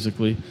me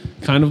musically,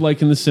 kind of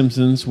like in The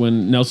Simpsons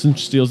when Nelson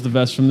steals the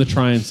vest from the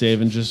try and save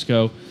and just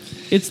go,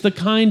 it's the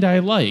kind I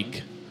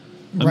like.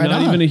 I'm Right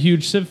not on. even a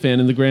huge Civ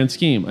fan in the grand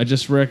scheme. I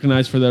just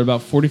recognize for that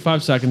about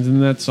 45 seconds in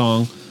that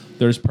song,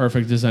 they're as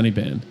perfect as any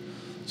band.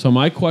 So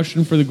my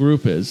question for the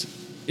group is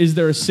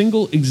there a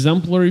single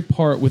exemplary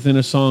part within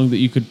a song that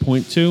you could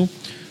point to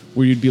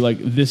where you'd be like,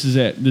 this is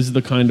it. This is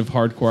the kind of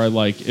hardcore I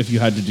like if you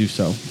had to do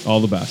so.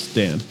 All the best,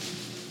 Dan.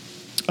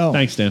 Oh,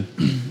 Thanks, Dan.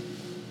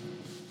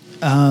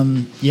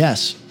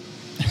 yes.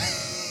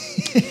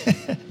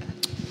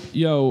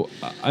 Yo,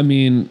 I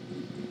mean,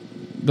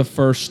 the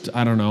first,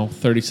 I don't know,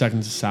 30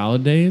 seconds of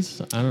Salad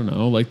Days. I don't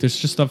know. Like, there's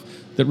just stuff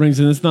that rings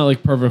in. It's not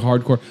like perfect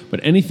hardcore, but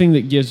anything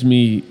that gives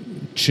me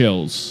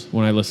chills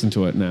when I listen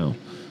to it now.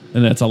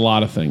 And that's a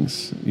lot of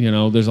things. You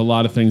know, there's a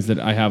lot of things that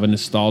I have a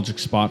nostalgic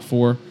spot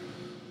for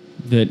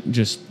that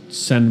just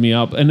send me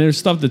up. And there's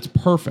stuff that's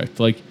perfect.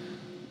 Like,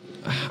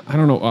 I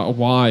don't know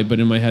why, but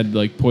in my head,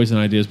 like, Poison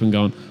Idea's been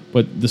going.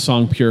 But the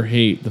song Pure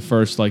Hate, the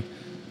first, like,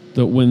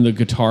 when the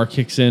guitar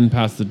kicks in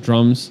past the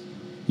drums,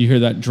 you hear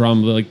that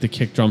drum, like the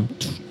kick drum.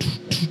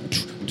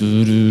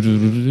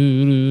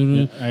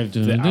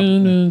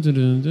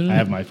 I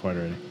have my part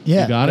already.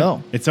 Yeah, You got it?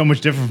 go. It's so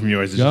much different from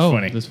yours. It's Go. just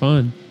funny. That's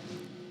fine.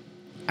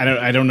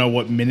 I don't know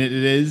what minute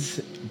it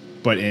is,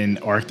 but in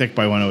Arctic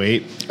by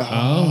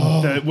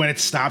 108, when it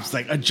stops,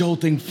 like a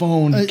jolting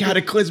phone,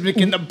 cataclysmic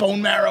in the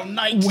bone marrow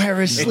night.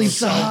 Where it It's sleeps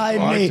so behind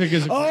me. Arctic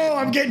is a Oh,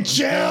 I'm getting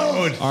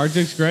chilled.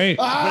 Arctic's great.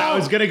 But I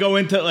was gonna go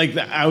into like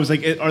I was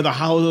like, are the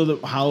hollow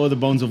of the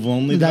bones of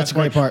lonely? the That's best a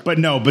great part. But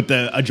no, but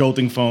a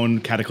jolting phone,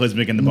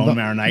 cataclysmic in the bone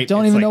marrow night.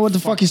 Don't it's even like, know what the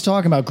fuck he's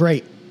talking about.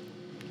 Great.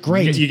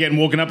 Great. You're getting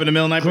woken up in the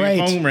middle of the night with Great.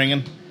 your phone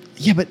ringing.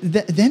 Yeah, but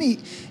then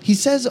he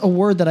says a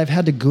word that I've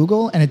had to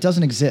Google and it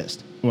doesn't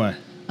exist. What?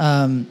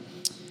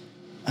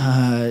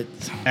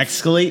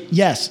 Escalate.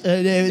 Yes.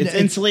 It's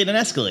insulate and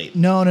escalate.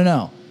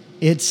 No.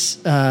 It's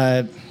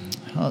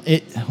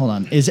hold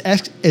on. Is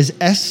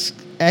escalate?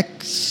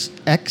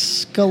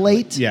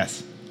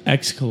 Yes.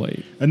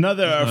 Escalate.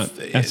 Another Not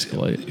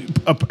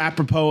escalate.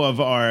 apropos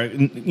of our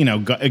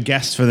a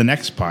guest for the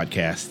next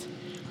podcast,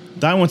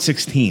 Die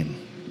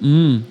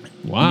 116.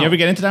 Wow. You ever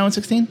get into Die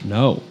 116?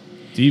 No.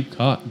 Deep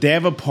cut. They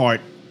have a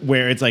part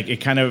where it's like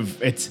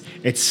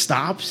it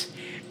stops,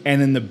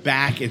 and in the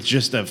back it's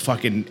just a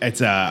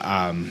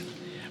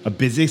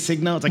busy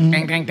signal. It's like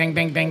ding ding ding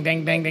ding ding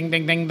ding ding ding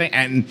ding ding ding,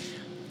 and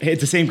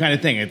it's the same kind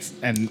of thing.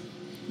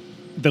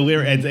 the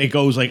lyric, it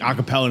goes like a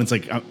cappella, and it's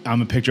like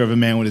I'm a picture of a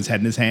man with his head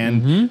in his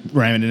hand,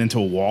 ramming it into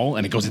a wall,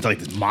 and it goes into like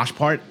this mosh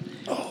part.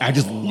 I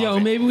just love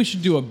it. Maybe we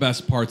should do a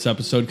best parts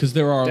episode because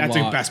there are That's a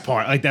lot. a best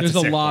part. Like There's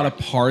a lot of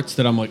parts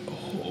that I'm like,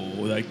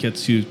 oh, that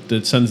gets you,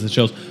 that sends the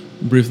chills.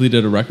 Briefly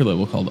did a record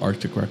label called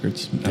Arctic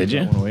Records. Did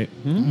you?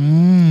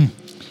 108.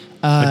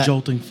 A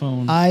jolting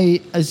phone.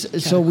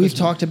 So we've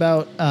talked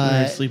about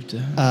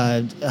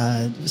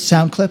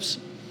sound clips.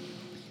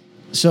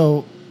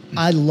 So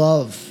I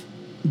love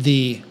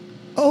the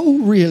 "Oh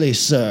really,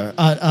 sir"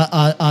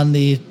 on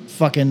the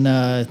fucking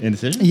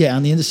Indecision. Yeah,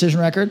 on the Indecision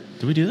record.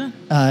 Did we do that?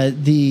 I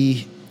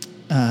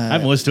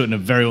haven't listened to it in a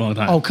very long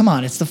time. Oh come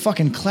on, it's the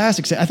fucking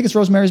classic. I think it's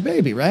Rosemary's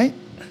Baby, right?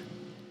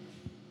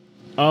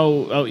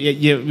 Oh, yeah,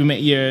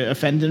 you're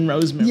offending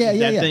Rosemary. Yeah,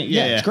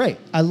 it's great.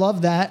 I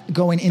love that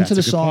going into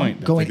the song.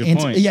 Going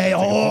into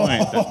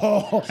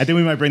I think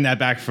we might bring that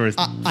back for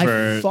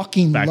I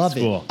fucking back love to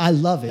school. it. I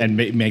love it, and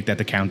make that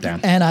the countdown.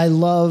 And I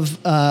love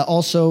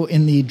also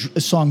in the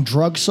song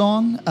 "Drug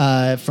Song"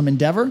 from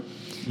Endeavor.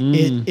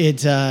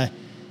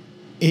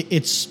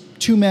 It's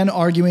two men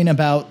arguing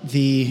about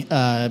the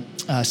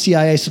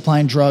CIA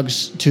supplying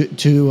drugs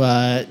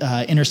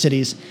to inner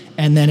cities,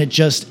 and then it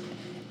just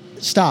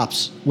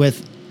stops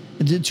with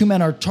the two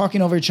men are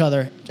talking over each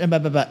other, and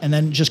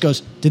then it just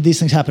goes, did these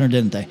things happen or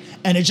didn't they?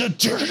 And it's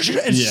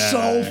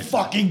so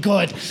fucking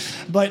good.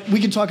 But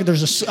we can talk,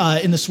 there's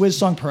in the Swizz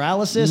song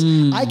Paralysis,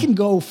 I can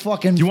go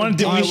fucking... Do you want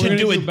to do, we should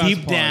do a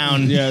deep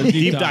down,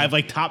 deep dive,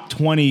 like top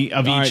 20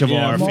 of each of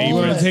our favorites.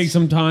 We're going to take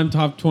some time,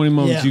 top 20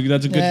 moments. Yeah.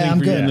 That's a good thing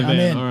for you in the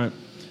van. All right.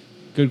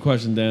 Good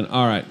question, Dan.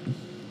 All right.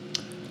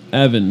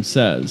 Evan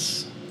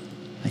says...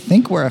 I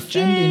think we're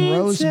offending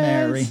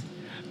Rosemary.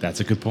 That's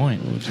a good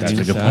point. That's a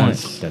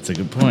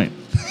good point.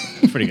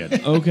 Pretty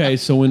good. Okay,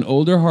 so when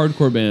older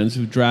hardcore bands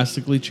who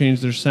drastically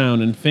change their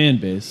sound and fan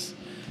base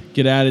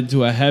get added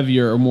to a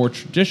heavier or more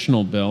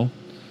traditional bill,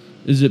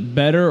 is it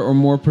better or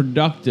more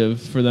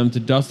productive for them to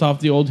dust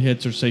off the old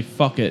hits or say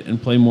fuck it and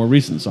play more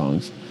recent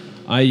songs?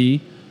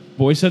 I.e.,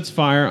 Boy Sets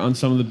Fire on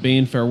some of the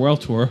Bane farewell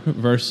tour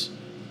versus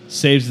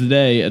Saves the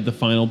Day at the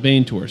final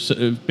Bane tour,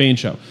 Bane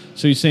show.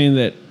 So you're saying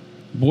that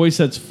Boy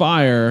Sets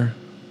Fire...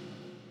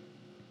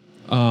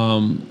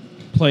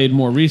 played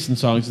more recent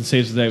songs, and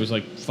Saves the Day was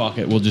like, fuck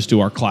it, we'll just do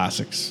our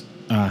classics.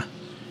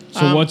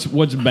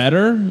 What's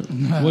better?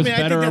 What's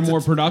better or more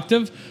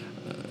productive?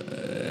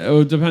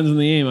 It depends on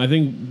the aim. I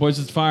think Boys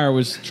Sets Fire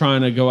was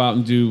trying to go out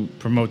and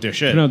promote their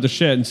shit.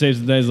 And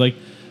Saves the Day is like,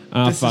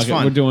 fuck it,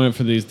 we're doing it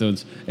for these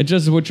dudes. It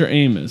just what your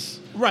aim is.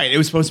 Right. It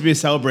was supposed to be a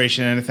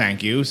celebration and a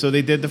thank you, so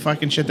they did the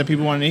fucking shit that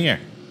people wanted to hear.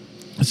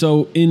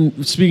 So,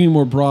 in speaking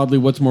more broadly,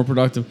 what's more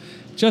productive?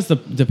 Just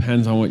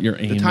depends on what your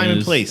aim is. The time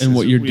and place. And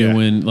what you're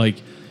doing.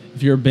 Like,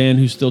 if you're a band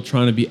who's still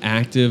trying to be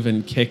active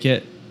and kick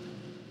it,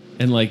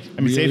 and like...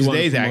 I mean, Saves the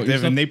Day is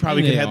active, and they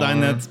probably could headline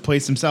that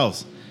place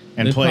themselves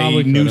and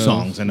play new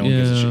songs, and no one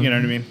gives a shit. You know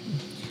what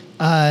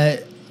I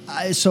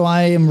mean? So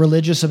I am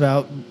religious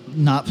about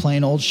not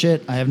playing old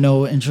shit. I have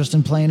no interest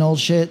in playing old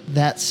shit.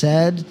 That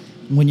said,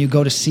 when you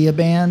go to see a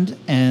band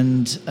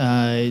and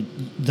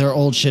their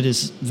old shit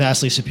is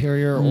vastly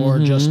superior or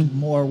just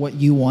more what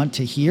you want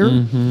to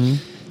hear...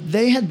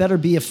 They had better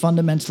be a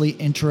fundamentally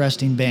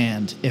interesting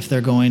band if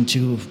they're going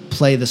to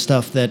play the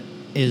stuff that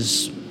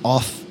is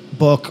off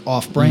book,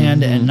 off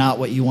brand, and not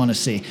what you want to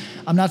see.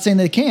 I'm not saying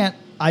they can't.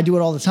 I do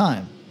it all the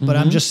time. But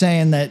I'm just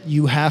saying that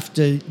you have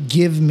to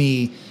give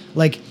me,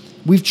 like,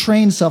 we've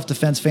trained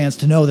self-defense fans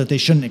to know that they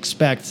shouldn't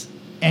expect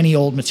any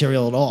old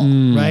material at all,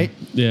 right?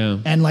 Yeah.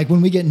 And like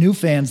when we get new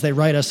fans, they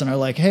write us and are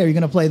like, "Hey, are you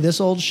going to play this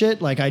old shit?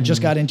 Like I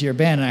just got into your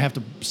band," and I have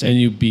to say, and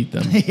you beat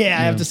them. I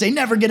have to say,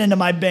 never get into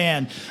my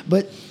band.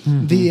 But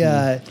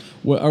the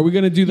well, are we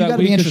going to do that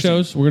week of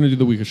shows? We're going to do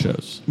the week of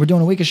shows. We're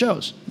doing a week of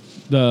shows.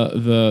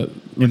 The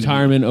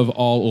retirement of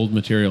all old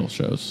material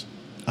shows.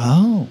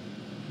 Oh.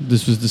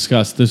 This was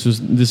discussed. This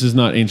is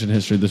not ancient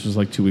history. This was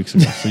like 2 weeks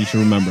ago, so you should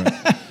remember it.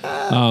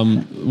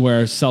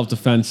 Where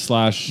self-defense /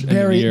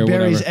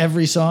 buries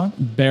every song.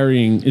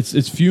 Burying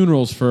it's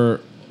funerals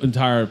for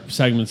entire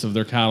segments of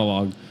their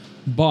catalog,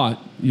 but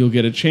you'll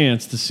get a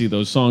chance to see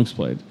those songs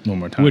played one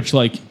more time. Which,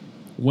 like,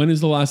 when is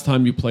the last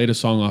time you played a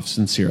song off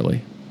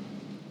Sincerely?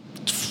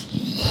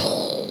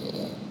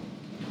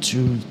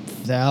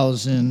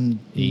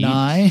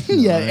 2009.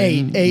 Yeah,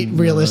 eight.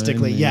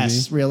 Realistically, maybe.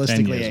 Yes,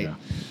 realistically 8.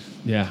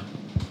 Yeah,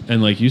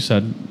 and like you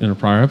said in a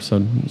prior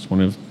episode, it's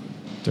one of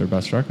their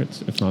best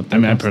records, if not.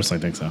 I personally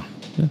think so.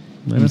 Yeah,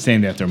 I'm saying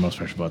they have their most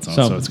precious blood song,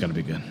 so it's got to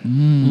be good.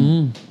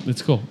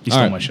 It's cool. You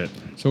stole my shit.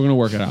 So we're gonna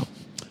work it out.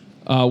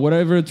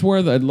 Whatever it's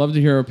worth, I'd love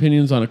to hear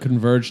opinions on a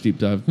Converge deep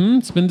dive.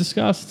 It's been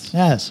discussed.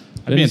 Yes,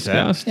 been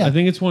discussed. Yeah. I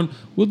think it's one.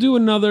 We'll do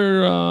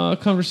another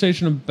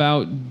conversation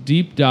about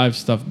deep dive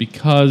stuff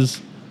because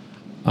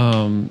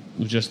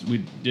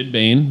we did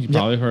Bane. You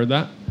probably heard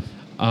that.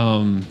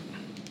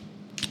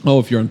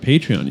 If you're on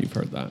Patreon, you've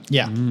heard that.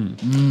 Yeah.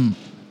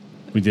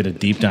 We did a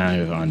deep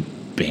dive on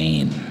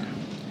Bane.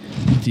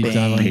 Deep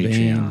dive on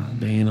Patreon.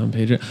 Bane on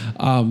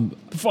Patreon.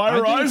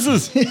 Fire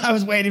rises. I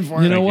was waiting for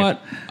it. You know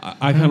what?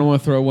 I kind of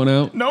want to throw one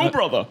out. No,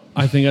 brother.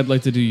 I think I'd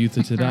like to do Youth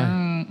of Today.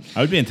 I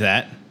would be into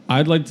that.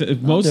 I'd like to,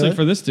 mostly it.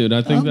 for this dude.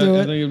 I think I'll do I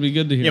it. think it'd be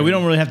good to hear. Yeah, we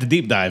don't really have to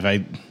deep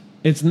dive.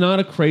 It's not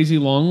a crazy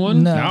long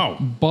one. No.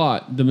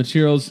 But the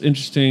material's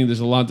interesting. There's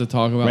a lot to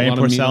talk about. Ray a and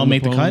lot of meat Porcel on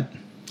made the bone. cut.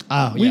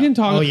 Oh, We yeah. can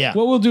talk. Oh, yeah.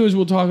 What we'll do is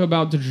we'll talk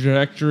about the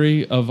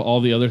trajectory of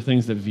all the other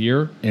things that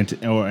veer.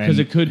 Because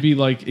it could be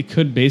it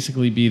could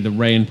basically be the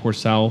Ray and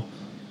Porcel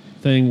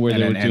thing where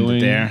And they were then end it doing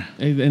there.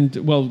 And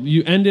well,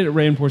 you ended at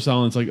Ray and Porcel,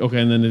 and it's like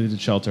okay, and then they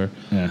did Shelter.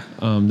 Yeah.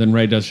 Then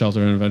Ray does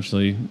Shelter, and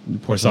eventually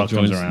Porcel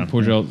joins. comes around.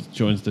 Porcel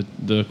joins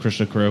the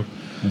Krishna crew.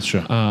 That's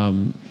true.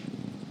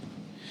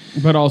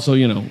 But also,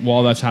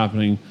 while that's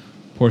happening,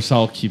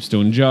 Porcel keeps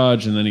doing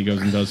Judge, and then he goes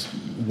and does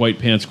White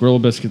Pants, Gorilla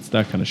Biscuits,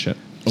 that kind of shit.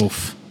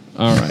 Oof.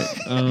 All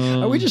right.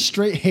 Are we just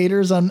straight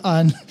haters on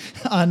White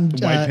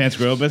Pants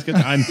Gorilla Biscuits.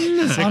 I'm sick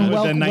with the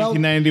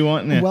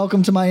 1991. Yeah.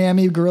 Welcome to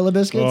Miami Gorilla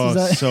Biscuits? Oh, Is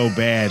that so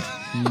bad.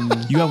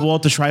 You have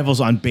Walter Schreifels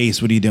on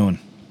bass. What are you doing?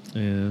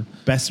 Yeah,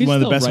 One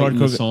of the best writing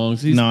hardcore the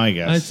songs. No, I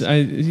guess.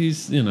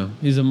 He's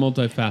he's a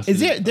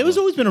multifaceted. There was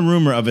always been a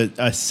rumor of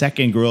a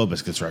second Gorilla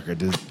Biscuits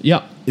record.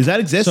 Yeah. Does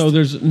that exist? So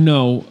there's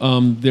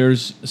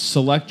there's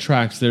select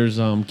tracks. There's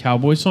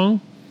Cowboy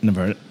Song. Never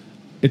heard it.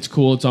 It's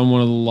cool. It's on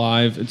one of the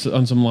live. It's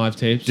on some live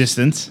tapes.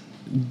 Distance.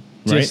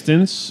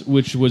 Distance,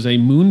 which was a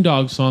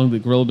Moondog song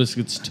that Gorilla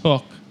Biscuits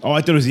took. Oh,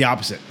 I thought it was the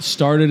opposite.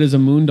 Started as a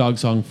Moondog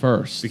song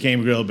first.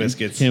 Became Gorilla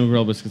Biscuits. Became a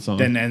Gorilla Biscuits song.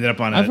 Then ended up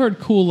on. I've heard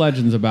cool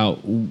legends about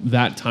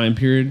that time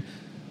period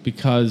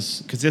because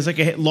there's like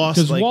a hit lost.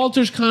 Because like,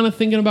 Walter's kind of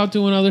thinking about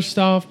doing other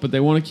stuff, but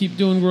they want to keep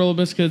doing Gorilla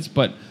Biscuits.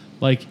 But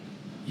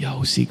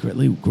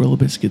secretly, Gorilla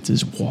Biscuits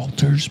is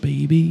Walter's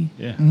baby.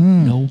 Yeah.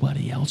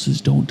 Nobody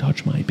else's. Don't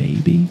touch my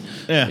baby.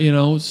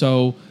 Yeah.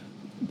 So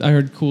I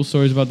heard cool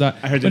stories about that.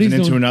 I heard But there's he's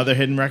into doing- another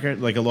hidden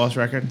record, like a lost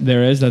record.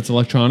 There is. That's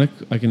electronic.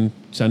 I can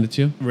send it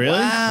to you. Really?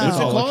 Wow. What's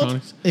it all called?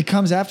 electronics. it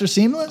comes after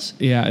Seamless?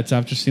 Yeah, it's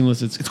after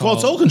Seamless. It's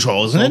called Soul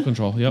Control, isn't it? Soul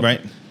Control. Yep.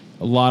 Right.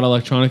 A lot of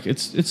electronic.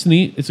 It's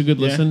neat. It's a good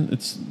Yeah. listen.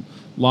 It's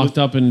locked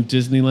up in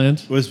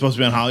Disneyland. Was it supposed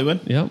to be on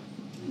Hollywood? Yep.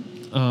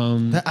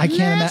 I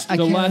can't,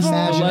 the less-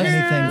 imagine the less-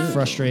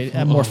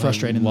 anything more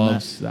frustrating than that.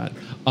 Loves that.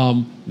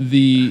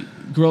 The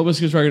Gorilla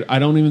Biscuits record, I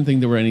don't even think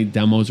there were any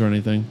demos or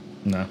anything.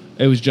 No.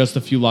 It was just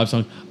a few live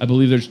songs. I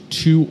believe there's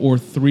 2 or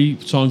 3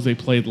 songs they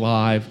played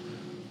live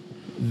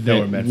That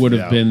were that meant would for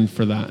have that. been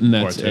for that, and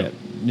that's Or 2. it.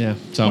 Yeah.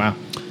 So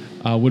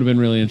Wow. would have been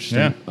really interesting.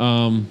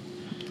 Yeah.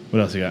 What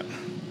else you got?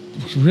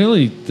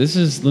 Really, this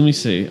is. Let me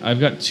see. I've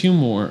got 2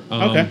 more.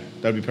 Okay,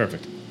 that'd be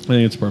perfect. I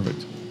think it's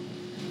perfect.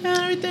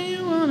 Everything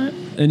you want it.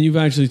 And you've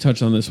actually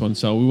touched on this one,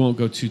 so we won't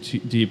go too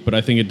deep, but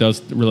I think it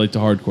does relate to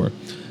hardcore.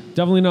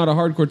 Definitely not a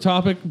hardcore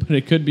topic, but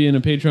it could be in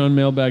a Patreon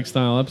mailbag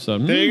style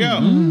episode. There you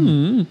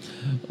go.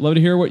 Love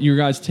to hear what your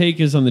guys' take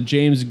is on the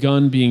James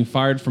Gunn being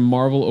fired from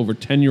Marvel over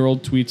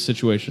 10-year-old tweets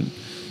situation.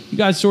 You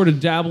guys sort of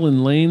dabble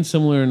in lanes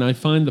similar, and I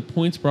find the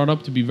points brought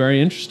up to be very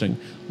interesting.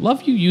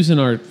 Love you using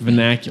our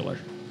vernacular.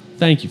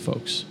 Thank you,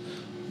 folks.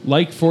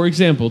 Like, for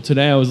example,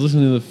 today I was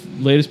listening to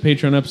the latest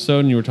Patreon episode,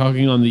 and you were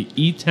talking on the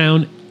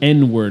E-Town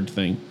N-word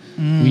thing.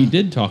 We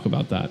did talk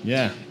about that.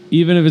 Yeah.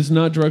 Even if it's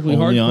not directly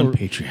Only hardcore, on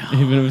Patreon.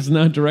 even if it's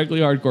not directly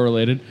hardcore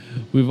related,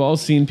 we've all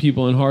seen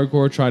people in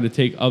hardcore try to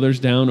take others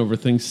down over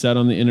things said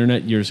on the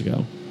internet years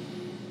ago.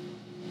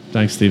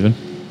 Thanks, Steven.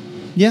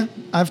 Yeah,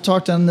 I've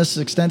talked on this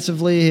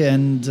extensively,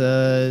 and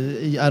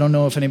I don't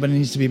know if anybody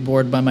needs to be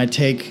bored by my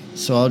take,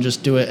 so I'll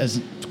just do it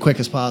as quick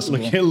as possible.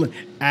 Look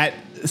at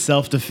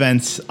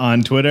self-defense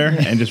on Twitter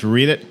and just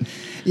read it.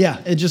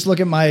 Yeah, just look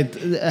at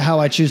how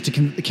I choose to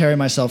carry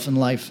myself in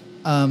life.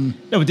 No,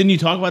 but didn't you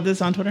talk about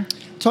this on Twitter?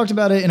 Talked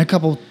about it in a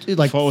couple,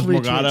 like Before with 3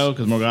 Morgado, tweets.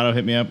 because Morgado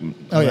hit me up.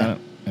 Oh, yeah. about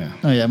it. Yeah.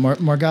 Oh yeah,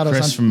 Morgado's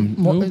Chris on,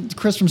 from-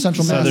 Chris from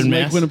Central Mass. Southern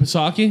Lake Mass.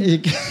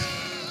 Winnipesaukee?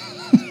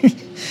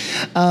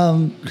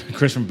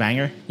 Chris from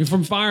Banger. You're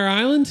from Fire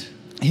Island?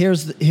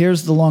 Here's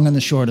the long and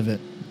the short of it.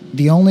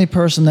 The only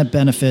person that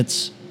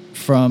benefits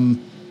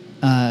from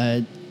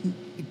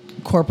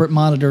corporate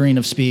monitoring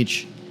of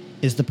speech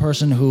is the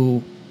person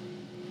who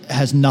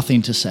has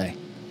nothing to say.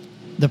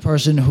 The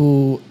person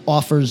who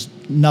offers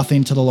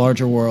nothing to the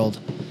larger world.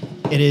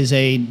 It is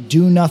a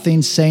do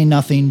nothing, say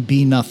nothing,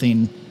 be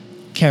nothing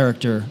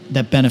character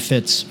that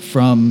benefits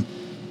from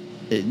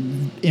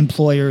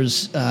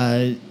employers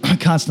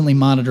constantly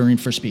monitoring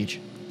for speech.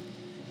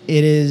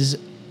 It is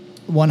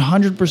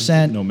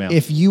 100%. No mail.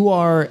 If you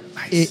are,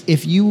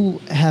 if you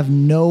have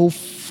no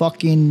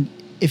fucking,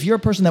 if you're a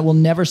person that will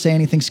never say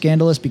anything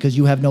scandalous because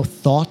you have no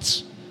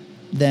thoughts,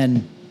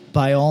 then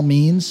by all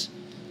means,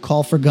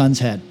 call for Gunn's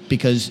head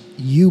because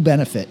you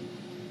benefit.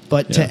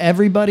 But Yeah. to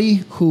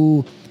everybody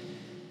who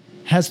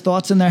has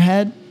thoughts in their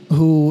head,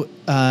 who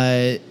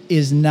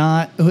is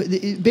not,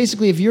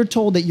 basically, if you're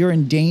told that you're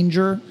in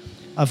danger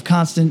of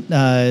constant,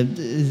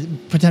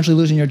 potentially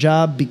losing your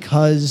job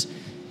because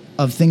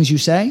of things you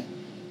say,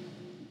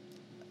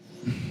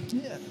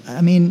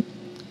 I mean,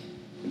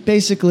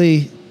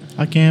 basically,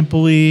 I can't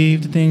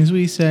believe the things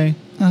we say.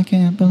 I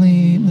can't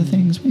believe the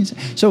things we say.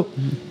 So,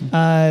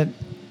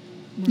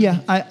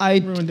 yeah,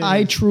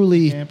 I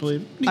truly, Can't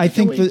believe. I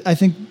think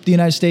the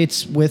United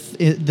States with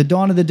the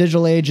dawn of the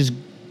digital age is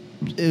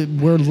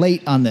we're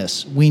late on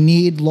this. We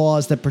need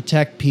laws that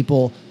protect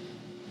people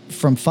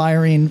from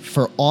firing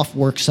for off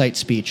work site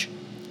speech.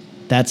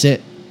 That's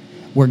it.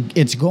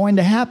 It's going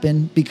to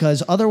happen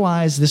because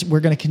otherwise we're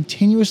going to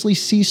continuously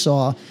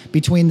seesaw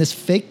between this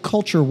fake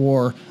culture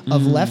war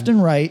of left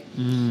and right,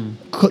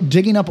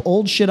 digging up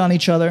old shit on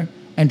each other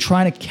and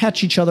trying to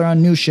catch each other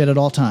on new shit at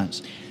all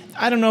times.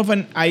 I don't know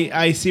if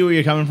I see where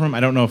you're coming from. I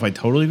don't know if I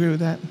totally agree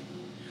with that.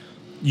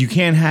 You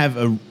can't have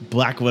a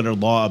black letter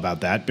law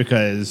about that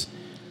because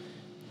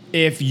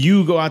if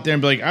you go out there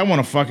and be like, I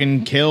want to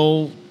fucking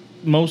kill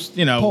most,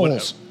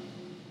 Polls.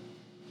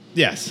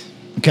 Yes.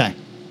 Okay.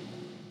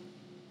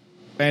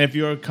 And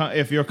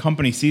if your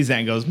company sees that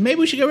and goes,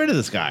 maybe we should get rid of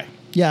this guy.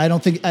 Yeah, I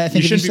think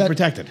You should be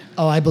protected.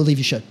 Oh, I believe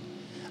you should.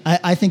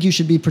 I think you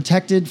should be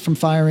protected from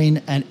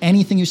firing and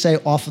anything you say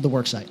off of the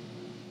work site.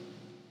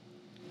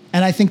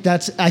 And I think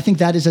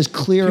that is as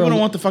clear. People don't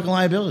want the fucking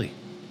liability.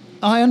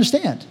 I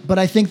understand, but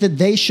I think that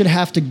they should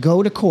have to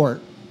go to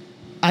court.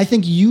 I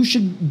think you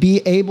should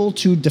be able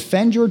to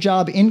defend your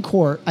job in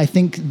court. I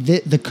think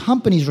the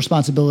company's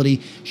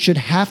responsibility should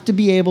have to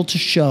be able to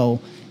show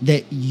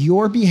that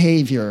your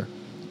behavior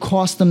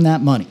cost them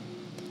that money.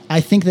 I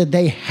think that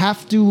they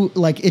have to,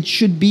 it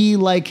should be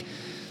like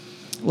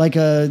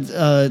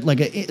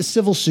a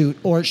civil suit,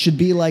 or it should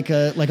be like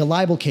a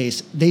libel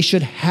case. They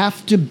should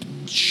have to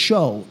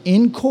show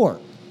in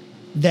court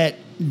that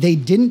they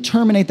didn't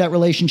terminate that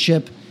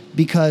relationship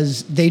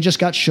because they just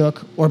got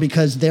shook or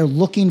because they're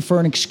looking for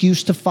an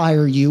excuse to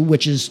fire you,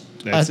 which is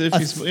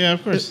yeah,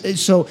 of course.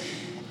 So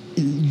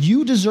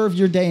you deserve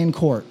your day in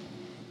court.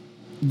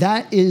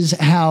 That is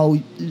how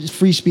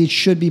free speech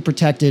should be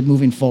protected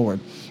moving forward,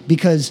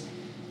 because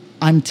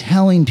I'm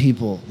telling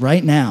people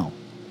right now,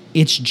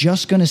 it's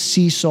just going to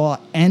seesaw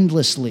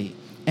endlessly.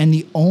 And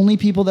the only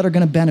people that are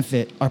going to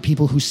benefit are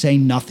people who say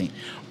nothing.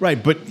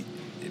 Right, but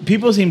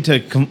people seem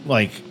to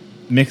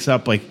mix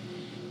up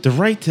the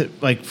right to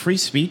free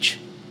speech.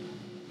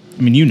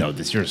 I mean, you know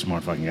this. You're a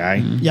smart fucking guy.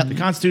 Yep. The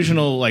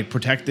constitutional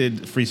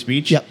protected free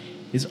speech Yep.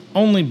 is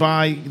only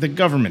by the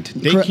government.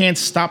 They Correct. can't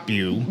stop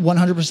you.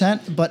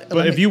 100%. But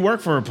if you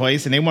work for a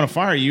place and they want to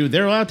fire you,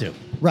 they're allowed to.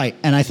 Right,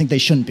 and I think they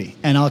shouldn't be.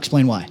 And I'll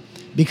explain why.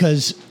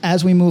 Because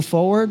as we move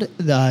forward,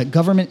 the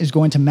government is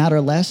going to matter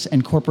less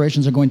and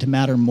corporations are going to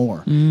matter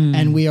more.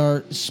 And we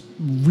are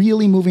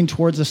really moving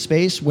towards a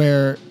space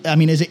where,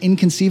 is it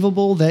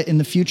inconceivable that in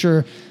the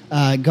future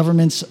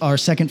governments are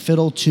second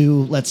fiddle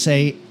to, let's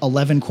say,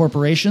 11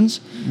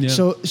 corporations? Yeah.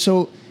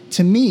 So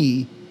to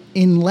me,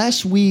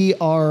 unless we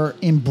are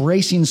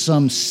embracing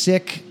some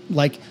sick,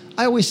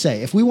 I always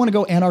say, if we want to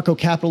go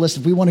anarcho-capitalist,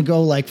 if we want to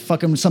go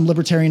fucking some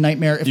libertarian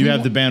nightmare, if you we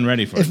have the band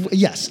ready for it.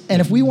 Yes, and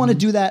if we want to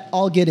do that,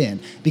 I'll get in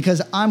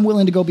because I'm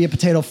willing to go be a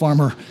potato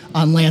farmer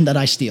on land that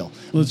I steal.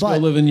 Let's go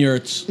live in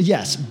yurts.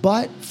 Yes,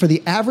 but for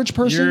the average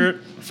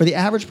person,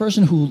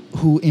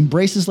 who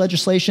embraces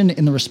legislation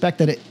in the respect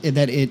that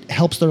it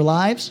helps their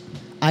lives,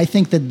 I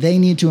think that they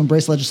need to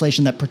embrace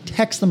legislation that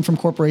protects them from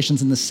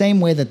corporations in the same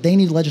way that they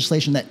need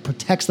legislation that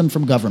protects them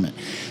from government.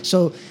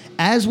 So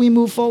as we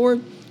move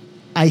forward,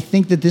 I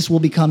think that this will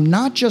become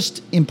not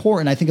just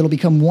important, I think it'll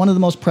become one of the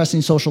most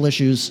pressing social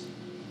issues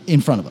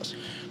in front of us.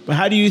 But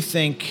how do you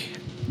think,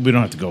 we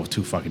don't have to go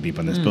too fucking deep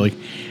on this, but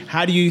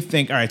how do you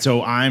think, all right,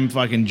 so I'm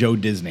fucking Joe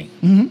Disney.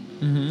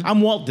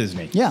 I'm Walt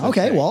Disney. Yeah,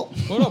 okay, Walt.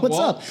 What's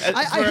up?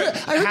 I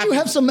heard you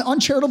have some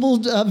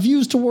uncharitable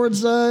views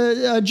towards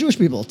Jewish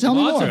people. Tell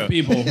me more. Lots of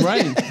people,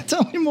 right.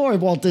 Tell me more,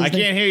 Walt Disney. I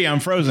can't hear you, I'm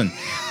frozen.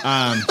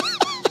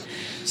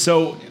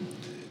 So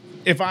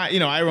if I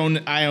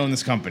own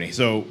this company.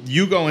 So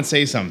you go and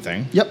say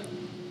something. Yep.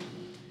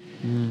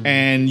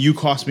 And you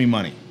cost me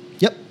money.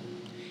 Yep.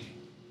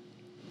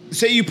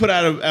 Say you put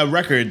out a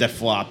record that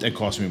flopped and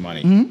cost me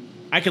money.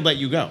 I could let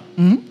you go.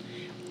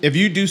 If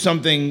you do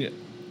something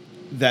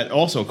that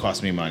also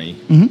costs me money,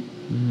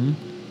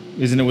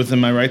 isn't it within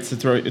my rights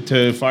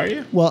to fire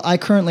you? Well, I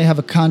currently have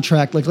a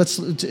contract. Let's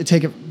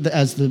take it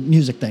as the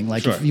music thing.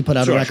 Sure. If you put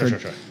out a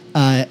record. Sure.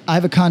 I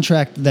have a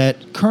contract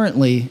that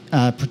currently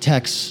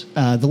protects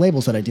the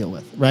labels that I deal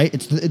with, right?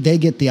 They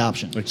get the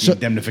option. Like the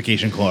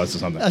indemnification clause or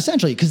something.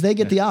 Essentially, because they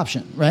get the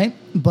option, right?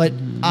 But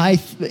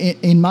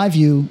in my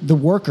view, the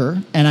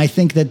worker, and I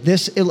think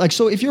that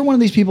so if you're one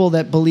of these people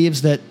that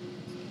believes that,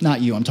 not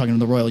you, I'm talking to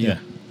the royal you. Yeah.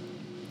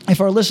 If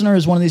our listener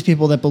is one of these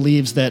people that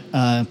believes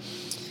that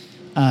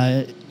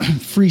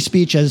free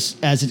speech, as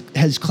it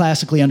has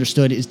classically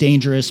understood, is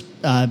dangerous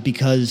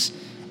because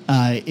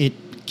it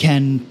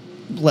can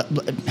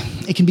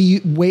be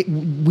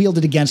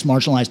wielded against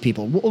marginalized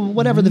people,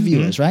 whatever the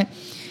view is, right?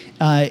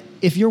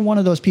 If you're one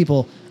of those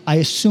people, I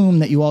assume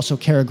that you also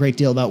care a great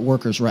deal about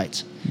workers'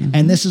 rights.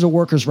 And this is a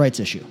workers' rights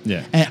issue.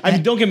 Yeah.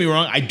 Don't get me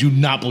wrong, I do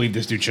not believe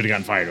this dude should have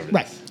gotten fired over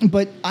this. Right.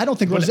 But I don't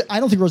think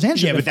Roseanne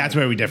should. Yeah, but that's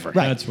where we differ.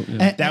 Right.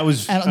 That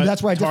was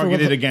that's where I differ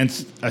targeted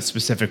against a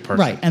specific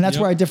person. Right. And that's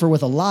where I differ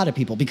with a lot of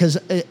people because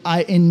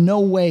in no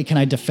way can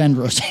I defend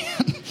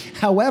Roseanne.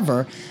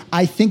 However,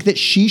 I think that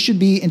she should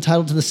be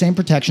entitled to the same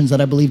protections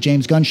that I believe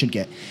James Gunn should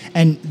get.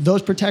 And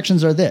those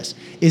protections are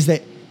is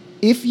that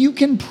if you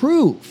can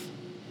prove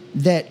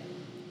that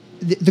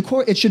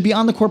it should be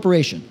on the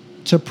corporation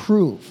to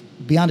prove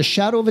beyond a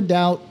shadow of a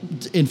doubt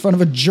in front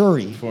of a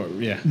jury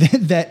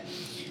that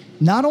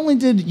not only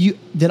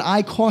did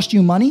I cost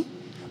you money,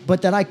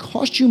 but that I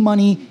cost you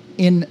money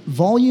in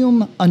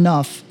volume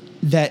enough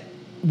that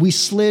we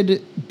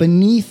slid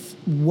beneath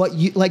what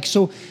you like.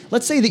 So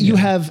let's say that you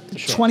have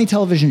 20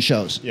 television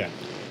shows. Yeah.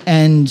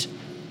 And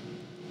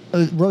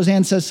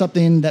Roseanne says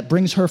something that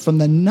brings her from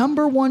the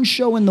number 1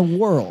 show in the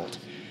world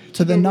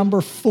to the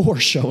number 4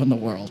 show in the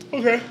world.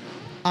 Okay.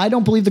 I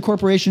don't believe the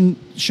corporation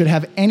should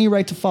have any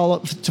right to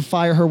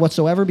fire her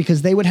whatsoever,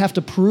 because they would have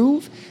to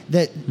prove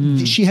that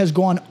she has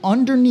gone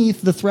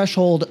underneath the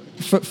threshold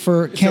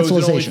for cancelization. So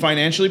is it only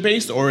financially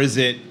based, or is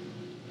it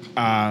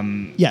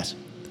yes,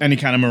 any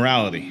kind of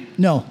morality?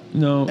 No.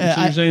 So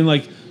you're saying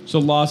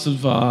loss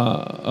of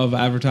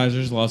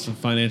advertisers, loss of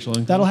financial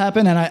income? That'll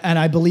happen, and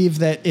I believe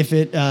that if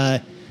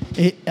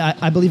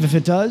I believe if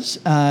it does,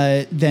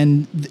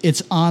 then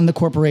it's on the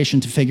corporation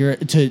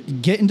to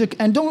get into.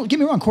 And don't get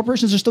me wrong,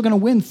 corporations are still going to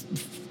win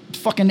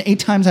fucking 8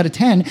 times out of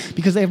 10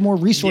 because they have more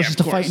resources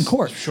to fight in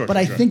court. But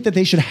I think that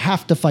they should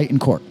have to fight in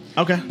court.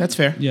 Okay, that's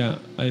fair. Yeah,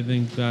 I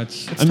think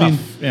that's. I mean,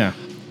 yeah.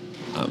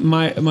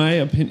 My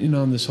opinion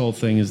on this whole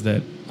thing is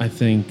that I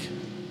think,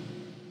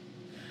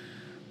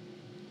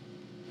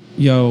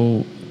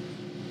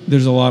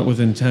 there's a lot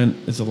with intent.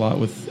 It's a lot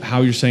with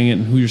how you're saying it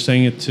and who you're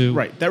saying it to.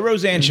 Right. That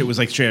Roseanne shit was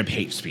like straight up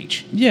hate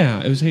speech.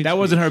 Yeah, it was hate That speech.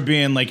 wasn't her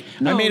being like,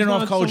 I made an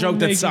off-color joke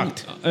that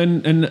sucked.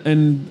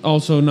 And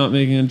also not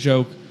making a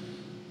joke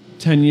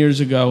 10 years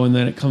ago and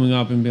then it coming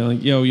up and being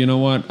like, you know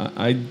what?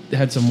 I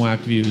had some whack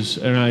views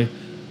and I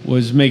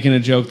was making a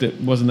joke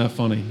that wasn't that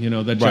funny.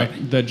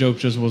 That joke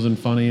just wasn't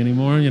funny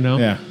anymore,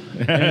 Yeah.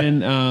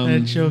 And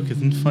that joke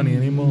isn't funny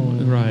anymore.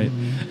 Right.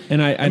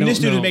 And I don't this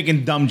dude know. was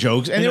making dumb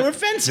jokes, and they were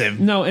offensive.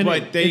 No, and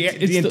but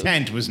the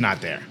intent was not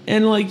there.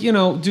 And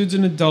dude's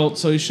an adult,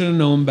 so he should have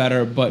known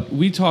better. But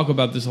we talk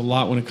about this a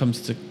lot when it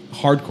comes to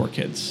hardcore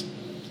kids.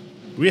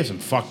 We have some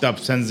fucked up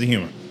sense of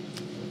humor.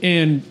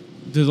 And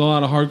there's a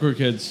lot of hardcore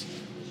kids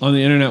on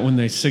the internet when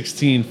they're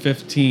 16,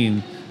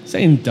 15,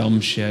 saying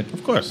dumb shit.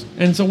 Of course.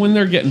 And so when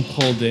they're getting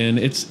pulled in,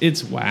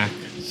 it's whack.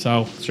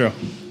 So it's true.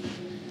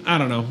 I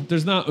don't know.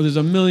 There's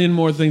a million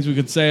more things we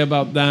could say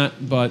about that,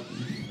 but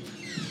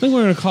I think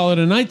we're going to call it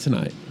a night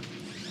tonight.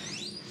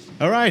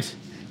 All right.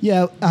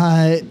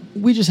 Yeah,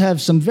 we just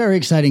have some very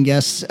exciting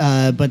guests,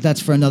 but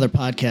that's for another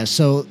podcast.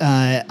 So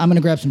I'm going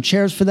to grab some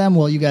chairs for them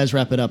while you guys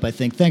wrap it up, I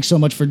think. Thanks so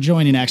much for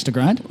joining Axe to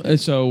Grind.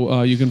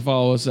 So you can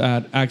follow us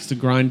at Axe to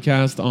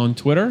Grindcast on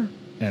Twitter.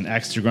 And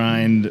Axe to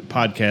Grind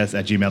podcast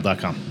at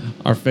gmail.com.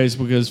 Our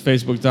Facebook is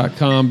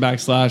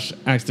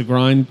facebook.com/Axe to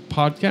Grind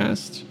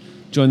podcast.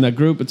 Join that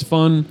group. It's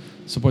fun.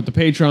 Support the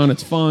Patreon.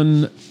 It's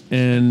fun.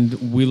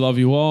 And we love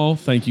you all.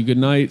 Thank you. Good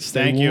night.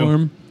 Stay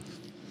warm.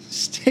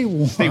 Stay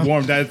warm. Stay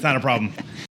warm. That's not a problem.